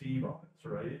 1 AC bonus,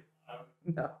 right?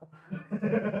 No.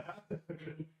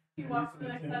 He walks to the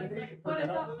next side, he's like, put it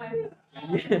up, my.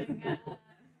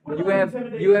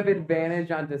 You have advantage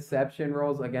on deception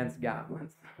rolls against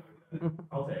goblins.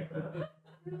 I'll take that.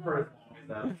 For as long as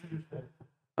that's useful.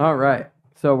 All right.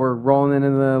 So we're rolling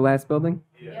into the last building.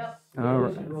 Yep. All We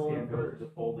right. should roll in first,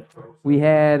 just fold it close. We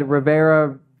had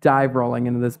Rivera dive rolling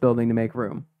into this building to make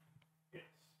room. Yes.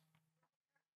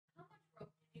 How much rope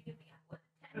did you give me? What,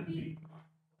 10 feet?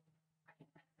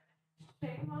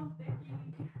 Shame on Vicky.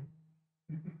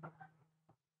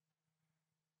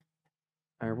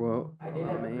 All Whoa. I did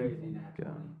have a let me crazy nat go.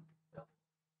 20.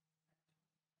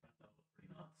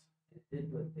 It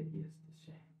did put Thickius to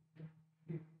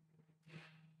shame.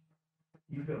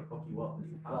 He's gonna fuck you up.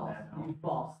 You On false, that note. you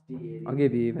false deity. I'll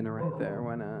give you even a right there.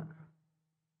 Why not?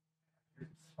 Here's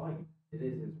some spite. It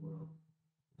is his world.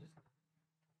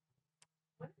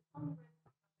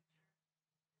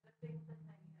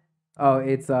 Oh,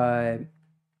 it's oh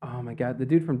my God, the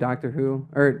dude from Doctor Who,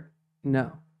 or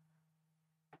no.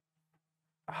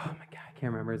 Oh my God, I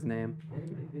can't remember his name.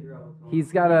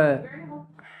 He's got a,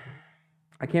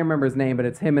 I can't remember his name, but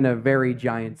it's him in a very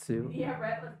giant suit. Yeah,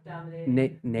 Rhett was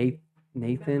dominating.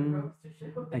 Nathan.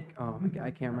 Like, oh my God,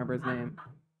 I can't remember his name.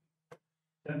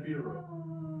 10 feet of rope.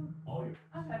 All yours.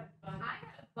 I had fun. I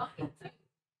had a bucket too.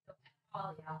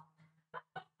 All y'all.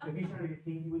 If he's trying to get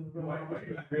kinky with the Why girl, are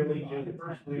you really really just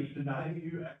personally denying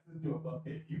you access to a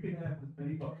bucket? You can have as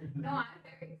many buckets as No, I'm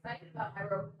very excited about my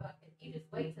rope bucket. You just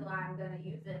wait till I'm gonna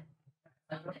use it.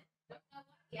 Don't know what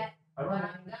yet, I but don't,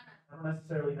 I'm gonna. I don't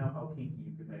necessarily know how kinky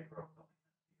you can make rope.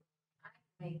 I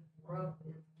can make rope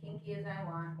as kinky as I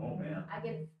want. Oh man. I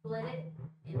can split it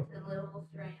into little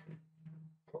strands.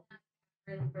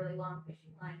 Really, really long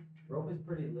fishing line. Rope is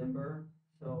pretty limber,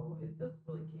 so it doesn't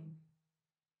really kink.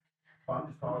 I'm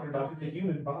just talking about the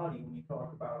human body when you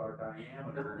talk about our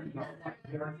diameter. It's not like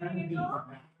we are 10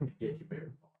 feet. Get you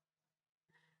very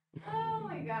far. Oh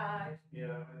my gosh. Yeah,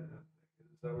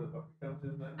 is that where the bucket comes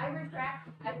in then? I retract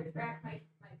my,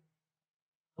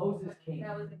 Hose is kink.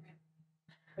 that was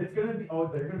a It's gonna be, oh,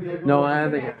 they're gonna be like. No, I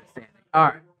don't think I understand. All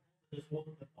right. Just hold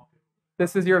the bucket.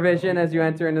 This is your vision as you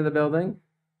enter into the building.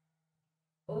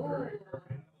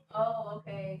 Oh,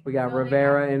 okay. We got So they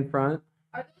Rivera have- in front.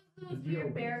 Are those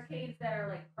weird barricades that are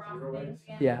like crossed in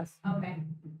again? Yes. Okay.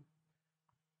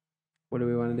 What do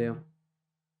we want to do?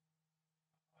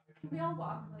 Can we all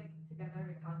walk like together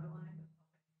to conga line?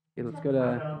 Okay, let's go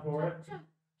I'm to. down for it.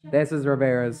 This is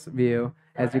Rivera's view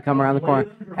as you come around the corner.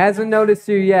 Hasn't noticed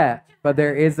you yet, but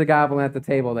there is the goblin at the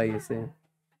table that you see. I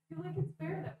feel like it's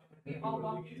fair that we all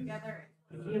walk together.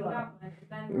 Sheila.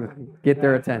 Then Get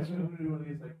their I'm attention. gonna do one of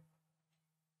these, like,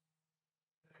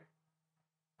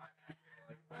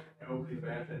 nobody's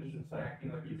bad attention, it's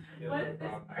acting like he's What is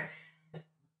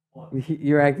this?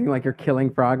 You're acting like you're killing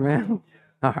Frogman.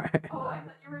 All right. oh, I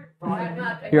thought you were. I'm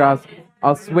not Here,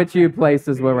 I'll switch you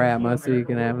places where we're at, Mo, so you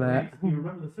can have that. You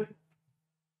remember the sick?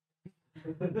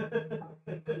 Who's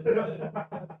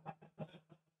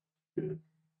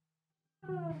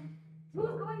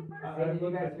going first? Hey, did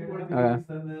you guys I hear think that? what I Okay. do is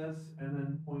send this and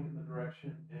then point in the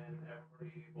direction and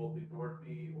everybody both ignored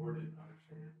me or didn't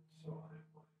understand, so I'm going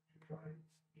to try and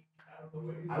sneak out of the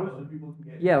way. I so was- other people can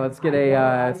get. Yeah, let's get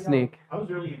a sneak. I was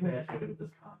really infatuated with this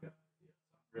conga.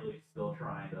 I'm really still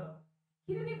trying to.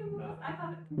 He didn't even move. I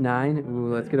thought. 9.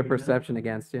 Ooh, let's get a perception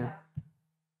against you.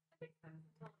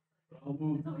 I'll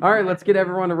move. All right, let's get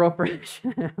everyone to roll for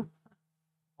initiative.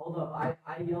 Hold up,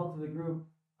 I yelled to the group,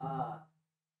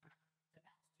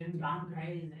 It's gone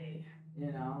crazy. you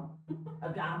know, a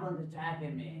goblin's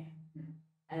attacking me.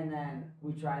 And then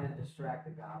we try to distract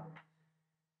the goblin.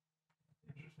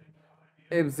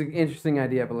 It was an interesting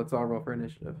idea, but let's all roll for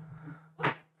initiative. We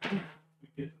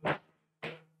get to that.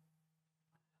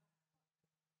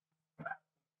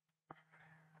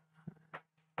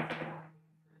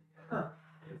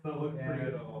 It's not looking pretty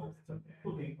good at all. It's okay.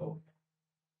 Looking okay.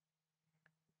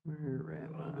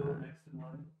 I'll go next in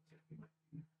line.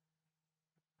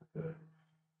 Good.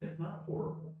 It's not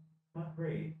horrible. Not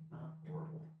great. Not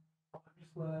horrible.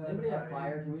 Just let. Anybody have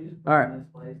fire? Can we just All right. burn this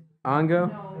place? Ongo,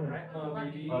 No.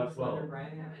 Maybe well. Slender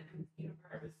Brand.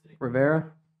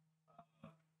 Rivera,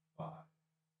 5.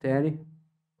 Daddy,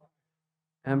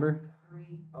 Ember,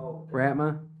 Oh,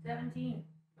 Ratma, 17.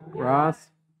 Ross,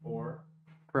 4.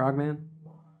 Frogman.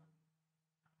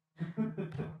 Nice.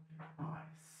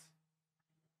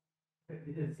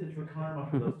 It's for karma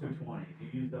for those 220s.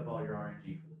 You used up all your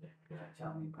RNG for the day.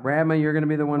 tell me. Ratma, you're gonna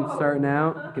be the one starting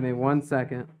out. Give me 1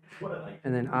 second, What I like.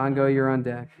 and then Ongo, you're on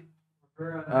deck.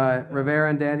 Rivera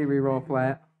and Daddy, reroll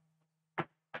flat.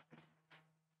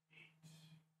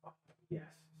 Yes.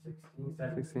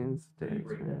 16, 16. So you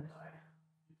break that tie.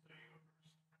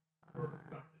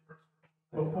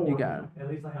 You got it. At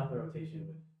least I have the rotation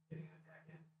with getting an attack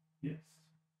in. Yes.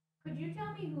 Could you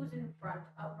tell me who's in front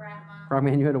of Grandma?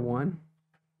 Frogman, you had a 1.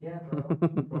 Yeah,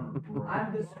 bro.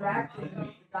 I'm distracting the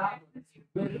goblins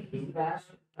with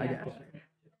Sebastian. I got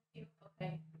you.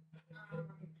 Okay.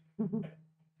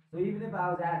 So even if I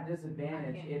was at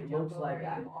disadvantage, it looks like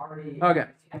I'm already. Okay.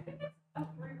 I think it's a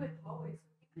 3 with always.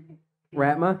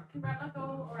 Ratma? Can Ratma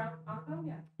go around Ongo?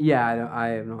 Yeah. Yeah,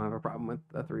 I don't have a problem with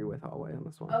a 3 with hallway on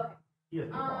this one. Okay. He has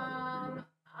no problem with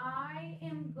I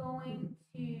am going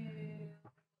to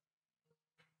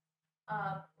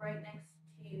right next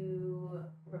to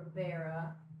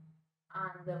Rivera on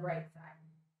the right side.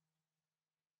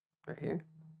 Right here.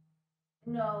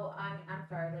 No, I'm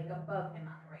sorry, like above him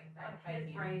on the right side. Like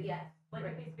his right- Yes. like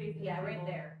right, if he's facing yeah, the right table.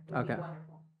 there. Would be Okay.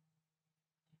 wonderful.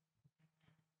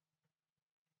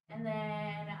 And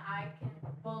then I can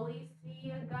fully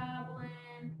see a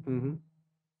goblin. Mm-hmm.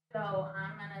 So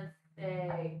I'm gonna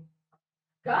say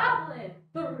goblin.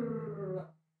 Brrr.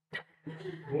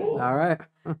 All right.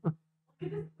 Look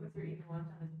at this loser eating lunch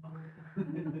on his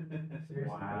phone.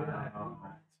 Wow.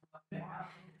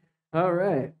 All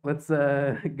right. Let's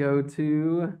go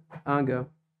to Ango.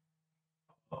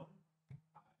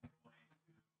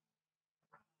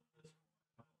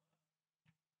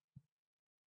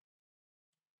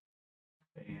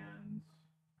 And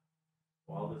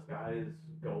while this guy is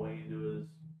going into his,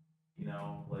 you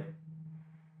know, like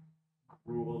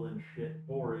gruel and shit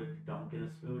porridge, dunking a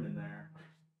spoon in there,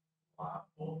 plop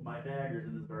both my daggers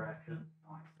in his direction.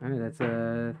 All right, that's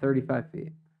 35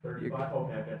 feet. 35.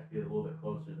 Okay, I got to get a little bit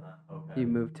closer then. Okay. You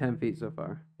moved 10 feet so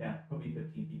far. Yeah, put me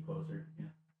 15 feet closer. Yeah.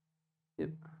 There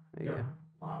you Yep. go.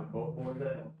 Lobbing both boards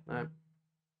at him. All right.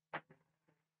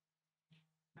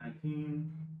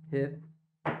 19. Hit.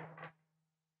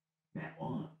 Nat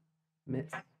 1.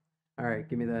 Miss. All right,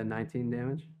 give me the 19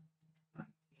 damage.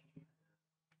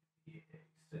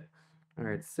 6. All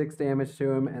right, 6 damage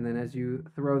to him, and then as you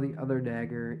throw the other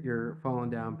dagger, you're falling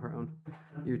down prone.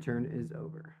 Your turn is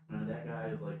over. And that guy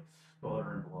is like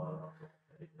sputtering blood.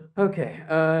 Okay,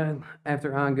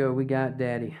 after Ango, we got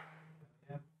Daddy.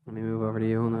 Let me move over to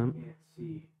you. Hold I on. can't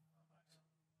see.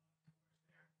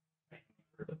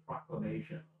 For the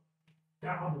proclamation.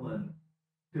 Goblin.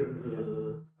 Can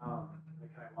I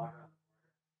walk around?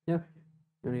 Yeah.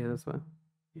 You want to go this way?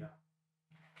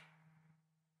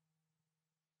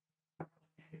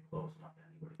 Can't get close enough to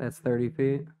anybody. That's 30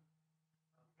 feet.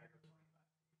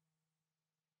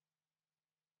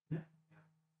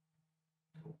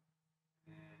 Cool.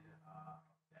 And,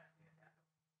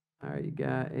 All right, you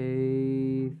got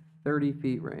a 30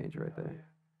 feet range right there.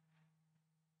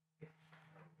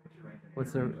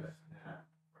 What's the?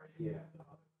 Yeah.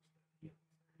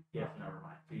 Yes, never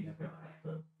mind. So you just got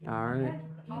to. All right,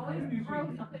 Always throw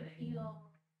something to heal.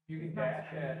 You can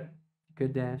dash at him.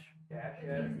 good dash. Dash If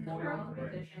at he's him. in the throw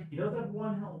position. He does have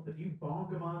one health. If you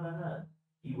bonk him on the head,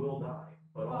 he will die.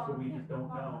 But also, we just don't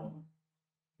know.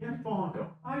 Yeah, bonk him.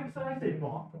 I say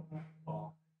bonk him.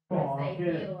 Bonk. I say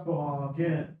heal him. bonk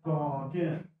it, bonk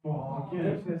it, bonk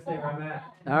I'm just gonna stay where I'm at.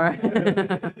 All right.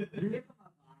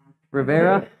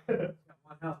 Rivera, One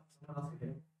health, someone else can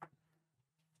hit.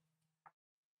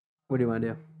 what do you want to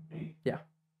do? Me? Yeah.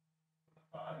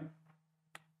 5.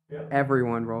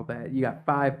 Everyone roll bad. You got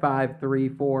 5, 5, 3,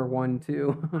 4, 1,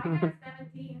 2. I got a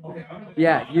 17. Okay.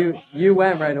 Yeah, you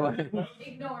went right away.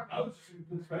 Ignore I me. was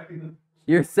just expecting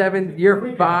Your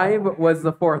 5 was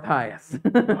the 4th highest.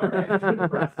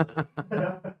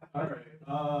 Alright,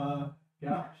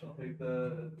 yeah, I'll take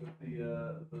the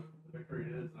victory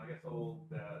it is, and I guess I'll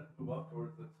move up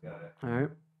towards this guy. All right,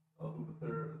 I'll move a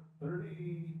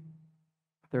 30.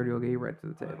 30 will get you right to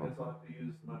the I table. guess I'll have to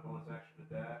use my bonus action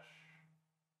to dash.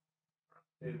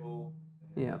 Table.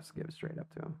 And, Yeah, just give it straight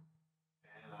up to him.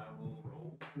 And I will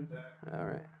roll to attack. All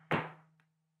right.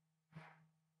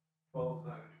 12 is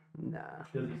not gonna Nah.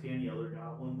 Does he see any other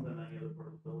goblins in any other part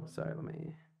of the building? Sorry, let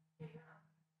me.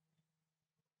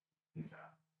 do.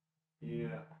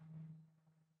 Yeah.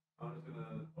 I'm just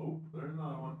gonna. Oh, there's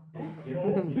another one. You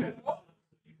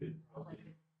could probably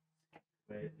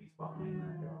way at least behind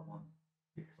that goblin.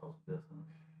 Get yourself some distance.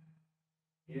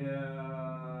 Yeah,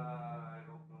 I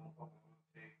don't know if I'm gonna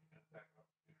take an attack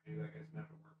opportunity. I guess I'm gonna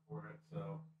have to work for it.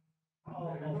 So.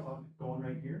 I'm going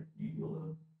right here.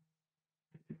 You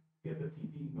get 15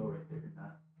 feet, you can go right there.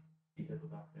 Not be hit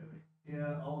with opportunity.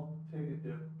 Yeah, I'll take a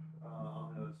dip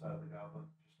on the other side of the goblin.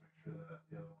 Just make sure that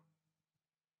the other one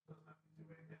doesn't have to do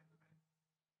anything to me.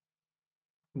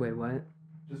 Wait, what?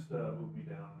 Just move me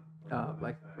down. Oh,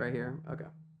 like right here? Okay.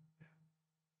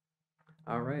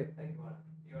 All right. I think you want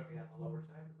to be on the lower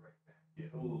side or right back?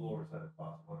 Yeah, a little lower side if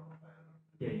possible. I don't know if I have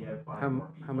enough. Yeah, you have 5 more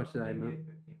feet. How much did I Maybe move?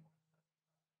 15.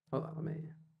 Hold on, let me.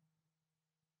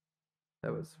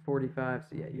 That was 45,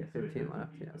 so yeah, you got Yeah, so 15 15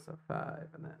 left. feet. Yeah, so 5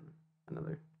 and then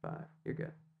another 5. You're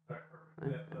good. Alright,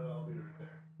 perfect. Yeah, I'll be right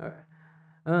there. All right.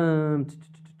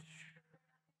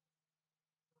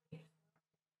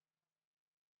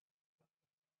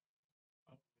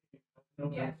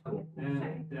 Nope, Yeah, that's cool. okay.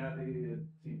 And Daddy and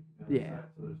Steve. Yeah.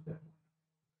 So there's definitely.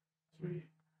 Sweet.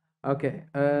 Okay.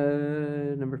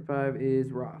 Number 5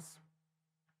 is Ross.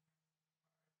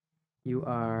 You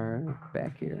are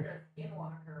back here. You're a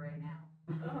skinwalker right now.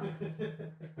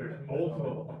 There's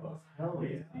multiple of us. Hell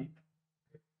yeah.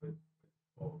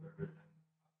 Oh, there's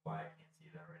why I can't see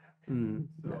that right now. Mm.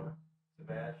 So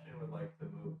Sebastian would like to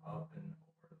move up and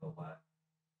over to the left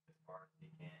as far as he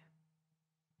can.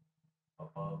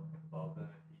 Above them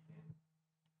if he can.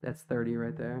 That's 30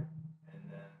 right there. And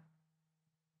then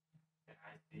can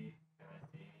I see?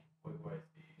 What do I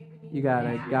see? You got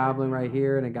a goblin right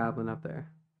here and a goblin up there.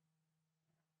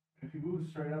 If you move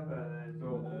straight up and So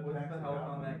what's the health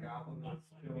on that goblin that's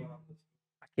chilling on the?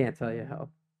 I can't tell you how.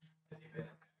 Has he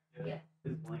been? Yeah.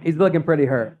 He's looking pretty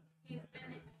hurt. He's been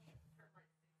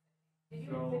in Did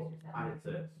you So, I had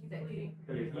 6. He's at leading.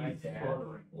 He's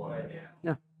fluttering blood.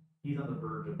 Yeah. He's on the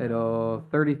verge of. It'll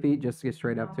 30 feet just to get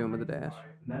straight up to him with a dash.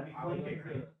 And that'd be I would flanking, like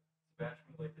right? to, Sebastian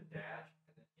would like to dash,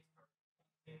 and then he starts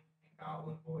in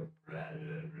goblin voice.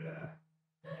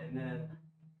 And then,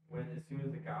 as soon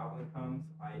as the goblin comes,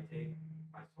 I take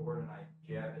my sword and I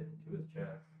jab it into his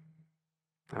chest.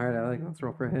 All right, I like. Let's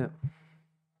roll for a hit.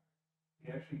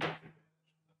 he actually gets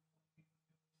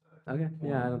Okay.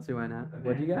 Yeah, I don't see why not.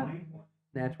 What do you got?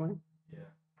 Nat 20. Yeah.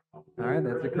 All right,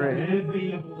 that's a crit.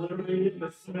 Literally in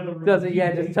the center. Does it?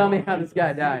 Yeah, just tell me how this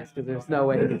guy dies, because there's no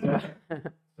way he gets.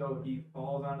 So he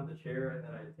falls onto the chair, and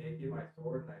then I take my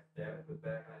sword and I stab it with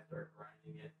back, and I start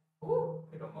grinding it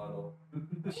like a muddle.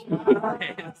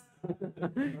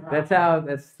 That's how.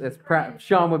 That's proud.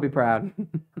 Sean would be proud.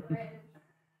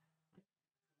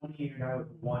 28 guy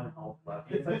with 1 health left.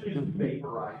 He essentially just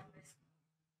vaporizes.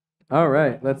 All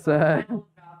right, let's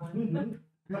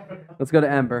let's go to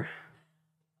Ember.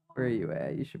 Where are you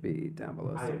at? You should be down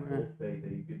below I have full somewhere. faith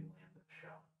that you can land the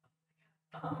shot.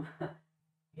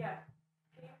 Yeah.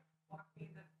 Can you walk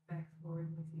me the back forward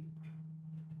and see?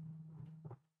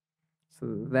 So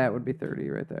that would be 30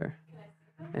 right there, Can I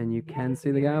see them? and you can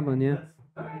see the goblin. Yeah.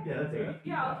 Yeah, that's 80.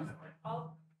 Yeah,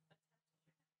 I'll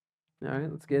All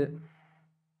right, let's get it.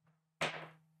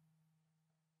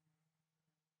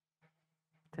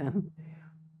 10. I think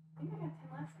I got 10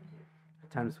 last time too.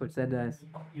 Time to switch that dice.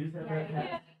 You just have Yeah, that yeah.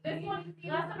 hat. This one,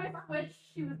 last time I switched,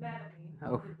 she was mad at me.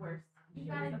 Oh. It did worse. She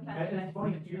got was it. upset And that it's I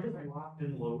funny, switched. you're just locked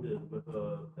and loaded with the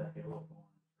Halo Thorn.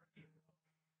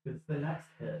 It's the next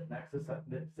hit,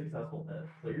 successful hit.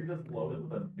 So you're just loaded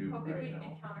with a nuke Hopefully we right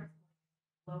now. encounter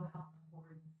some low health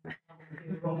hordes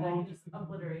level 2, and I can just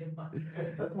obliterate a bunch.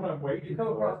 That's what I'm waiting You come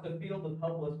for. across the field of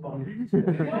helpless bunnies.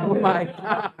 Oh my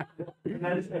god. And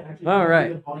that is actually All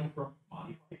right. the bunny from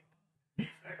Monty Python.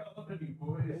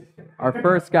 Our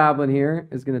first goblin here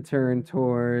is going to turn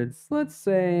towards, let's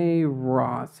say,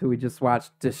 Ross, who we just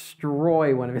watched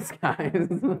destroy one of his guys.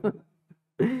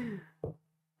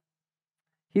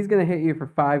 He's going to hit you for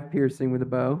 5 piercing with a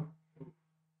bow.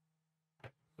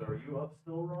 So are you up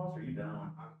still, Ross, or are you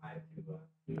down? I have 2 left.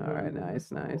 All right,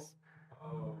 nice, nice.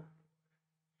 Oh.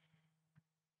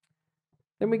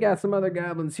 Then we got some other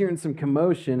goblins hearing some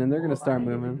commotion, and they're going to start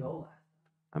moving.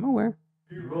 I'm aware.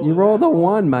 You roll the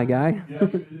 1, my guy. Yeah,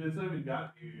 it's not even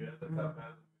got to you yet. That's how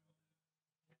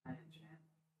bad.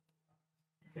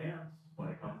 You can, when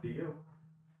it comes to you.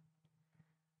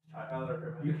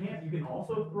 Tyler, You can't, you can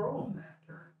also throw them that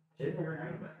turn. Hit your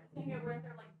enemy. Dang it, we're in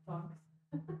there like bunks.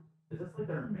 Is this like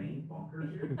their main bunker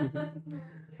here?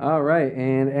 All right,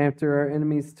 and after our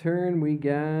enemy's turn, we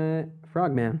got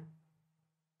Frogman,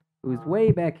 who's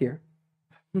way back here.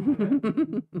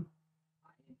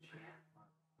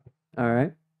 All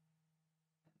right.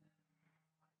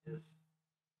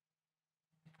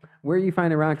 Where are you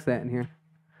finding rocks at in here?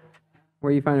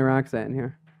 Where are you finding rocks at in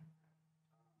here?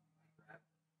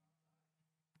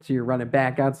 So you're running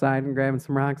back outside and grabbing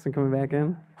some rocks and coming back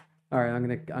in? All right, I'm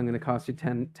gonna cost you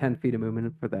 10 feet of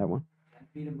movement for that one. 10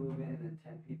 feet of movement and then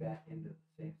 10 feet back into the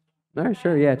same. All right,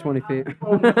 sure, yeah, 20 feet.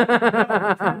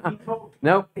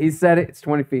 Nope, he said it. It's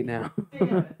 20 feet now.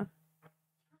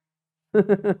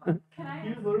 Can I? He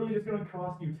was literally just gonna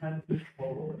cost you 10 feet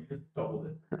total, and you just doubled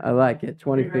it. I like it.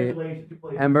 20 feet. Congratulations, you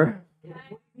played. Ember. Can I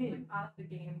like out of the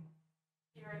game?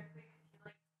 Theoretically,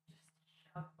 like just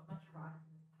shove a bunch of rocks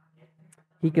in his pocket.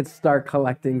 He could start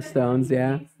collecting stones,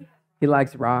 yeah. He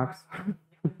likes rocks.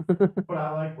 But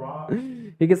I like rock.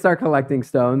 He can start collecting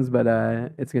stones, but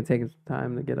it's gonna take him some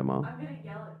time to get them all. I'm gonna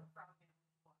yell at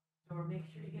Frogman or make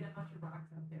sure you get a bunch of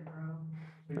rocks out there, bro.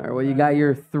 All right, well, you got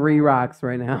your 3 rocks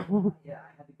right now. Yeah,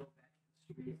 I had to go back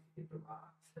to the street to get the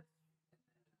rocks.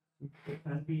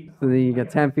 10 feet. So then you got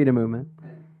 10 feet of movement.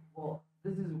 And, well,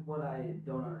 this is what I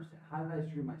don't understand. How did I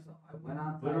screw myself? I went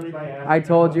outside. Literally by accident. I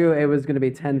told you it was going to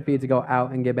be 10 feet to go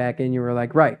out and get back in. You were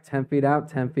like, right, 10 feet out,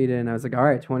 10 feet in. I was like, all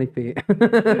right, 20 feet.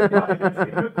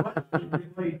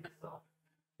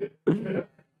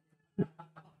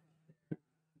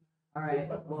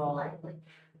 Well, slightly.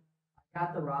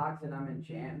 got the rocks and I'm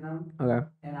enchanting them, Okay.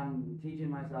 and I'm teaching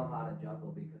myself how to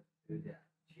juggle because dude, that's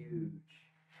huge.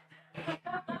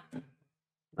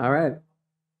 All right.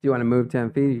 Do you want to move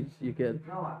 10 feet? You could.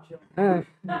 No, I'm chilling. All right.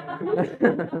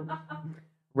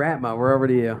 Ratma, we're over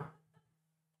to you.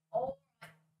 Oh,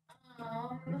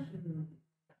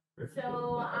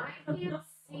 so I can't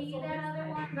see that other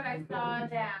one, but I saw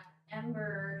that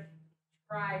Ember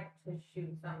tried to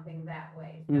shoot something that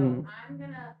way. So Mhm. I'm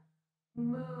gonna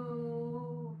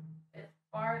move as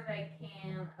far as I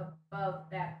can above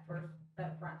that front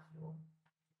stool.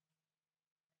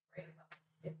 Right above,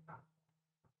 if possible.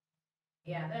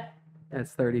 Yeah, that,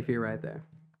 That's 30 feet right there.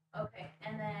 okay,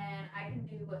 and then I can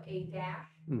do a dash.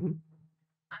 Hmm.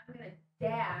 I'm gonna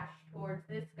dash towards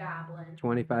this goblin.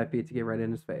 25 feet to get right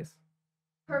in his face.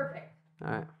 Perfect.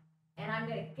 All right. And I'm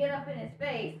gonna get up in his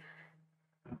face,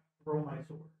 Throw my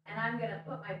sword. and I'm gonna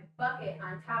put my bucket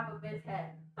on top of his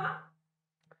head.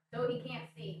 So he can't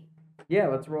see. Yeah,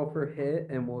 let's roll for hit,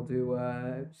 and we'll do,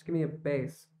 just give me a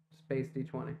base. Just base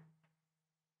D20.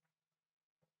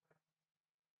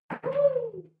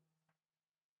 Woo!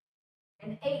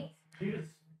 An 8.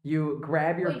 You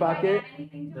grab your Wait, do I bucket. add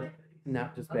anything to it? No,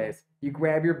 just Okay. base. You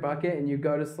grab your bucket and you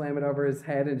go to slam it over his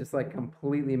head and just like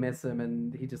completely miss him,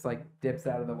 and he just like dips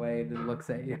out of the way and looks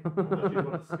at you.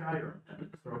 Skyrim and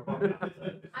just throw a bucket on his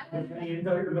head. The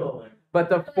entire building. But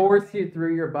the force you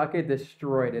threw your bucket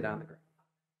destroyed it on the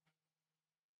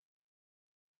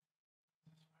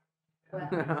Well,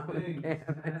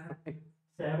 ground.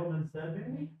 Stab him instead,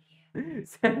 maybe?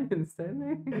 Instead,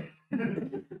 maybe?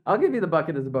 I'll give you the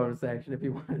bucket as a bonus action if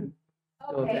you want.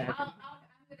 Still okay, attack. I'm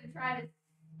gonna try to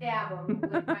stab him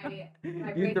with my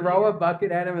You throw a rapier.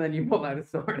 bucket at him and then you pull out a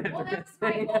sword. Well, after that was my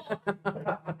missing. goal.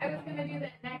 I was gonna do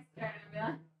that next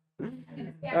turn. I'm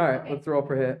gonna stab All him. right, Okay. let's roll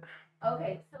for hit.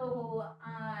 Okay, so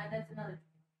that's another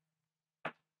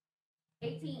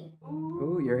 18.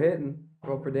 Ooh, you're hitting.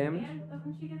 Roll for damage. And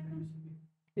doesn't she get them?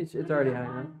 It's already high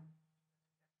enough.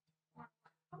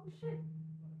 Oh shit.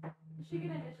 Does she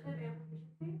get initiative and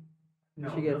proficiency?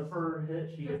 No, She gets- just for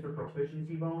hit, she gets her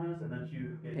proficiency bonus, and then she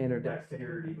gets And her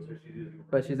dexterity, so she's using.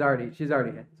 But she's already hit. So it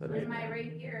Because doesn't- my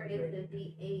rapier is the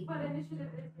D8. But initiative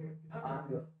is here.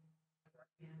 Okay.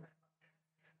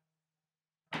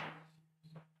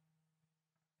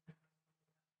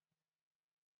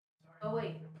 Oh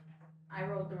wait, I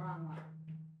rolled the wrong one.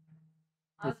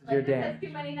 I This was is your like, this has damage. too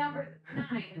many numbers.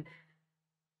 9.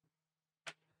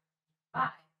 5.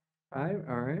 5,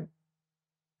 all right.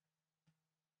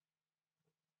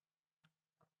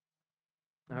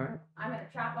 All right. I'm gonna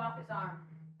chop off his arm.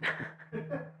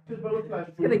 Just both guys.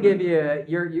 It's gonna give you.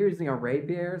 You're using a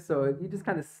rapier, so you just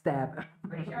kind of stab him.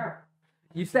 Pretty sure.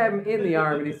 You stab him in the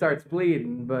arm and he starts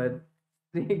bleeding, but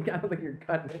you kind of like you're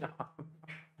cutting it off.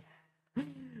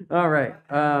 All right.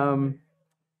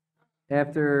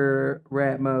 After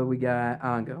Ratmo, we got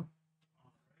Ango.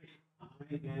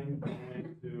 I am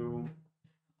going to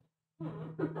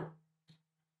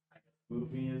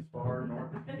move me as far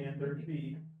north as you can, 30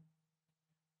 feet.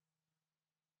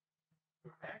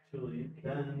 Actually,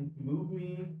 then move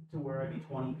me to where I'd be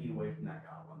 20 feet away from that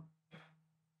goblin.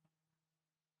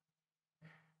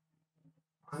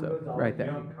 So, right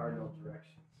there. Going cardinal directions.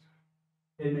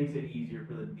 It makes it easier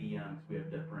for the DM because we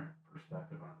have different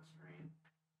perspective on the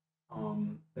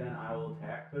screen. Then I will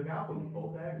attack the goblin with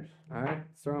both daggers. All right,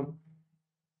 throw him.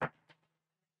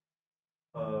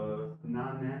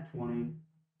 Non-nat 20,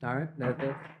 All right, that's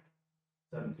it.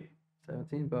 17.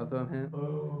 17, both of them hit.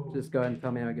 Oh. Just go ahead and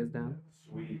tell me how it goes down.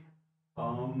 Sweet.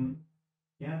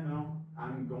 Yeah, no,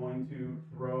 I'm going to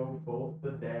throw both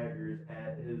the daggers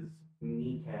at his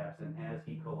kneecaps, and as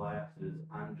he collapses,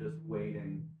 I'm just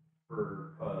waiting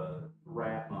for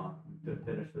Ratma to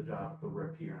finish the job with the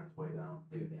rapier on his way down.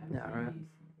 Dude, Yeah, all right.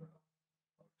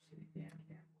 City Dan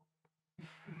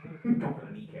Go for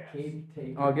the kneecaps.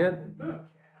 Campbell. All good?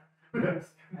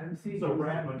 MC. So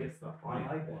Ratma gets the I fight.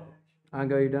 like that.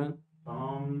 Ango, you done?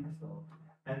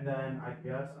 And then I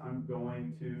guess I'm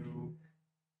going to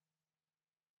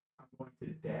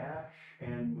dash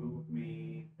and move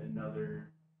me another.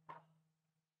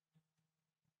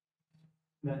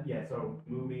 Yeah, so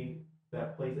move me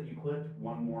that place that you clicked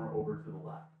one more over to the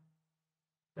left.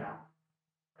 Down.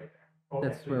 Right there. Oh,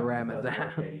 That's actually, where no, Ram is that's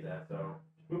at. where Katie's at, so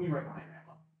move me right behind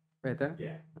Rambo. Right there?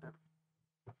 Yeah.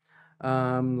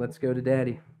 Let's go to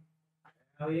Daddy.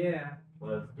 Oh yeah.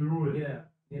 Let's do it. Yeah.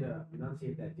 You know,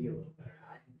 enunciate that D a little better.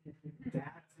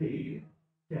 Daddy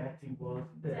was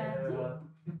there.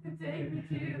 Take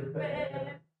me to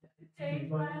bed. Take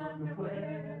my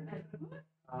underwear.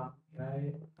 Can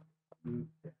I move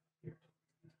here?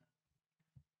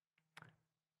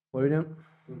 What are we doing?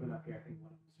 Move up here, I think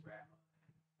one of them is rat.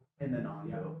 And then on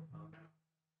Yeah. go.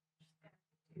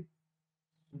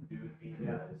 Dude, beat you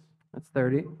Yeah. guys. That's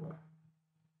 30.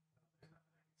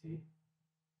 See?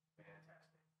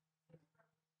 Fantastic.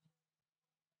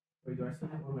 Wait, do I still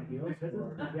have one of my heals?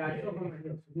 Yeah, I still have one of my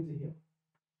heals. Who needs a heal?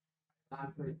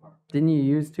 I'm pretty far. Didn't you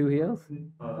use 2 heals?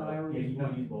 I thought I already Yeah, you used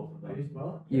don't one. use both of I them. used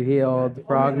both? You healed Oh,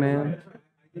 Frogman. that's right.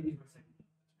 I did use my second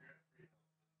heal.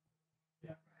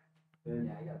 Yeah. Then,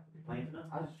 Yeah, I got. Planting it?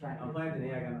 I was just trying to. I'm planting,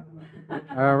 yeah, I got nothing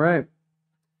left. All right.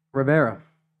 Rivera.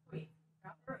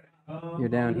 You're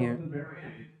down I'll go here. with the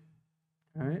barricade.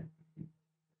 All right.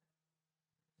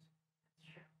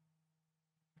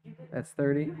 That's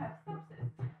 30. You have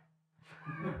sepsis.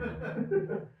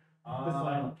 The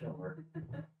silent killer.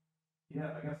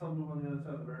 Yeah, I got something on the other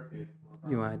side of the barricade.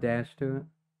 You want to dash to it?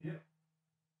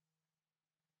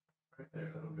 Right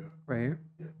there, that'll go. Right here?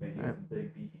 Maybe Alright. some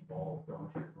big beefy balls going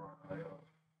to your groin.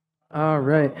 All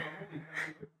right.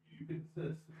 You can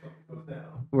assist if something goes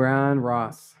down. We're on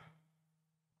Ross.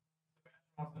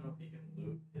 Wants to know if he can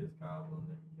loot his goblin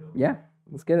that he killed. Yeah,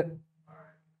 let's get it.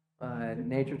 Alright.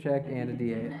 Nature check and a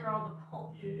D8. For all the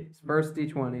pulp. First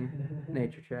D20,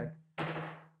 nature check,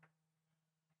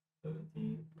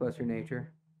 17 plus your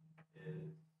nature.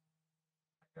 is,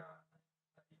 I got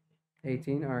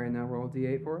 18. All right, now roll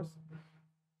D8 for us.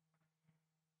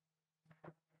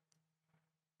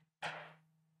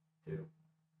 two.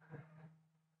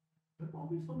 But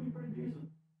always still be pretty decent.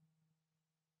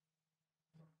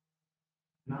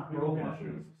 Not We don't broken. get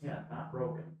issues. Yeah, not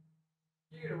broken.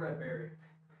 You get a red berry.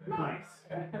 Nice.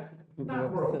 What's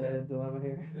broken. the dilemma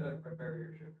here? You like red berry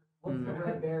or sugar? What's the Mm.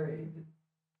 red berry?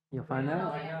 You'll find Oh,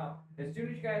 out. I know. As soon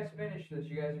as you guys finish this,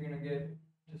 you guys are gonna get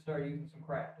to start using some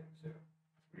crafting soon.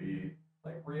 Sweet.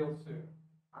 Like real soon.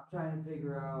 I'm trying to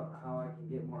figure out how I can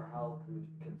get more health through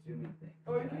consuming things.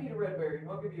 Oh, you can eat a red berry.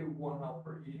 I'll give you 1 health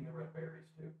for eating the red berries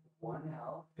too. 1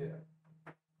 health Yeah.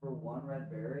 for 1 red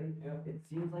berry? Yeah. It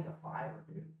seems like a 5,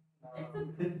 dude. It's a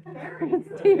It very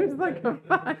seems like a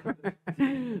 5.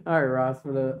 All right, Ross,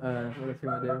 what else you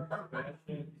want to do?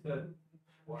 Sebastian, you said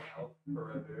 1 health per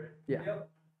red berry? Yeah. Yep.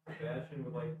 Sebastian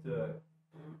would like to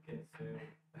consume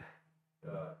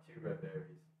 2 red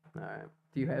berries. All right.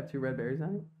 Do you have 2 red berries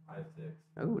on you? I have 6.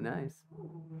 Oh, nice.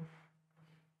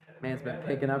 Man's been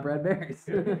picking up red berries.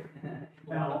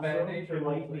 Now, Bad also, nature it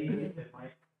might rules be, it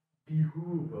might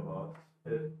behoove of us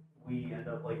if we end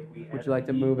up like we. Would have you like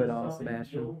to eat move with it all, something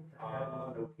Sebastian? built to have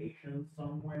a location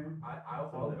somewhere.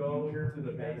 I'll in the go future, to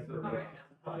the we base have of the Okay.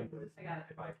 like, I got it.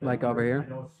 if I can. Like over I here?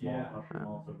 know a small Yeah. mushroom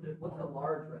also did. What's a one.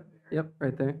 large red berry? Yep,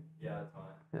 right there. Yeah, that's fine.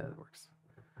 Yeah, that works.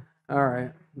 All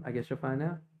right. I guess you'll find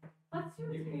out. Let's do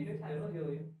You can eat it. test. It'll heal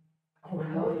you. Oh,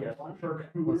 hell yes, We'll see.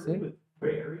 charcuterie with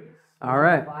berries. All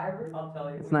right. Fiver? I'll tell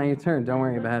you. It's not your turn. Don't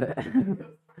worry about it.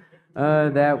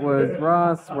 That was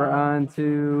Ross. We're on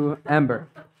to Ember.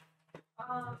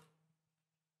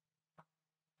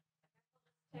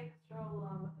 Take a stroll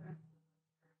along with the rest.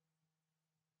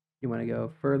 You want to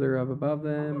go further up above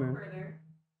I'll them, go or further.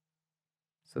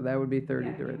 so that would be 30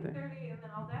 Yeah, give right me there. 30 and then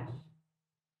I'll dash.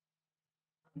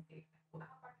 Let me see. How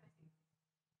far can I see?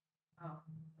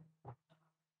 Oh.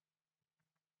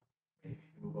 Maybe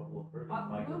move up a little further, Uh,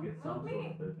 Michael move- get some move sort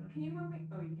me. of vision. Can you move me?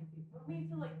 Oh, you can see. Move me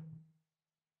to like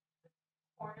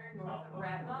corner north of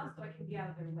Ratma so I can be out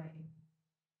of their way.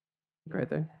 Right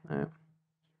there. All right.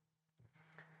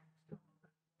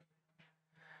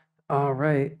 All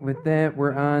right. With that,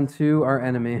 we're on to our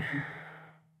enemy.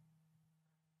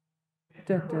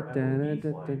 Da, da, da, da,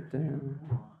 da, da,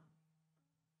 da.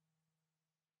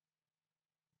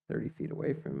 30 feet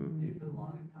away from It's been a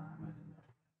long time, I didn't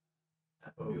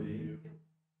know. FOV.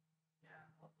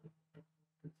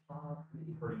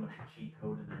 It's pretty much a cheat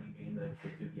code in any game that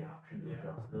gives you the option to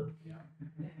adjust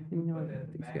it. You know what?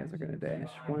 These guys are gonna dash.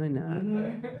 Why not?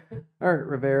 All right,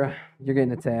 Rivera, you're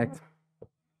getting attacked.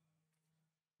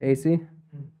 AC,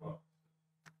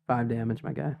 5 damage,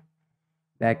 my guy.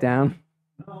 Back down.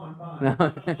 No, I'm No.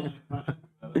 fine.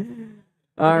 I'm fine.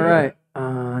 All right.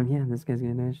 Yeah, this guy's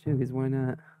gonna dash too. Cause why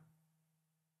not?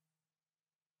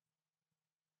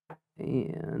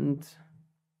 And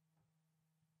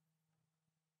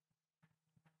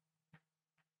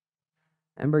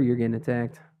Ember, you're getting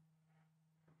attacked.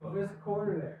 Where's the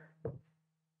corner there?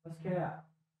 Let's cap.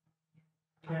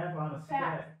 Cap on a Fast.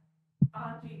 stack.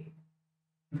 Anji.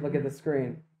 Look at the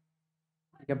screen.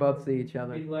 You can both see each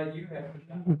other. We'd let you have a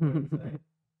shot. I would say.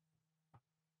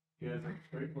 You guys have a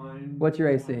straight line. What's your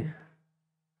AC?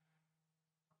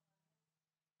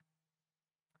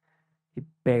 He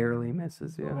barely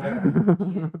misses you.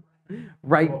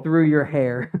 right through your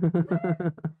hair.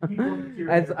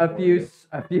 As a few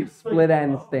split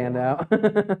ends stand out.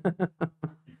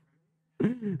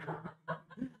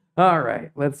 All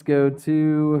right, let's go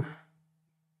to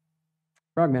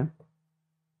Frogman.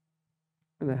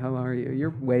 Where the hell are you? You're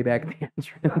way back at the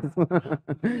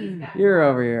entrance. You're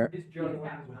over here. He's juggling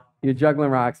as well. You're juggling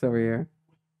rocks over here.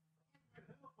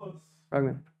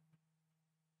 Frogman.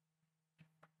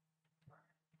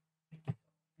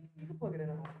 You can plug it in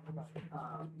about as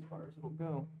far as it'll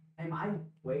go. Am I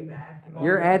way back?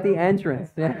 You're at the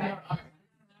entrance. Yeah.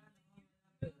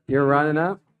 You're running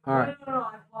up? All right. No,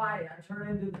 I fly. I turn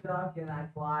into the duck and I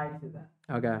fly to them.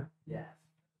 Okay. Yes.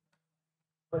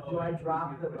 But do I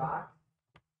drop the rock?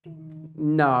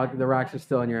 No, the rocks are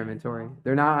still in your inventory.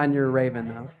 They're not on your Raven,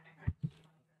 though.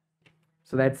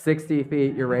 So that's 60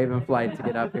 feet, your Raven flight to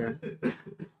get up here.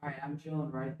 Alright, I'm chilling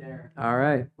right there. All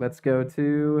right, let's go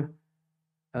to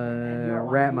And you're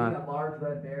Ratma. eating a large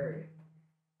red berry.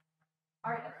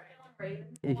 All right, I'm still in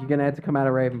Raven. You're going to have to come out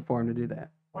of Raven form to do that.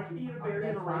 Why can you eat a berry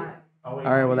in That's a raven? fine. Oh, wait,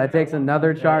 All right, well, that takes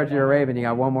another charge of your Raven. You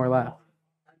got one more left.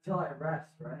 Until I rest,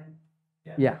 right?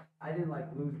 Yeah. I didn't like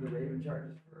lose the raven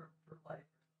charges for life.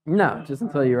 No, just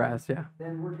until you rest, yeah.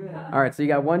 Then we're good. All right, so you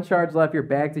got one charge left. You're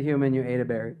back to human. You ate a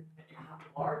berry.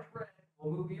 Large red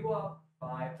will move you up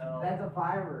 5 L. That's a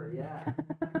fiver, yeah.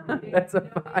 That's a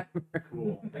fiver.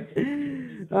 Cool.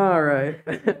 All right.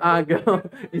 Ango,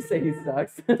 you say he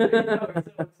sucks. Okay.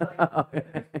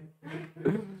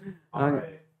 All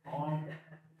right.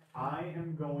 I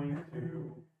am going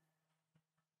to.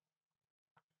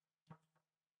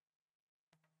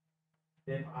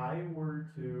 If I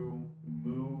were to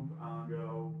move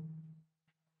Ango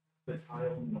the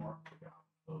tile north to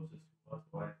Goblin closest to us,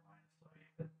 by line of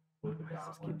sight with the Let's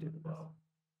just keep Goblin doing this. bow.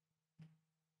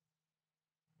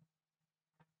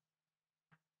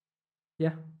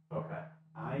 Yeah. Okay.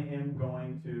 I am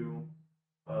going to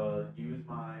use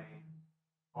my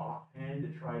offhand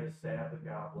to try to stab the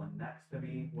goblin next to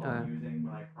me while using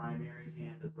my primary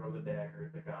hand to throw the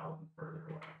dagger at the goblin further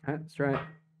away. All right, let's try it.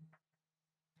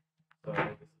 So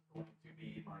this is going to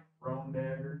be my thrown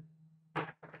dagger.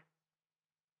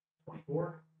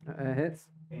 24. Hits.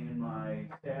 And my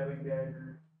stabbing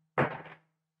dagger.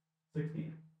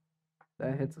 16.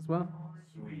 That hits as well.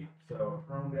 Sweet. So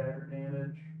thrown dagger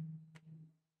damage.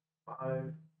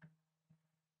 5.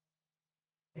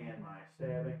 And my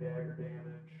stabbing dagger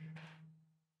damage.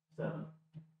 7.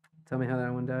 Tell me how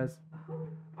that one does.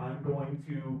 I'm going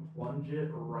to plunge it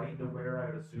right to where I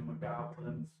would assume a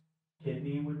goblin's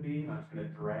kidney would be. I'm just going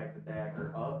to drag the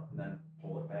dagger up and then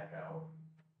pull it back out.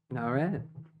 All right.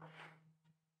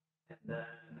 And then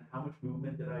how much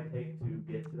movement did I take to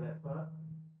get to that spot?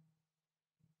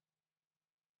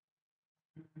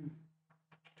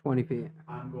 20 feet.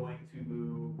 I'm going to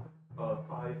move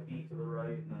 5 feet to the right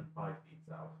and then 5 feet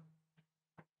south.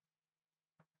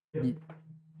 Yep.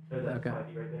 That's Okay. 5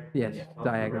 feet right there? Yeah, Yeah, just I'll do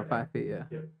diagonal right there. 5 feet, yeah.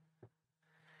 Yep.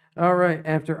 All right,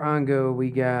 after Ango, we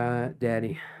got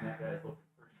Daddy. And that guy's looking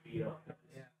pretty beat up.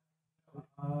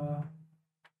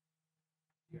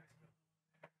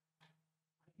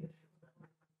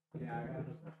 Yeah, I got it.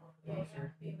 Yeah, you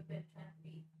have to be within 10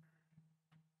 feet.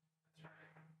 Can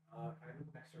I move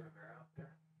next to Rivera up there?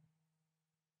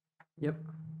 Yep.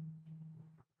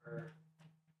 Or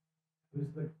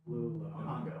who's the blue logo?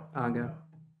 Ango. Ango.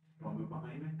 You want to move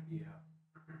behind me?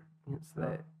 Yeah. It's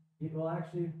that. Well,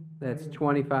 actually. That's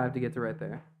 25 to get to right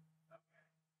there.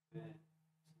 Then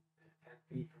 10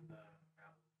 feet from the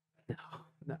ground. No.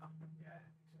 Yeah, I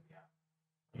think so, yeah.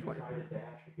 You try to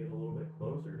dash to get a little bit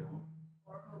closer to him.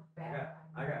 Or move I back.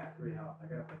 got 3 health. I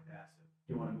gotta play passive.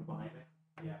 Do you want to move behind me?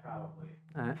 Yeah, probably.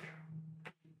 All right.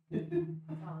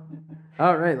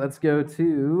 All right, let's go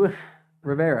to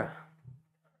Rivera.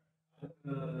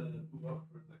 Move up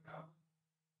for the goblin.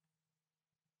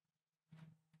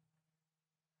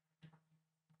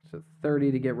 So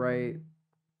 30 to get right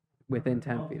within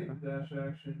 10 I'll feet. take dash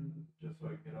action just so I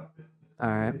can get up in.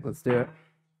 All right, let's do it.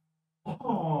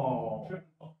 Oh.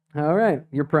 All right,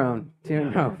 you're prone.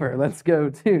 Turn over. Let's go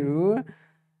to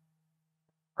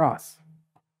Ross.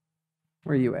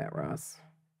 Where are you at, Ross?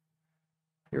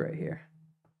 You're right here.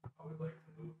 I would like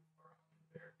to move around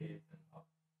the barricades and up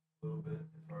a little bit as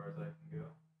far as I can go.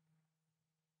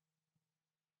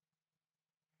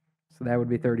 So that would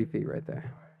be 30 feet right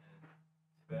there.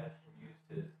 Sebastian used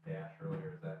his dash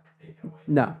earlier, is that taken away?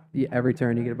 No, every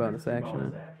turn you get a bonus Bonus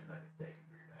action. action I can take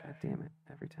for your God dash. damn it,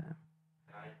 every time.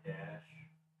 Can I dash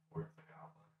towards the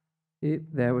goblin?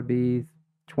 That would be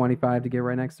 25 to get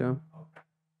right next to him. Okay.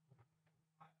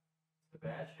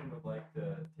 Sebastian would like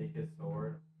to take his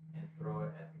sword and throw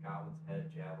it at the goblin's head,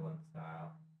 javelin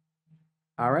style.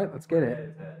 All right, let's get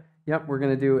it. Yep, we're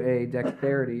gonna do a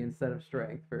dexterity instead of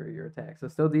strength for your attack. So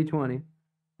still D20,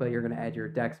 but you're gonna add your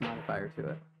dex modifier to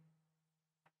it.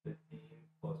 15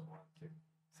 plus 1,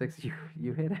 6. 6,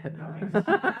 you hit it.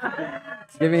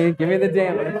 give me the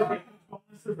damage.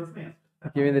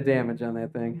 Give me the damage on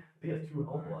that thing. He has 2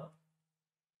 health left.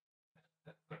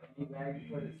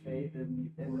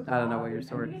 I don't know what your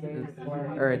sword is.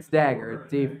 Or it's dagger,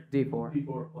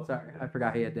 D4. Sorry, I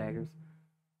forgot he had daggers.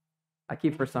 I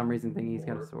keep for some reason thinking he's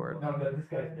got a sword. No, this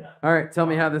guy's got. All right, tell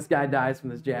me how this guy dies from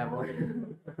this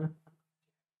javelin.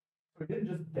 We didn't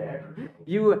just dagger.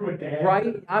 You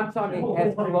right? I'm talking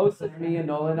as close as me and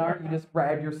Nolan are. You just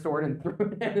grabbed your sword and threw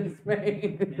it at his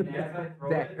face. And as I throw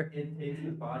Dagger. it takes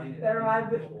his body and it Never mind.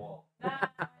 hits the wall.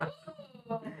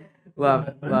 Love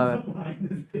it, love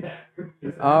it.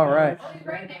 All right. Oh, he's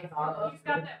right next to him. He's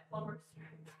got that plumber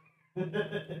strength.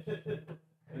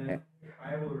 And then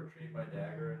I will retrieve my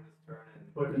dagger in this turn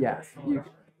and Yes,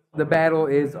 the battle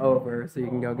is over, so you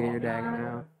can go get your dagger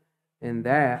now. And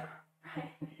that.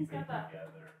 He's got that.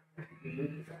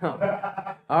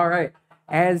 All right.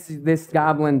 As this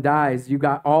goblin dies, you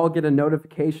all get a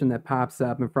notification that pops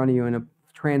up in front of you in a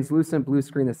translucent blue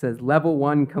screen that says level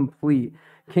 1 complete.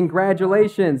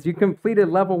 Congratulations, you completed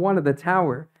level 1 of the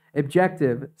tower.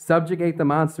 Objective, subjugate the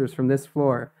monsters from this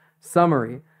floor.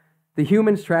 Summary, the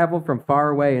humans traveled from far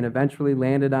away and eventually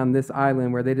landed on this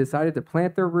island where they decided to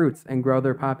plant their roots and grow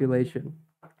their population.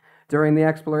 During the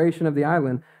exploration of the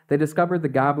island, they discovered the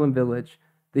goblin village.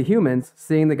 The humans,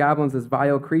 seeing the goblins as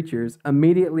vile creatures,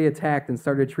 immediately attacked and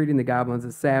started treating the goblins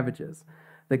as savages.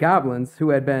 The goblins, who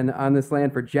had been on this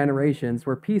land for generations,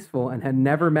 were peaceful and had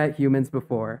never met humans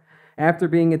before. After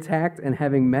being attacked and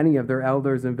having many of their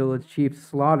elders and village chiefs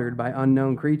slaughtered by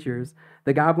unknown creatures,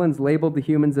 the goblins labeled the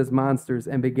humans as monsters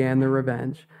and began their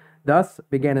revenge. Thus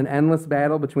began an endless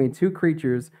battle between two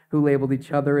creatures who labeled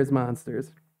each other as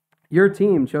monsters. Your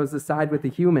team chose to side with the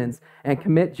humans and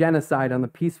commit genocide on the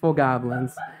peaceful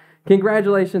goblins.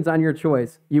 Congratulations on your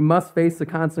choice. You must face the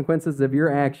consequences of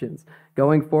your actions.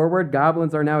 Going forward,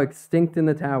 goblins are now extinct in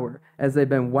the tower, as they've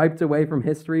been wiped away from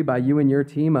history by you and your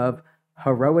team of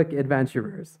heroic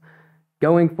adventurers.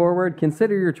 Going forward,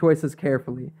 consider your choices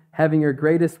carefully. Having your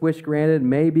greatest wish granted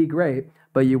may be great,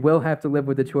 but you will have to live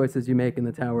with the choices you make in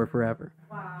the tower forever.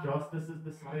 Wow. Justice is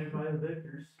decided by the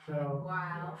victors. So,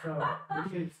 Wow. so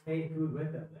we should take food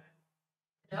with them then.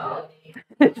 No.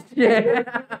 Shit.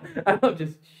 I don't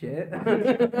just shit.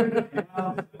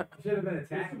 Well, should have been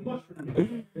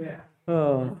attacking. Yeah.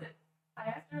 Oh. Listen, I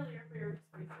asked earlier for your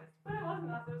reasons, but I wasn't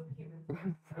thought those were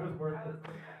humans. It was worth it.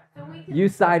 So we can You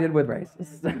sided with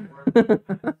racists. Yeah, that's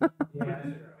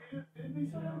true. And we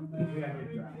saw them there. We gotta I mean, get to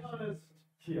be dry. honest,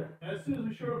 as soon as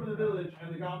we showed up in the village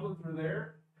and the goblins were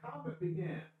there, combat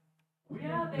began.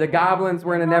 Yeah, they The goblins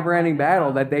were in a never-ending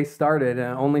battle that they started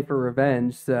only for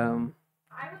revenge, so...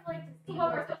 I would like to see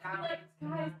where the goblins.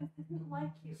 Guys, this isn't like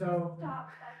you. So- Stop.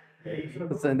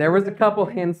 Listen, there was a couple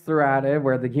hints throughout it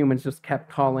where the humans just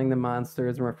kept calling them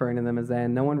monsters and referring to them as that,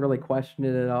 and no one really questioned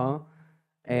it at all.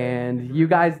 And you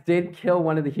guys did kill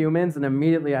one of the humans, and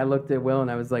immediately I looked at Will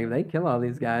and I was like, if they kill all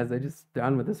these guys, they're just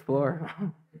done with this floor.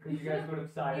 Because you guys would have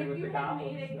sided If with you the had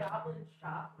goblins. made a then. goblin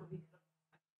shop where we could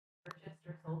have purchased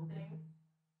or sold things.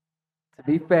 To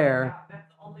be fair,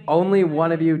 That's only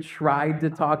one of you tried to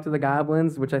talk to the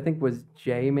goblins, which I think was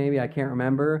Jay, maybe, I can't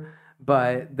remember.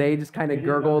 But they just kind They of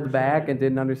didn't gurgled back and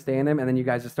didn't understand him, and then you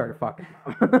guys just started fucking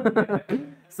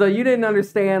them. So you didn't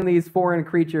understand these foreign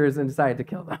creatures and decided to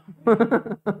kill them. What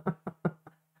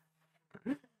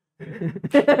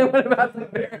about the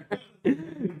bear?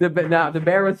 No, the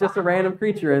bear was just a random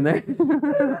creature in there.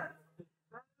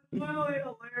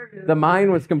 The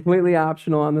mine was completely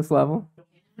optional on this level.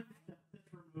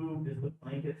 Removed is the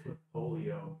blankets with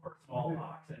polio or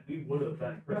smallpox, and we would have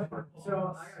been Christopher So I got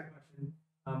a question.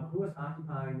 Who was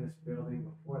occupying this building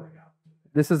before the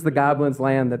goblins? This is the goblins'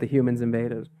 land that the humans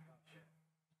invaded.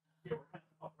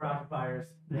 We're occupiers.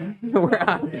 We're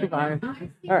occupying. I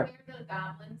see All right. where the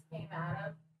goblins came out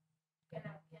of. Can I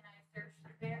search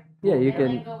there? Yeah, you and can.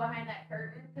 then go behind that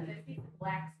curtain because I see some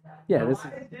black stuff. Yeah, this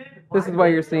is what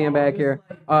you're seeing back here.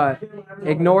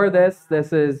 Ignore this.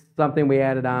 This is something we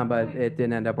added on, but it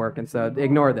didn't end up working. So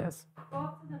ignore this. Go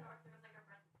up to the north.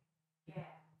 There's like a yeah.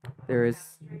 There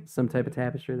is some type of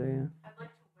tapestry there. I'd like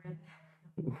to wear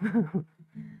that. Yeah.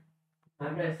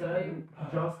 Like I said,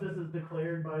 justice is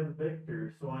declared by the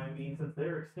victors. So I mean, since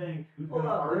they're extinct, who's Hold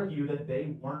gonna on, argue that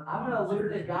they weren't? I'm gonna loot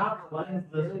the monsters? goblins.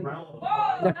 Cleanse this realm. of Whoa,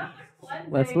 violence. not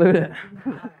cleansing. Let's loot it.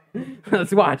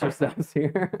 Let's watch ourselves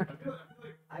here.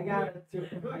 I got it too.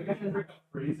 I got it.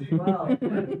 Crazy. Well,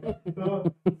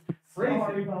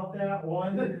 Sorry about that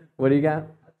one. What do you got?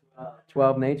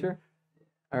 12 nature?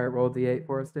 Alright, roll D8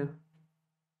 for us, too.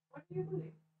 What are you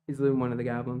looting? He's looting one of the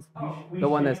goblins. We The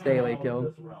one that sham Staley wild killed.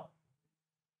 this realm.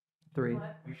 3.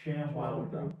 What? We sham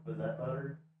wild them. Was that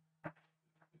better?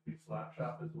 We slap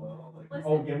shop as well, like. Listen,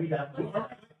 Oh, yeah, we definitely. level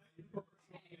one.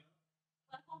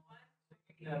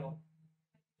 Nettle.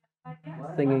 Yes.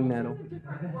 Singing Level nettle. two's a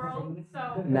different world,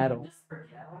 so. Nettle. Just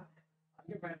forget.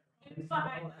 It's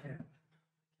fine.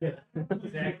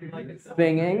 Exactly like it's.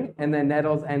 Singing, and then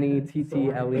nettles, Nettle.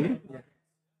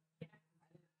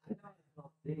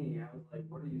 Singing, I was like,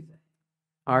 what are you saying?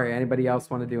 Alright, anybody else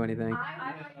want to do anything?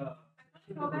 I want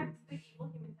to go back to the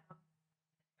evil human town.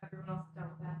 Everyone else is done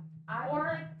with that. I would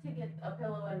like to get a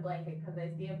pillow and blanket, cause I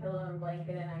see a pillow and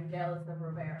blanket and I'm jealous of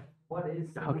Rivera. What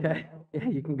is singing? Okay. Yeah,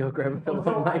 you can go grab a pillow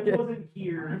So and I blanket. wasn't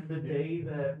here the day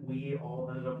that we all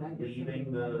ended up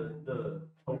leaving the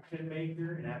potion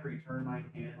maker, and after he turned my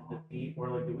hand to defeat, we're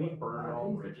like, did we burn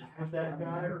all bridges with that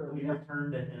guy, or did we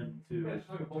return to him Yeah, too? it's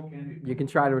like a full candy. You can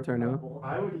try to return to him.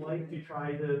 I would like to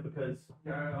try to, because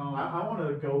I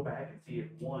wanna go back and see if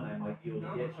one, I might be able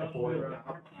to get a boiled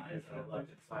goblin eyes that I left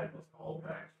inside was called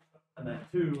back. And then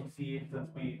two, see if since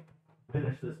we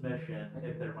finish this mission,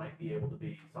 if there might be able to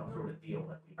be some sort of deal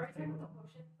that we Are you can talking take. about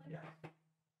potions? Like,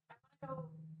 I wanna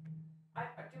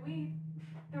go,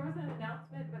 there was an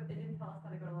announcement, but they didn't tell us how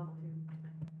to go to level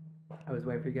 2. I was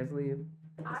waiting for you guys to leave.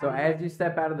 So as you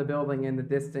step out of the building, in the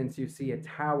distance, you see a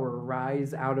tower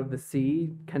rise out of the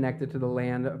sea, connected to the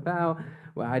land about,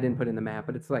 well, I didn't put in the map,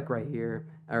 but it's like right here,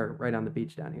 or right on the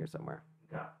beach down here somewhere.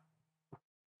 Yeah.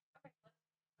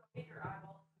 Go get your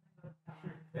eyeballs and then go to the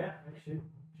tower. Yeah. Should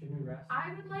we rest?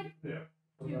 I would like Yeah.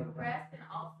 to rest and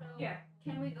also, Yeah.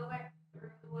 can we go back through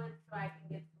the woods so I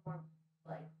can get some more,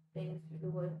 like, things through the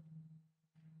woods?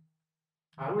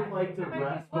 I would like to I might be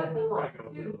rest sweating before I a go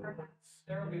lot to too, the perhaps. woods.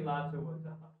 There will be lots of woods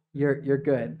on them. You're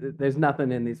good. There's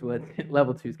nothing in these woods.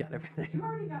 Level 2's got You everything.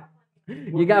 already got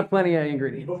You got plenty of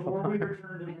ingredients. Before we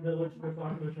return to the village, go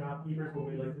talk to the shopkeepers, would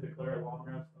we like to declare a long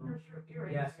rest? plenty. You're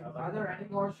right. Yes. Are there any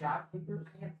more shopkeepers?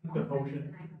 The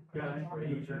potion guy, where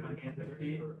you turn my hand to the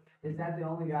feet. Is that the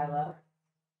only guy left?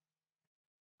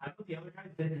 I thought the other guys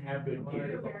didn't have good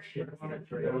gear. Oh shit,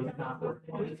 that was not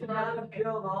working. We should not have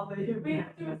killed all the humans. We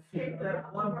have to escape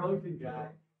That one potion guy.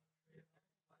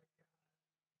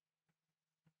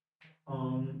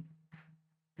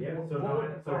 Yeah,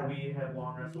 so we have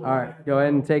long rest. Alright, go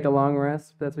ahead and take a long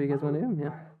rest if that's what you guys want to do.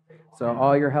 Yeah. So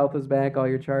all your health is back, all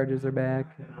your charges are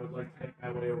back. And I would like to make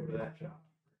my way over to that shop.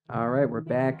 Alright, we're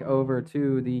back over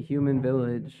to the human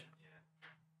village.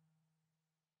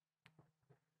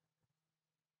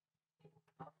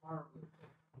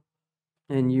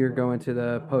 And you're going to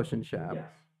the potion shop. Yes.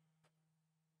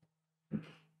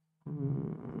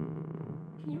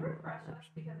 Can you refresh us,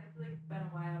 because I feel like it's been a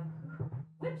while.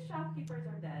 Which shopkeepers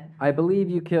are dead? I believe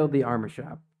you killed the armor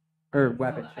shop. Or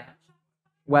weapon So the shop. item shop?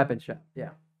 Weapon shop, yeah.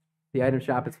 The item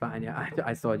shop is fine, yeah.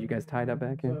 I saw you guys tied up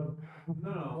back here. So, No,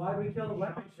 why did we kill the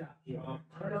weapon shop?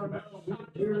 I don't know.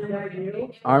 We were like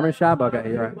you. Armor shop? Okay,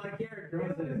 you're right. My character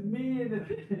It was was me and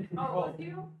the. Oh, it was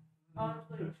you? Oh, I'm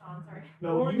just looking at Sean, sorry.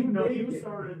 No, Or you you you did.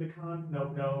 started the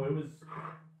no, it was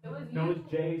It was no, it was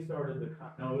you. Jay started the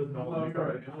no, it was no, Nolan. you're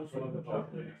right. It was one of the shop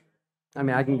ladies. I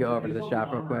mean, I can go over to the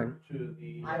shop real quick. To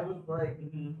the. I was like,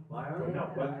 Mhm. why are they? No,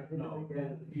 I but, didn't no, get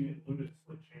it. you looted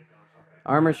split chain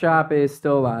on. Armor shop is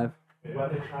still alive.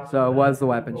 Weapon shop. So it was the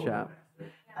weapon shop.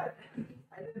 I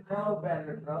didn't know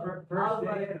better, bro. I was first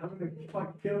day, like, I'm gonna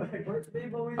fucking kill that first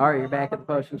people we Alright, you're saw, back at the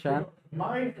potion shop.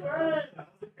 My friend, how's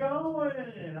it going?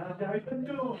 How you been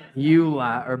doing? You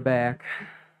lot are back.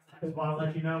 Just want to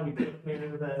let you know we took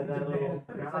care of that little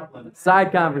goblin.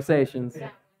 Side conversations.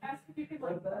 Ask if you could,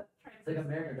 like, Like that? It's like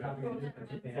American copy of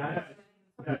this.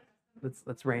 Yeah.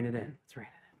 Let's rein it in. Let's rein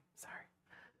it in. Sorry.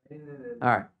 And then-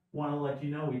 Alright. Want to let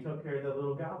you know we took care of that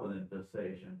little goblin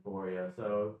infestation for you.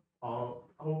 So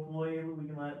hopefully we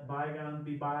can let bygones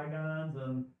be bygones,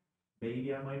 and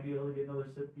maybe I might be able to get another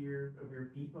sip of your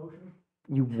pea potion.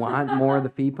 You want more of the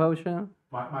fee potion?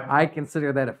 I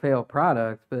consider that a failed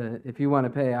product, but if you want to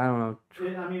pay, I don't know.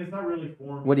 I mean, it's not really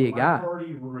for me. What do you My got?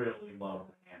 party really love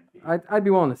the hand feed. I'd be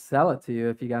willing to sell it to you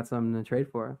if you got something to trade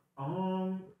for.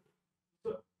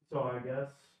 So I guess,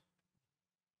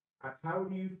 how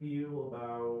do you feel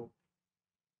about,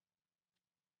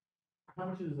 how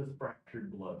much is this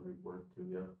fractured blood root worth to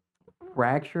you?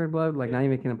 Fractured blood, like not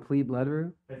even complete blood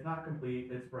root. It's not complete,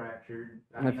 it's fractured.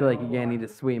 I feel like you're gonna need to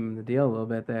sweeten the deal a little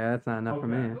bit there. That's not enough for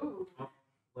me. ooh,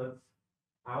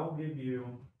 I'll give you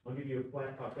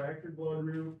a fractured blood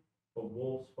root, a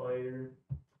wolf spider,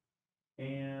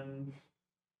 and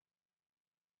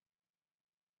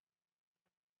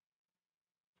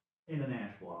in an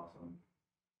ash blossom.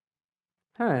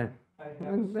 Huh. I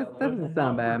have That celery. doesn't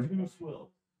sound bad. 2 swills.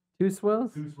 2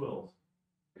 swills? 2 swills.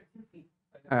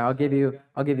 All right, I'll give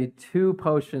you 2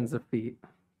 potions of feet.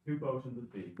 2 potions of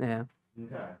feet. Yeah.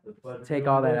 Okay. the pleasure Take of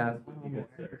all doing that out. business with you,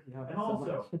 good sir. Yeah, And so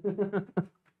also, much.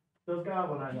 those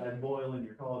goblin eyes I boil in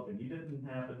your cauldron, you didn't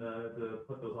happen to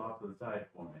put those off to the side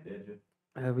for me, did you?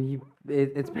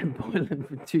 It's been boiling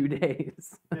for 2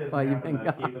 days Didn't while you've happen been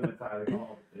to keep them gone. inside the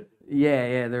cauldron, did you?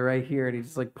 Yeah, they're right here, and he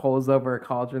just like pulls over a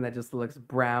cauldron that just looks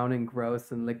brown and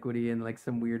gross and liquidy and like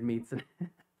some weird meats in it.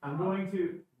 I'm going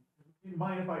to.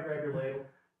 Mind if I grab your ladle?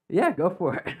 Yeah, go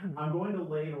for it. I'm going to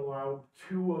ladle out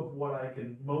 2 of what I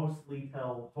can mostly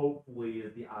tell, hopefully,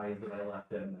 is the eyes that I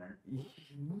left in there.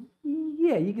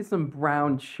 Yeah, you get some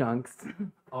brown chunks.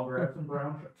 I'll grab some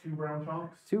 2 brown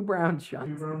chunks. 2 brown 2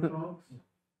 chunks. brown chunks.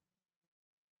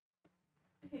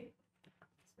 Okay.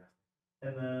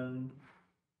 And then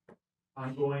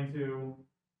I'm going to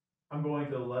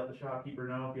let the shopkeeper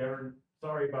know if you ever,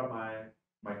 sorry about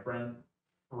my friends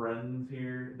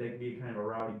here, they can be kind of a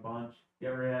rowdy bunch. If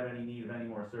you ever have any need of any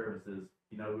more services,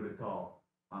 you know who to call.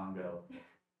 Ongo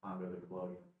the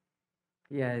Glodian.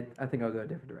 Yeah, I think I'll go a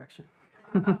different direction.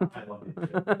 I love you.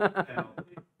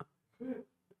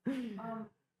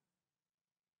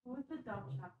 What was the dumb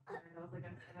shop there? That was like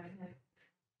a hit.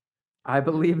 I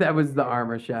believe that was the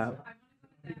armor shop.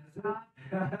 I want to go to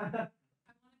that shop.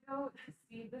 I want to go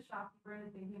see the shopkeeper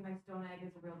and thinking my stone egg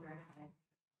is a real dragon egg.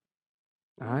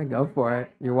 All right, go for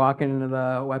it. You're walking into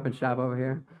the weapon shop over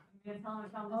here. I'm gonna tell him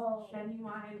this is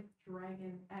genuine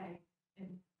dragon egg. And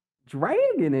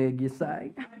Dragon egg, you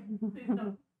say? please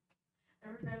don't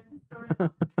ever grab the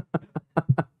store.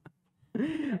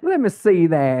 Let me see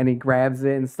that. And he grabs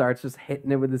it and starts just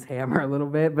hitting it with his hammer a little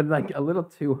bit, but like a little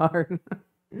too hard.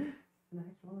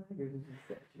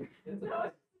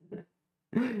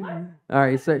 All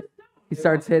right, so he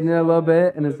starts hitting it a little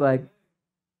bit, and it's like,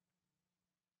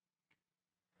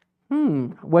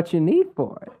 what you need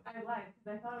for it? I lied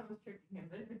because I thought it was tricking him,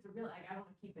 but if it's a real egg, I don't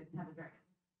want to keep it and have a dragon.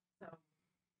 So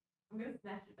I'm gonna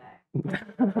snatch it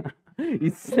back. You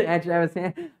snatch it out of his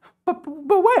hand. But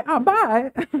wait, I'll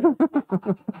buy it.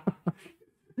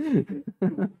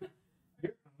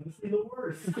 Honestly, the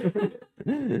worst.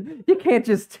 You can't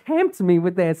just tempt me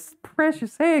with that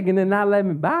precious egg and then not let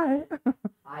me buy it.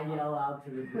 I yell out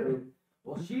to the group,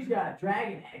 well, she's got a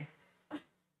dragon egg.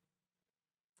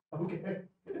 Okay.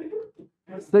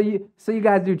 So you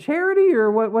guys do charity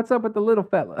or what? What's up with the little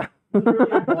fella? It's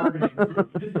really a bargaining tool.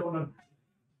 You just don't understand.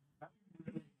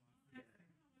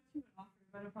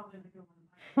 But I'll probably end up going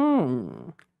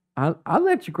to buy it. I'll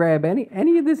let you grab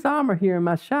any of this armor here in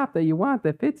my shop that you want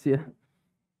that fits you.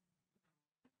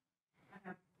 I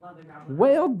have leather goblins.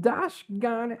 Well, gosh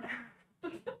darn it.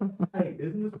 Hey,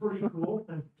 isn't this pretty cool?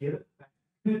 Get it?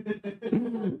 I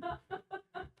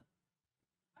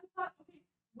thought, okay,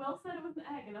 Will said it was an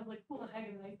egg, and I was like, cool, an egg,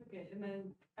 and then I took it, and then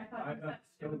I thought I you thought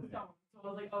said it was stone stone. So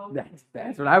I was like, oh.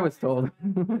 That's what I was told.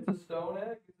 It's a stone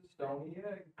egg. It's a stony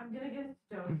egg. I'm gonna get a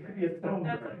stone here. Be a stone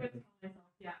That's what I'm egg. gonna tell myself.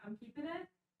 Yeah, I'm keeping it.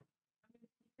 I'm gonna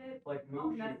keep it. Like all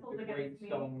Mushu, nestled the against great me.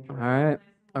 stone. All right.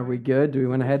 Are we good? Do we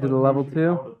want to head to the level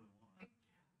 2?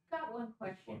 Got one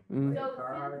question. Mm. So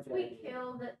since we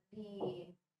killed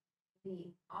the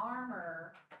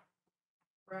armor,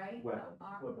 right? Weapon.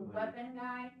 The weapon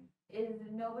guy, is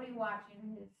nobody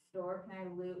watching his store? Can I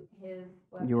loot his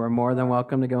weapon? You are more than store?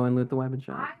 welcome to go and loot the weapon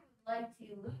shop. I would like to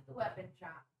loot the weapon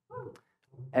shop. Woo.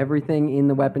 Everything in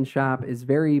the weapon shop is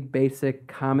very basic,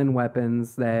 common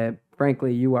weapons that,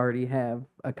 frankly, you already have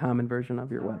a common version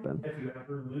of your weapon. If you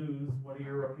ever lose one of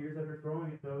your rapiers that are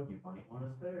throwing it, though, you might want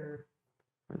to spare.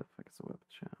 Where the fuck is the weapon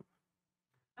shop?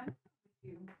 I'm with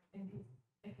you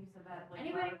if you said that. Like,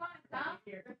 Anybody loud. want to come?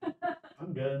 Here.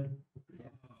 I'm good.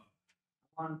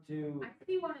 Want to, I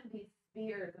see one of these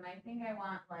spears, and I think I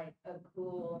want like a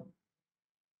cool.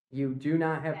 You do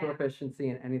not have Yeah. proficiency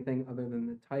in anything other than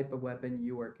the type of weapon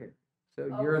you are carrying. So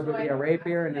Oh, yours so would be I- a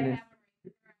rapier, and I then have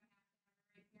it's, a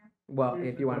rapier. well, Here's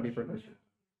if the you want to be question. proficient.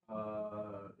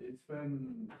 It's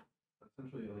been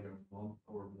essentially like a month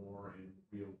or more in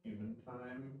real human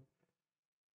time.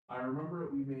 I remember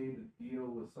we made a deal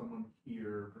with someone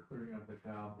here for clearing out the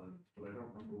goblins, but I don't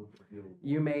remember what the deal was.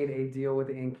 You made a deal with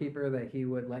the innkeeper that he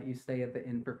would let you stay at the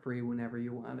inn for free whenever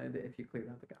you wanted if you cleared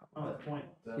out the Oh, goblins. that's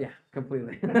pointless. Yeah,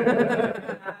 completely.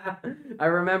 I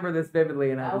remember this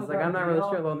vividly, and I That was was like, our I'm not really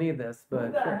deal. sure they'll need this, who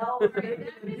but the sure. hell was making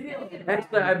the deal?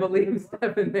 Actually, I believe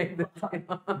Stefan made the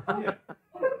deal.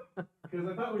 Because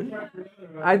I thought we tracked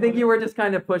together. I think you were just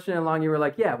kind of pushing it along. You were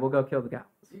like, yeah, we'll go kill the goblins.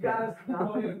 You got us.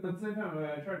 Well, yeah, at the same time,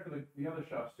 I tried for the other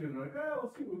shops too, and they're like, oh,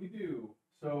 let's see what we do.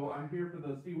 So I'm here for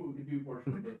the see what we can do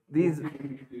portion of it. These- We'll see what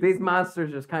we can do. These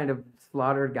monsters just kind of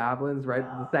slaughtered goblins right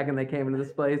the second they came into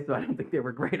this place, so I don't think they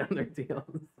were great on their deals.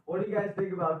 What do you guys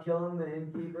think about killing the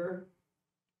innkeeper?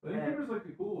 The innkeeper's like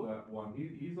the cool one.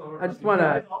 He's already. I just wanna-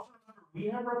 Guys, also remember, we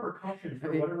have repercussions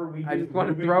for whatever we do. I just want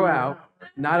to moving throw through out, town.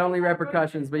 not only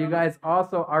repercussions, but you guys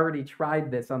also already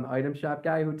tried this on the item shop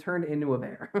guy who turned into a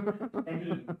bear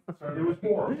And it was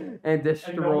horrible. and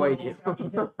destroyed you.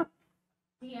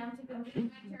 DM to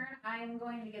complete my turn, I am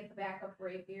going to get the backup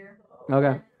rapier. Okay.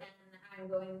 And I'm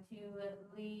going to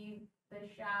leave the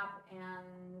shop,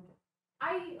 and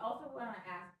I also wanna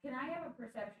ask, can I have a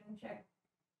perception check?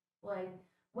 Like,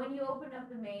 when you open up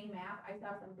the main map, I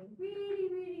saw something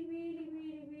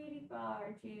really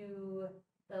far to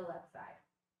the left side.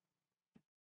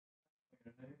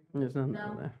 There's nothing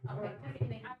No? over there. Okay.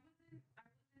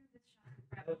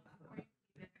 I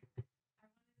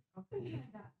wasn't in this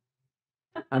shop.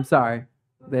 I'm sorry.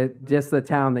 Just the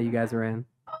town that you guys are in.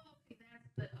 Oh, okay, that's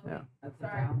the, okay. Yeah. That's the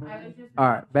Sorry, town I mode. was just. All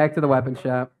right, back to the weapon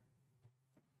shop.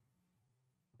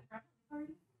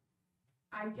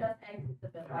 I just exited the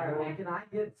building. Alright, well, can I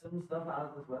get some stuff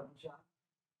out of this weapon shop?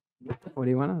 What do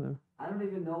you want to do? I don't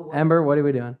even know what. Ember, what are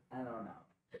we doing? I don't know.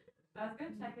 I was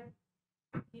gonna check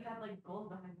if he had like gold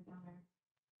behind the counter.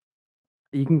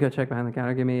 You can go check behind the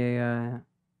counter. Give me a.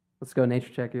 Let's go nature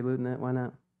check. You're looting it. Why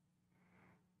not?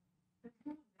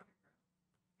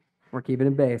 We're keeping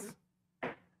it base.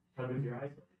 How good's your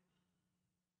eyesight?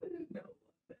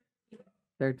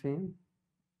 13.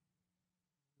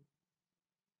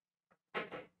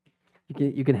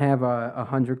 You can have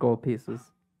 100 gold pieces.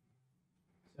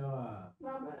 So,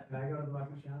 can I go to the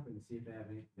weapon shop and see if they have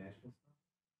any magical stuff?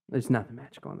 There's nothing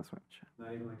magical in this weapon shop.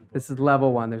 Not even like a This is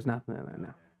level 1. There's nothing in there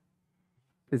now.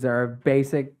 These are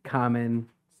basic, common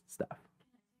stuff.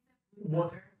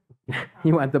 What?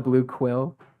 You want the blue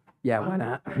quill? Yeah, why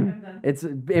not? It's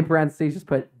in parentheses. Just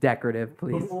put decorative,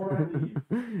 please. Before I leave.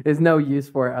 There's no use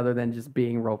for it other than just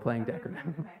being role playing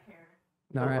decorative.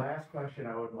 The All right. last question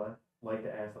I would like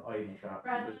to ask the item shop.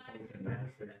 Brandon, Potion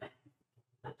master.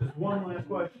 Just one last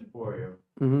question for you.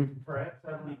 hmm Perhaps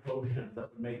have any potions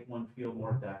that would make one feel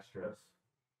more dexterous?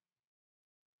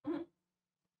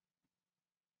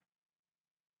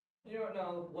 You don't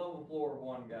know, level floor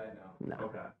 1 guy now. No.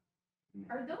 Okay.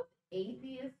 Are those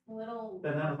atheist little?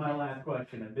 Then that was my last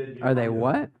question. And did you Are they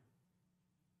what?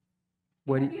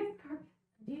 What do you?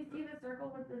 Do you see the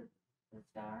circle with the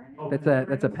star in it? Oh,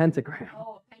 That's a pentagram.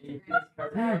 Oh,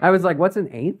 pentagram. I was like, what's an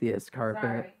atheist carpet?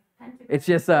 Sorry, pentagram. It's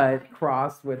just a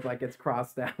cross with like it's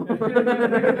crossed out.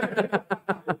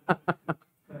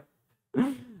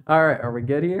 All right, are we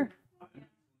good here?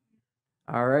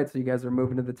 All right, so you guys are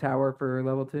moving to the tower for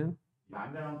level 2.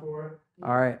 I'm down for it.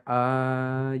 All right,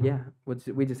 yeah,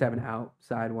 we just have an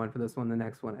outside one for this one. The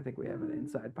next one, I think we have an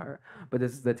inside part. But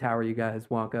this is the tower you guys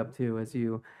walk up to. As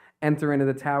you enter into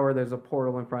the tower, there's a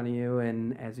portal in front of you,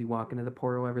 and as you walk into the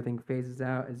portal, everything phases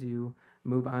out as you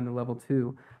move on to level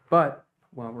 2. But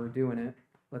while we're doing it,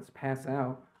 let's pass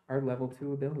out our level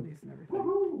 2 abilities and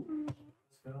everything. Let's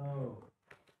go.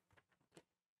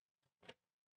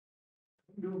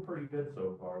 I'm doing pretty good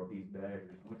so far with these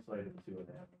daggers. I'm excited to see what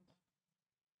happens.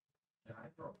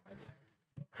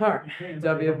 All right,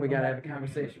 W, we gotta have a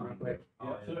conversation real quick.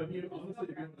 Yeah, so if you honestly, if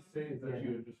you want to say is that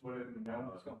you just went in and got a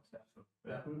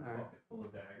bathroom Alright. pocket full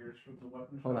of daggers from the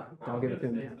weapon Hold shop. on, don't give it to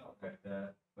me.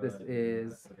 This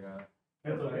is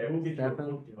That's okay. We'll get you Stefan?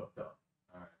 hooked up.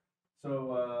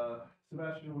 So,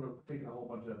 Sebastian would have taken a whole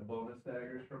bunch of bonus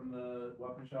daggers from the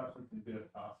weapon shop since he's gonna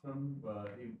toss them,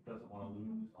 but he doesn't want to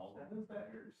lose all of his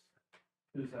daggers.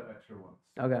 He just have extra ones.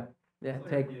 okay. Yeah,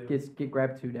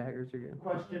 grab 2 daggers. You're good.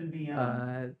 Question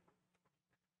DM.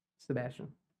 Sebastian.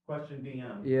 Question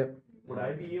DM. Yep. Would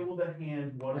I be able to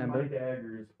hand one of my Ember?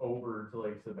 daggers over to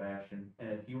like Sebastian, and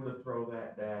if he were to throw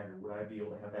that dagger, would I be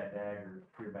able to have that dagger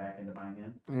peer back into my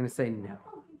hand? I'm gonna say no.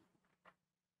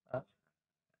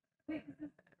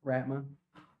 Ratma.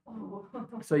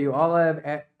 So you all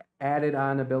have added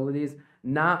on abilities.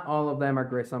 Not all of them are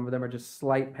great. Some of them are just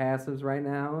slight passives right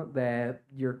now that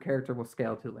your character will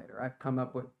scale to later. I've come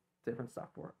up with different stuff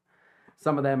for it.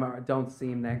 Some of them don't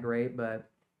seem that great, but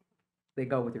they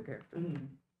go with your character.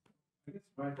 I guess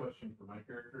my question for my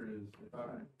character is if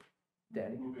I'm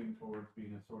Daddy. moving towards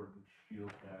being a sword and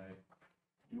shield guy,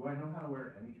 do I know how to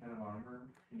wear any kind of armor?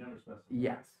 You never specify.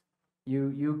 Yes.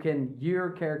 You can, your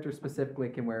character specifically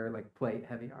can wear like plate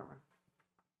heavy armor.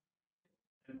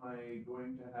 Am I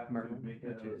going to have Merlin, to make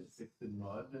it which is sticks in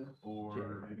mud or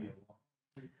January. maybe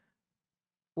a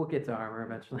We'll get to armor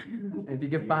eventually. If you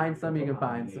can find some, you can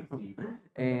find some.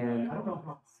 And I don't know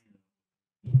how.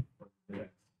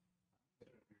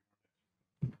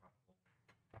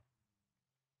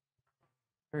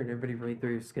 All right, everybody read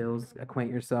through your skills, acquaint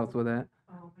yourselves with it.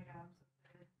 Oh my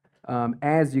god,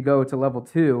 As you go to level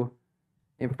 2,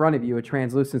 in front of you, a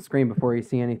translucent screen before you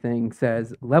see anything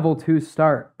says, Level 2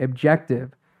 start,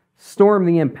 objective, storm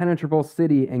the impenetrable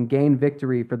city and gain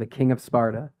victory for the king of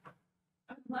Sparta.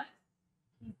 unless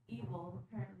he's evil,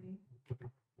 apparently.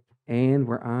 And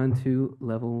we're on to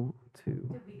level 2.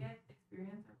 Did we get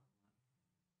experience?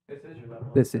 This is your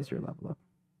level. This is your level up.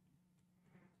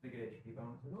 To get HP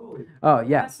bonuses. Oh,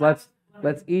 yes, let's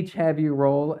each have you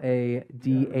roll a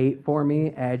d8 for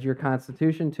me, add your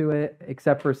constitution to it,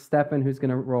 except for Stefan, who's going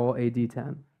to roll a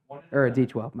d10. Or a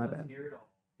d12, my bad.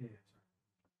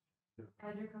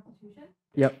 Add your constitution?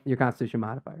 Yep, your constitution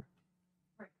modifier.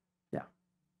 Right. Yeah.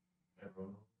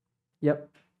 Yep.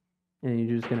 And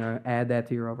you're just going to add that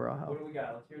to your overall What health. do we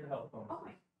got? Let's hear the health bonus.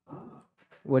 Oh my,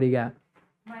 What do you got?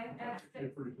 mine at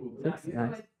 6. Pretty cool. 6? So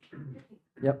Nice. it's 15.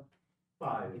 Yep.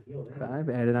 5. 5,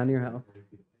 add it onto your health.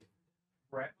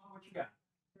 Brad, what you got?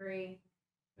 3.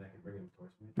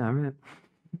 All right.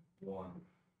 1.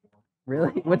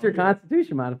 Really? What's your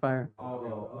constitution modifier?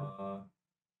 Oh,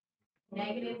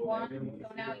 -1,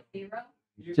 so now it's 0.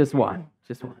 Just one.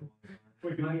 Just one.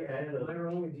 Wait, can I add Am I a?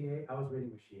 rolling a D8? I was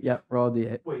reading the sheet. Yep, roll a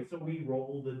d8. Wait, so we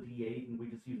roll the D8 and we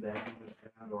just use that to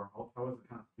add our health? How is the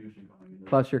Constitution going? Into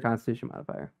Plus your constitution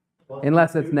modifier. Plus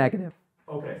Unless it's 2? negative.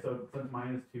 Okay, so since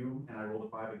mine is 2 and I rolled a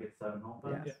 5, I get 7 health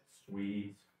then? Yes.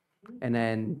 Sweet. And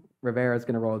then Rivera's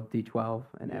going to roll a d12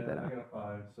 and add that I up. got a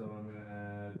 5, so I'm gonna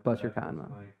add. Plus your that con plus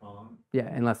mod. my con. Yeah,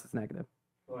 unless it's negative.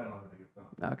 Oh, I don't have a negative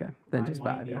con. Okay, then Mine just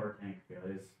might 5. be Yeah. our tank,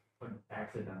 guys. Like,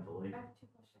 accidentally. I have 2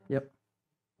 questions. Yep.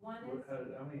 One What,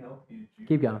 is, how many health do you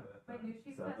Keep going. my new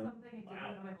sheet says 7. something, it gives me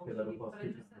my Okay, old that'll sheet, plus but 2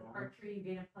 it just says to archery, you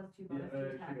gain a +2 Yeah, bonus I to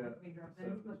actually attack got with major 7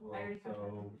 weapons, as but well, I already have that.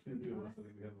 so between the two of us, I think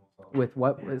we have the most health. With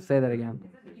what? Say that again.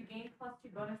 It says that you gain +2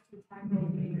 bonus to attack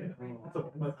rolls made with great So,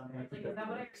 weapons. but- Like, is that what I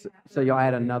already So, have? so you'll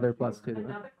add another +2 to it.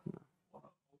 Another?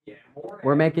 Yeah, more.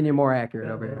 We're making you more accurate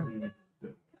over here.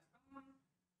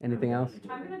 Anything else?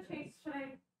 I'm gonna change, should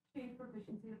I change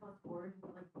proficiency to +4,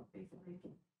 like,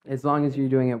 basically? As long as you're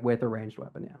doing it with a ranged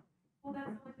weapon, yeah. Well,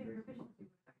 that's the only thing proficiency.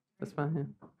 That's fine, yeah.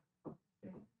 And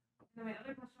then my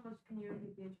other question was, can you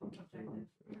repeat the objective?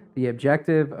 The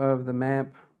objective of the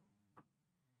map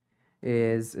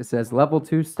is, it says level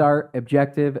 2 start,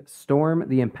 objective, storm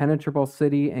the impenetrable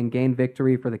city and gain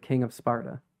victory for the king of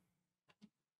Sparta.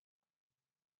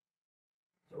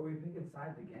 So are we picking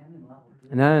sides again in level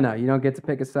 2? No, you don't get to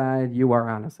pick a side, you are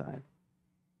on a side.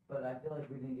 But I feel like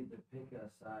we didn't get to pick a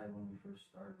side when we first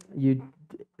started. You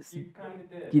You kind of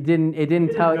did. you didn't, it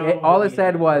didn't tell, No, all it we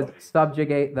said didn't. was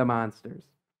subjugate the monsters.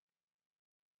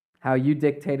 How you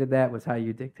dictated that was how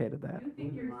you dictated that. You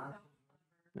think you're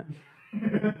so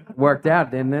Worked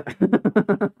out, didn't it?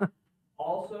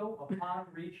 Also, upon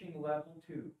reaching level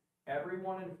 2,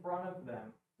 everyone in front of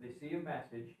them, they see a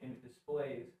message and it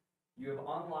displays, you have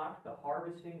unlocked the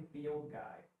harvesting field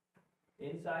guide.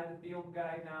 Inside the field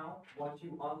guide now, once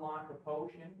you unlock a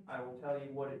potion, I will tell you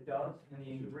what it does and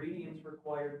the ingredients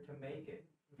required to make it.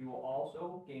 You will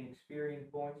also gain experience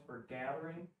points for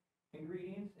gathering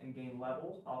ingredients and gain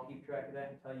levels. I'll keep track of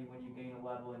that and tell you when you gain a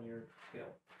level in your skill.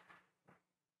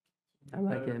 I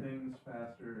like Better it. things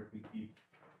faster if we keep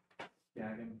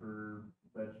gagging for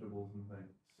vegetables and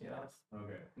things. Yeah.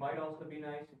 Okay. Might also be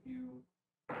nice if you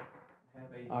have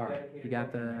a All right, dedicated you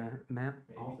got potion the map?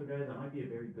 maybe. Also, guys, that might be a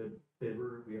very good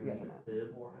fibber. We have Yeah. a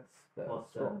fib. Plus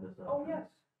 7 this Oh, yes.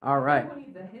 All right. Everyone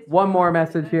needs a history One more lesson,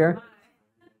 message that's here. mine.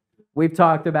 We've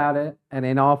talked about it, and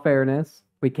in all fairness,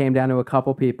 we came down to a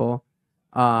couple people.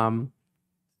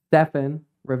 Stefan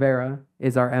Rivera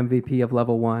is our MVP of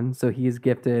level 1, so he's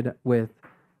gifted with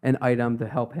an item to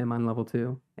help him on level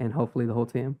 2, and hopefully the whole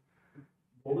team.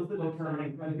 What was the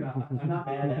determining? I'm not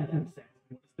mad at him.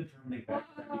 What's the determining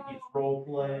factor? I think it's role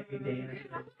play, dance.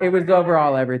 It was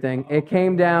overall everything. It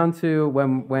came down to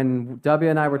when W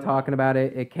and I were talking about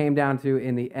it, it came down to,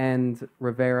 in the end,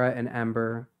 Rivera and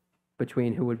Ember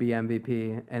between who would be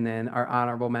MVP. And then our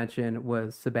honorable mention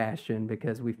was Sebastian,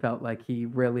 because we felt like he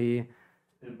really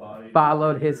Embodied.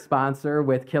 followed his sponsor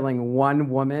with killing one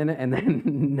woman and then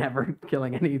never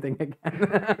killing anything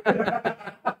again.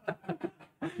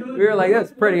 We were like,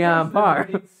 that's pretty on par.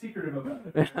 Secretive about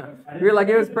it. We were like,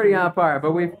 it was pretty on par,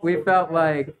 but we felt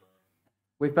like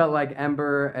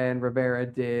Ember and Rivera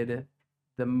did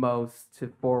the most to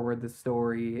forward the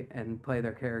story and play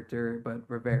their character, but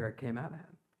Rivera came out ahead.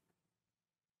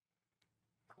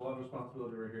 A lot of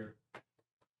responsibility right here.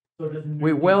 So does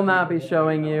We will not be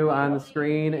showing you on the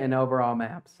screen an overall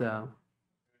map, so.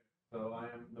 So I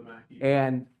am the Mackie.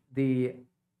 And the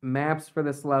maps for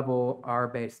this level are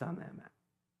based on that map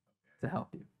to help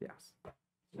you, yes.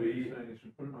 So you're saying I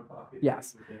should put it in my pocket?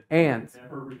 Yes. with it, And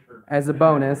never return. as a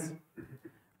bonus,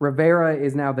 Rivera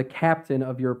is now the captain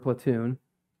of your platoon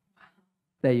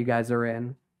that you guys are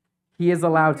in. He is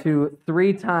allowed to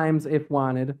 3 times, if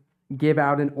wanted, give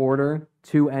out an order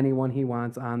to anyone he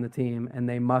wants on the team, and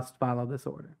they must follow this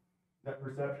order. That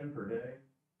perception per day?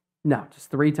 No,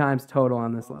 just 3 times total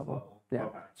on this level. Yeah,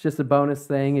 Okay, it's just a bonus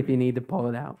thing if you need to pull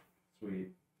it out. sweet.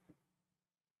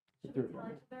 Should we tell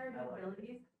each other our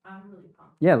abilities? I'm really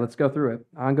pumped. Yeah, let's go through it.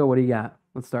 Ango, what do you got?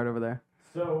 Let's start over there.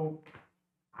 So,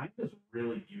 I'm just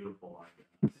really beautiful,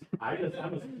 I guess.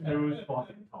 I'm a smooth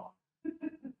fucking talk.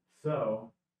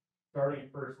 So, starting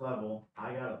at first level,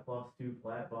 I got a +2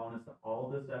 flat bonus to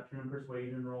all deception and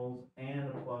persuasion rolls, and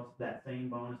a plus that same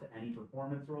bonus to any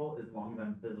performance roll as long as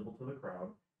I'm visible to the crowd.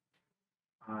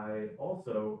 I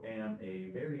also am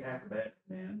a very acrobatic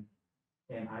man,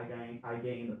 and I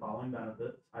gain the following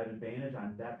benefits. I have advantage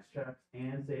on dex checks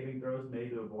and saving throws made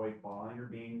to avoid falling or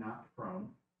being knocked prone.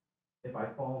 If I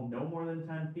fall no more than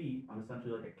 10 feet, I'm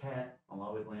essentially like a cat. I'll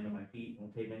always land on my feet,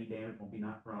 won't take any damage, won't be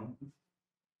knocked prone.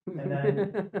 And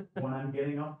then when I'm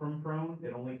getting up from prone,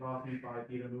 it only costs me 5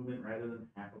 feet of movement rather than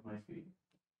half of my speed.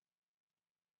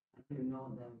 I don't even know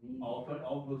what that means.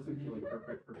 All those things are like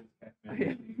perfect for his cat.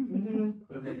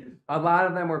 But like, A lot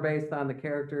of them were based on the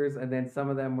characters, and then some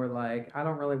of them were like, I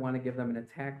don't really want to give them an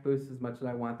attack boost as much as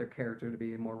I want their character to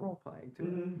be more role playing to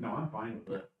it. No, I'm fine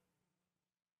with it.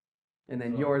 And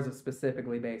then So- yours is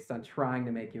specifically based on trying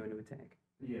to make you into a tank.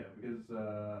 yeah, because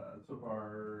so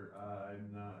far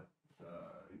I'm not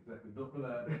exactly built for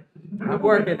that. I'm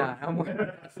working on it. I'm working.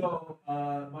 So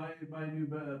my new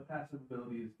passive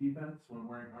ability is defense. When I'm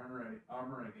wearing armor,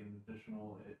 I get an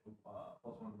additional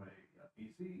 +1 to my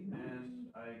PC, and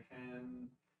I can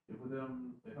if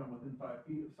I'm within 5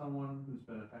 feet of someone who's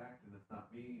been attacked and it's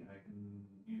not me, I can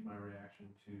use my reaction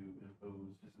to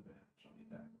impose disadvantage on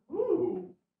the attack.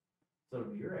 Ooh. So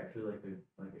you're actually like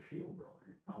a shield brother.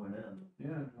 You're coming in,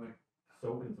 Yeah, like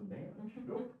soaking some damage.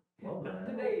 nope. Love Not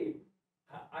that. today.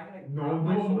 I gotta No, drop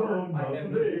my no, sword. no, I not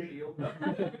have today. no shield.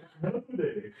 Not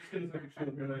today. Just get a second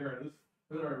shield. You're like,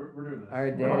 all right, we're doing this. All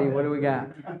right, Daddy, what do we got?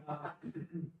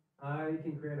 I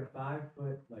can create a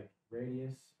 5-foot like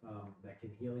radius that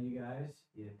can heal you guys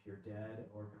if you're dead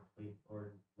or complete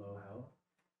or low health.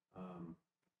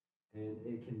 And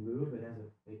it can move. It has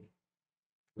a big.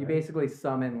 You basically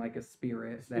summon like a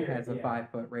spirit that Spirit, has a yeah.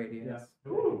 5-foot radius.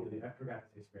 Ooh. I forgot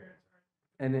to say spirits.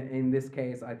 And in this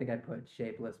case, I think I put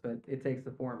shapeless, but it takes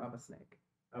the form of a snake.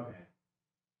 Okay.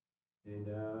 And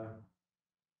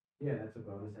yeah, that's a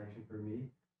bonus action for me.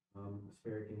 The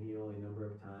spirit can heal a number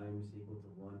of times equal to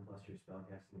 1 plus your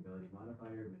spellcasting ability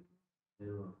modifier,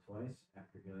 minimum of twice.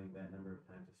 After healing that number of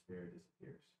times, the spirit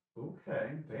disappears.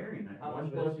 Okay, very nice. How One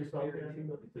much plus does your spirit spellcasting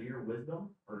ability, so your wisdom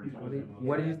or He's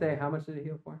What did you say? How much did it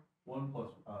heal for? 1 plus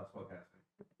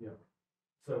spellcasting.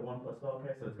 So 1 plus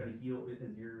spellcasting, so it's gonna heal.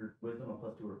 Is your wisdom a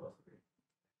 +2 or +3?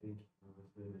 I think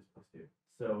wisdom is +2.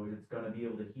 So it's gonna be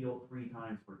able to heal 3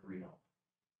 times for 3 health.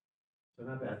 So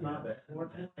not bad. That's not bad.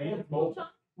 More, And it's mobile.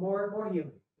 more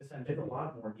healing, essentially. It's a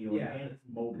lot more healing, Yeah. and it's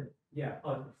mobile. Yeah.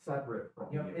 Separate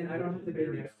from Yep, you, and I don't have which to is be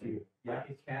very next to nice. you. Like,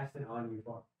 it's casting on you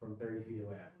from 30 feet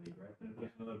away, I believe, right? And if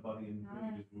there's another buddy and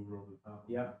you just move her over the top.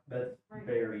 Yep. That's Right.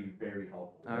 very, very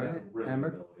helpful. All That's right, a really Amber?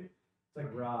 good ability. It's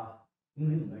like raw.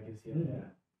 Mhm. I can see Mhm.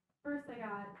 that. First, I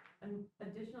got an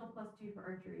additional +2 for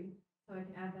archery, so I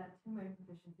can add that to my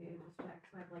proficiency. I just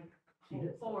checked, so I have like She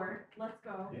did. 4. Let's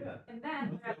go. Yeah. And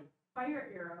then I got fire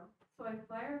arrow. So I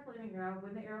fire a flaming arrow.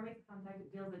 When the arrow makes contact,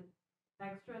 it deals an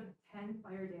extra 10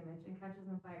 fire damage and catches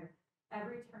on fire.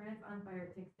 Every turn it's on fire,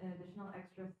 it takes an additional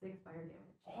extra 6 fire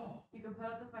damage. Oh. You can put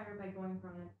out the fire by going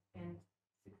from it and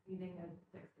succeeding a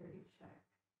dexterity check.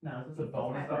 Now, is this a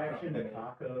bonus action to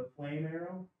cock a flame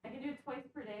arrow? I can do it twice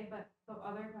per day, but the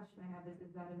other question I have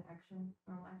is that an action,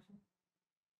 normal action?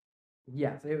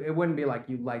 Yes, it wouldn't be like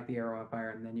you light the arrow on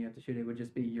fire and then you have to shoot it. It would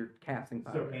just be you're casting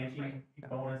fire. So can she Right.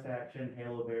 bonus action,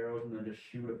 hail of arrows, and then just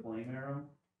shoot a flame arrow?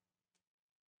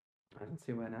 I don't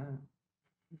see why not.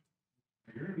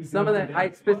 You're gonna be Some of doing the, some I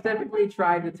damage. specifically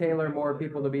tried to tailor more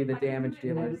people to be the I can do damage it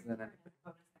every dealers than turn it. as a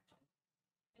bonus action.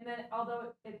 And then,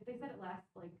 although they said it lasts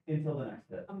like Until the next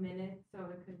hit, a minute, so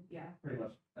it could, yeah. pretty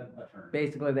much a turn.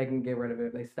 Basically, they can get rid of it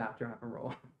if they stop, drop, and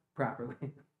roll properly.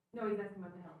 No, he's asking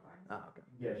about the health bar. Oh, okay.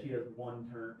 Yeah, she has 1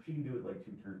 turn. She can do it like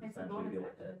 2 turns It's a essentially to bonus deal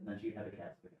with it, action. and then she had to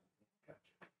cast it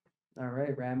again. All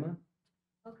right, Radma.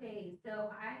 Okay,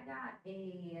 so I got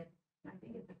I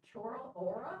think it's a choral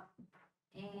aura.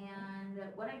 And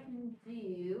what I can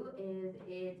do is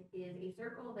it is a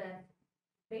circle that's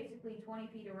basically 20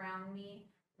 feet around me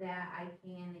that I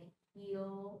can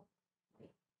heal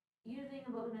using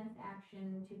a bonus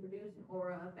action to produce an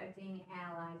aura affecting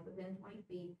allies within 20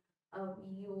 feet of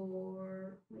you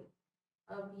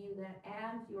that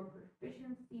adds your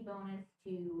proficiency bonus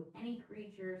to any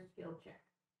creature skill check,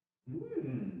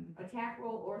 attack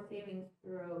roll, or savings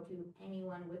throw to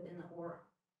anyone within the aura.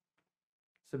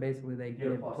 So basically, they Get a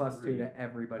give plus +2 3. to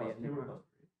everybody Plus at 2 or New plus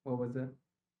What was it?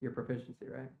 Your proficiency,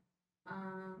 right?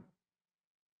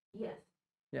 Yes.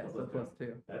 Yeah, so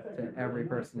 +2 That's to actually every really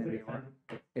person nice. in the It's aura.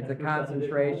 like It's a 10%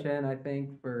 concentration, I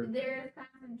think, for. There's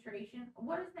concentration.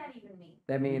 What does that even mean?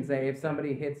 That means that if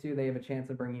somebody hits you, they have a chance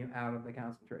of bringing you out of the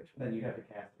concentration. Then you have to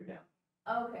cast it again.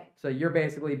 Okay. So you're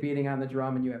basically beating on the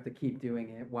drum, and you have to keep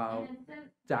doing it while And it says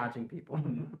dodging people.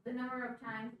 the number of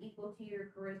times equal to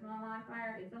your charisma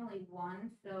modifier. It's only 1,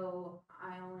 so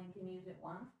I only can use it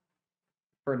once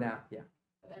For now, yeah.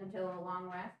 until a long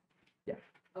rest. Yeah.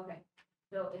 Okay.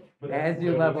 So it's But As that's you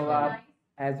really level strong. up,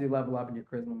 as you level up and your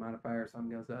charisma modifier, some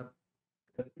goes up.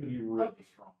 That's gonna be really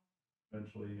strong.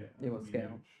 Eventually, yeah. It will it'll be scale.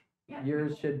 huge. Yeah.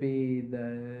 Yours should be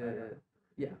the,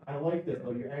 yeah. I like this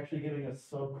though. You're actually giving us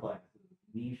subclasses,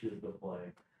 niches to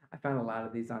play. I found a lot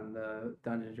of these on the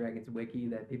Dungeons and Dragons wiki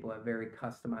that people have very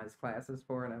customized classes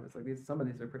for, and I was like, some of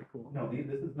these are pretty cool. No, this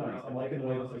is nice. I'm liking the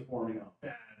way this is forming up.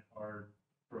 Bad, hard,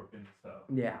 broken stuff.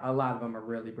 Yeah, a lot of them are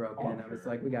really broken, Oh, and I was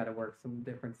sure. like, we got to work some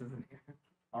differences in here.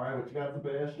 All right, what you got,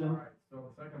 Sebastian? Alright, so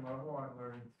the second level, I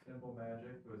learned simple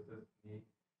magic to assist me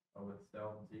with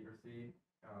stealth and secrecy.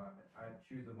 I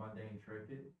choose a mundane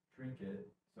trinket,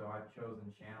 so I've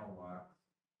chosen channel locks.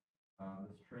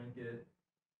 This trinket,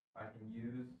 I can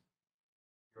use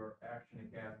your action to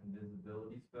cast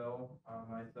invisibility spell on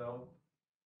myself,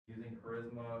 using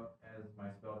charisma as my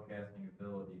spell casting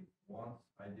ability. Once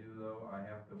I do though, I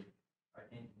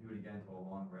can't do it again until a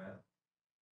long rest.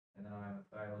 And then I'm a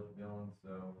stylish villain,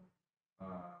 so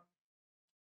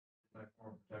my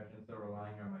form of protection, so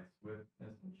relying on my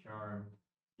swiftness and charm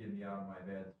to get me out of my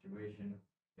bad situation.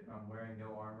 If I'm wearing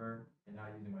no armor and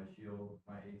not using my shield,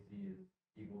 my AC is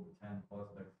equal to 10 plus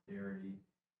dexterity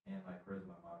and my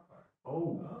charisma modifier.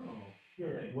 Oh,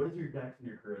 shit. What is your dex and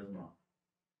your charisma?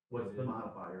 What's the It is-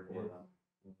 modifier for them?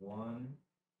 It's 1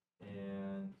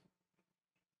 and.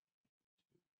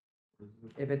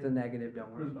 If it's a negative,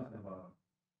 don't worry about it.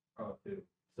 Oh, 2.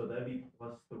 So that'd be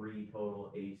 +3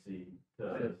 total AC.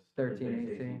 So To it's 13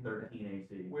 his AC. 13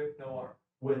 AC. With no arm.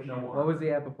 With no What arm. was he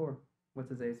at before? What's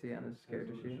his AC on his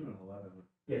character So it sheet? should've been 11.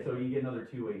 Yeah, so you get another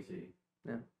 2 AC.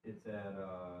 It's at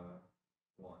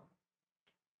 1.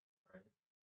 Right?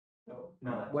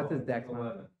 No, What's his it's dex mod?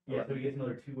 11. Yeah, so he gets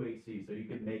another 2 AC, so you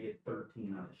could make it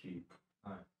 13 on the sheet.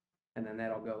 And then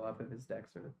that'll go up if his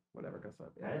dex or whatever goes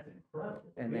up. Yeah. That's incredible.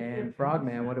 And then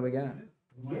Frogman, what do we got?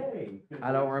 Yay!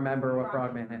 I don't remember what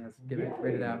Frogman has. Give it,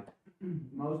 read it out.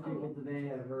 Most people today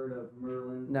have heard of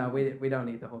Merlin. No, we don't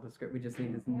need the whole description. We just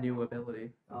need his new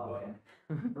ability. Oh, okay.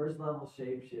 First level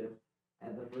shapeshift.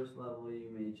 At the first level, you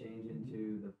may change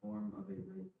into the form of a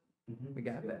raven. We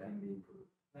got Skill that. can be improved.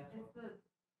 it's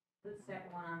the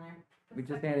second one on there. We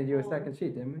just handed you a second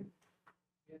sheet, didn't we?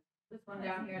 This one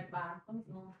down here at the bottom. Let me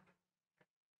see.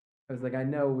 I was like, I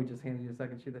know we just handed you a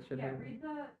second sheet. That should Yeah, have. read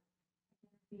the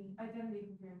identity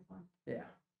comparison one. Yeah.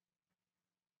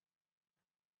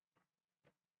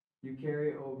 You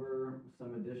carry over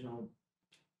some additional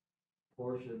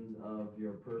portions of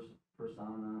your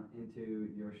persona into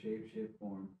your shapeshift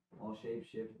form. While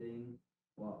shapeshifted,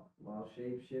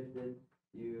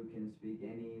 you can speak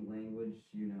any language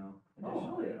you know.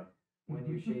 Additionally, when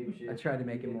you shapeshift, I tried to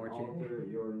make you it can more alter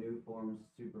your new form's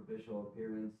superficial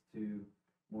appearance to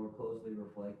more closely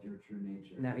reflect your true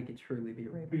nature. Now he could truly be a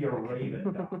raven. Be a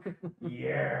raven dog.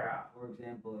 Yeah! For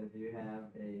example, if you have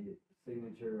a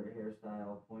signature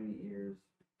hairstyle, pointy ears,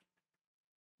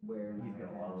 wear an He's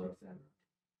gonna eye love patch, it. etc.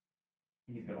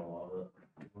 He's gonna love it.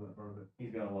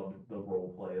 He's gonna love the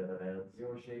role play that it adds.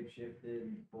 Your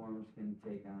shape-shifted forms can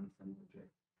take on similar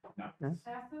traits. Nice.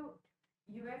 Also,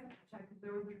 you guys have to check, because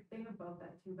there was a thing above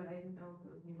that too, but I didn't know if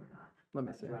it was new or not. Let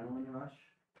me see. Adrenaline rush.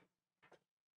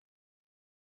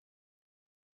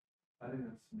 I think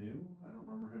that's new. I don't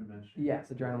remember him mentioning.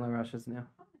 Yes, adrenaline rush is new.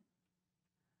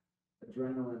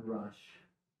 Adrenaline rush.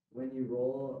 When you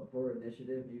roll for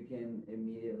initiative, you can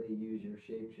immediately use your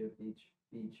shapeshift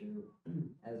feature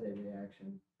as a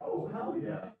reaction. Oh, hell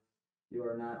yeah. You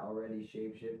are not already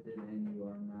shapeshifted and you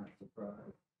are not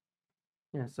surprised.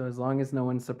 Yeah, so as long as no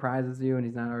one surprises you and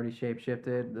he's not already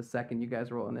shapeshifted, the second you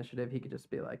guys roll initiative, he could just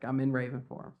be like, I'm in Raven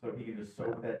form. So he can just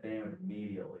soak that damage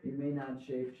immediately. You may not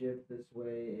shapeshift this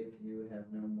way if you have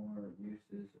no more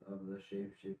uses of the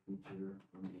shapeshift feature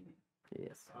remaining.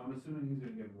 Yes. I'm assuming he's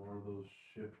gonna get more of those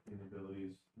shifting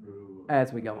abilities through.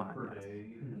 As we go on, Per yes.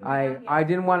 day. I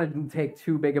didn't want to take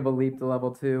too big of a leap to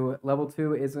level 2. Level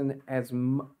 2 isn't as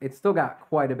it's still got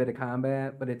quite a bit of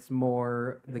combat, but it's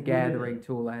more the It's gathering limited.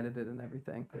 tool added and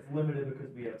everything. It's limited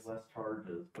because we have less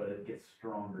charges, but it gets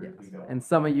stronger as we Yes. go. And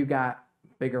some of you got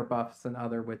bigger buffs than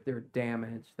other with their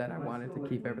damage that I Am wanted still to like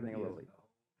keep one everything a little. DSL?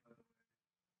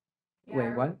 Yeah,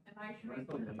 Wait, what? Am I Am I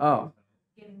still shrinking? Oh.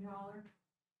 Getting taller?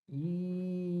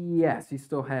 Yes, you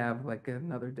still have like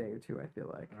another day or two, I feel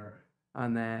like, Alright.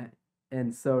 on that.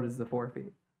 And so does the 4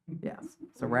 feet. Yes.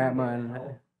 So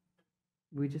Ratman,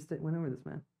 we just went over this,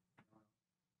 man.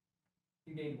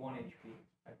 You gained 1 HP.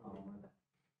 I remember that.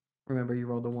 Remember you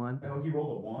rolled a 1? Oh, he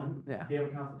rolled a 1? Yeah. Do you have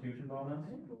a constitution bonus?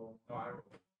 No, I rolled.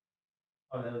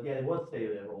 Oh, no, yeah, it was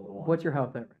stated it rolled a 1. What's your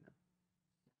health at right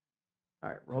now? All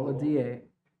right, roll a Total. d8.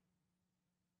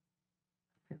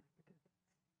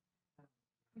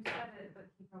 You said it, but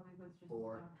he probably was just.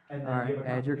 4. And then All do right, you have a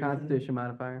add your constitution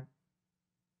modifier.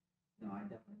 No, I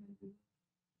definitely didn't do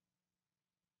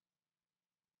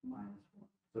 -1.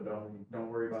 So don't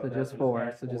worry about So that. just 4.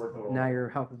 add So just 4 total. now your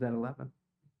health is at 11.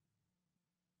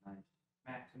 Nice.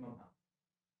 Maximum health.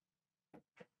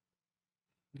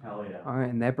 Hell yeah. All right,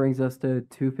 and that brings us to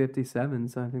 257.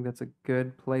 So I think that's a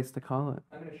good place to call it.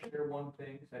 I'm gonna share one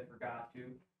thing, because I forgot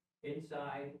to.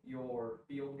 Inside your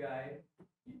field guide,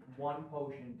 1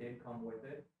 potion did come with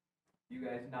it. You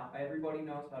guys, now, everybody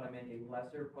knows how to make a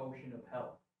lesser potion of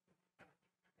health.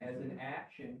 As an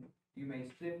action, you may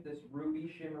sip this ruby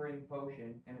shimmering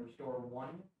potion and restore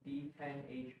 1d10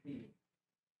 HP.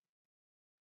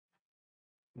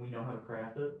 We know how to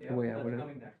craft it. Yep, Oh, yeah, that's what it-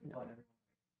 coming next.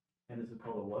 And this is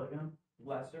called a what again?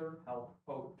 Lesser health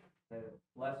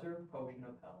lesser potion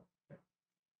of health.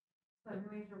 So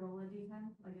every way to roll a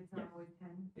d10, like it's not Yes. always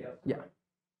 10. Yep. Yeah.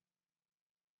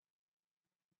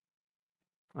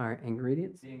 All right,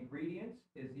 ingredients. The ingredients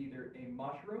is either a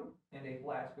mushroom and a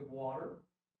flask of water,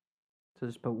 So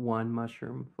just put 1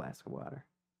 mushroom, flask of water.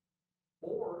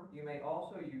 or you may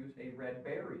also use a red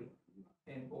berry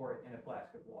in a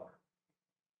flask of water.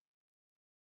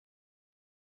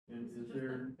 And is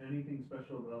there anything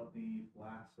special about the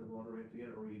flask of water we have to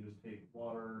get, or you just take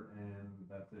water and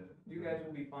that's it? You guys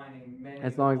will be finding many.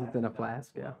 As long as it's in a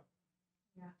flasks down flask,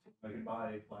 yeah. below. I can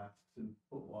buy flasks and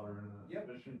put water in that Yep.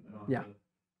 sufficient and Yeah. to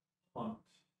hunt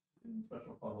in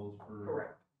special puddles for.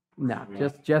 Correct. No,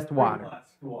 Sweet. just Free water.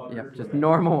 flask of water. Yep, just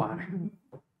normal water.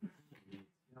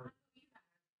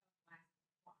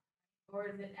 Or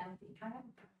is it empty?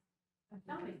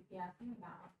 Somebody, yeah, think about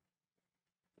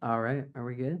it. All right, are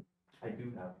we good? I do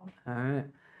have one. All right.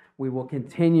 We will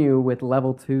continue with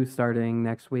level 2 starting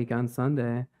next week on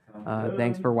Sunday.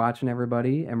 Thanks for watching,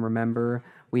 everybody. And remember,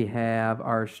 we have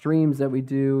our streams that we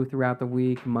do throughout the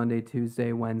week, Monday,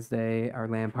 Tuesday, Wednesday, our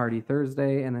LAN party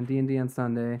Thursday, and then D&D on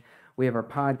Sunday. We have our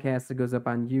podcast that goes up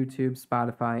on YouTube,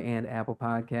 Spotify, and Apple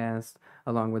Podcasts,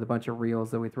 along with a bunch of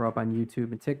reels that we throw up on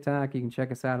YouTube and TikTok. You can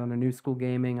check us out on our New School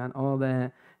Gaming on all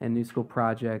that, and New School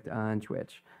Project on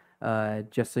Twitch.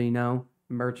 Just so you know,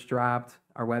 merch dropped.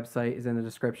 Our website is in the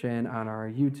description on our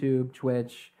YouTube,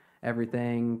 Twitch,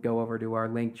 everything. Go over to our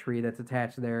link tree that's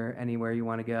attached there. Anywhere you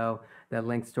want to go that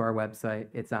links to our website,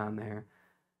 it's on there.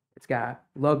 It's got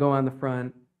logo on the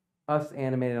front, us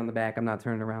animated on the back. I'm not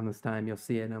turning around this time. You'll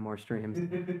see it in no more streams.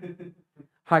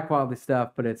 High quality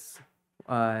stuff, but it's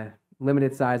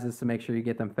limited sizes, so make sure you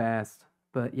get them fast.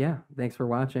 But yeah, thanks for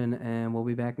watching, and we'll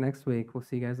be back next week. We'll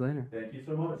see you guys later. Thank you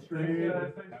so much. Thanks,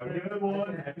 guys. Thanks, Have a good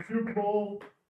one. Happy Super Bowl.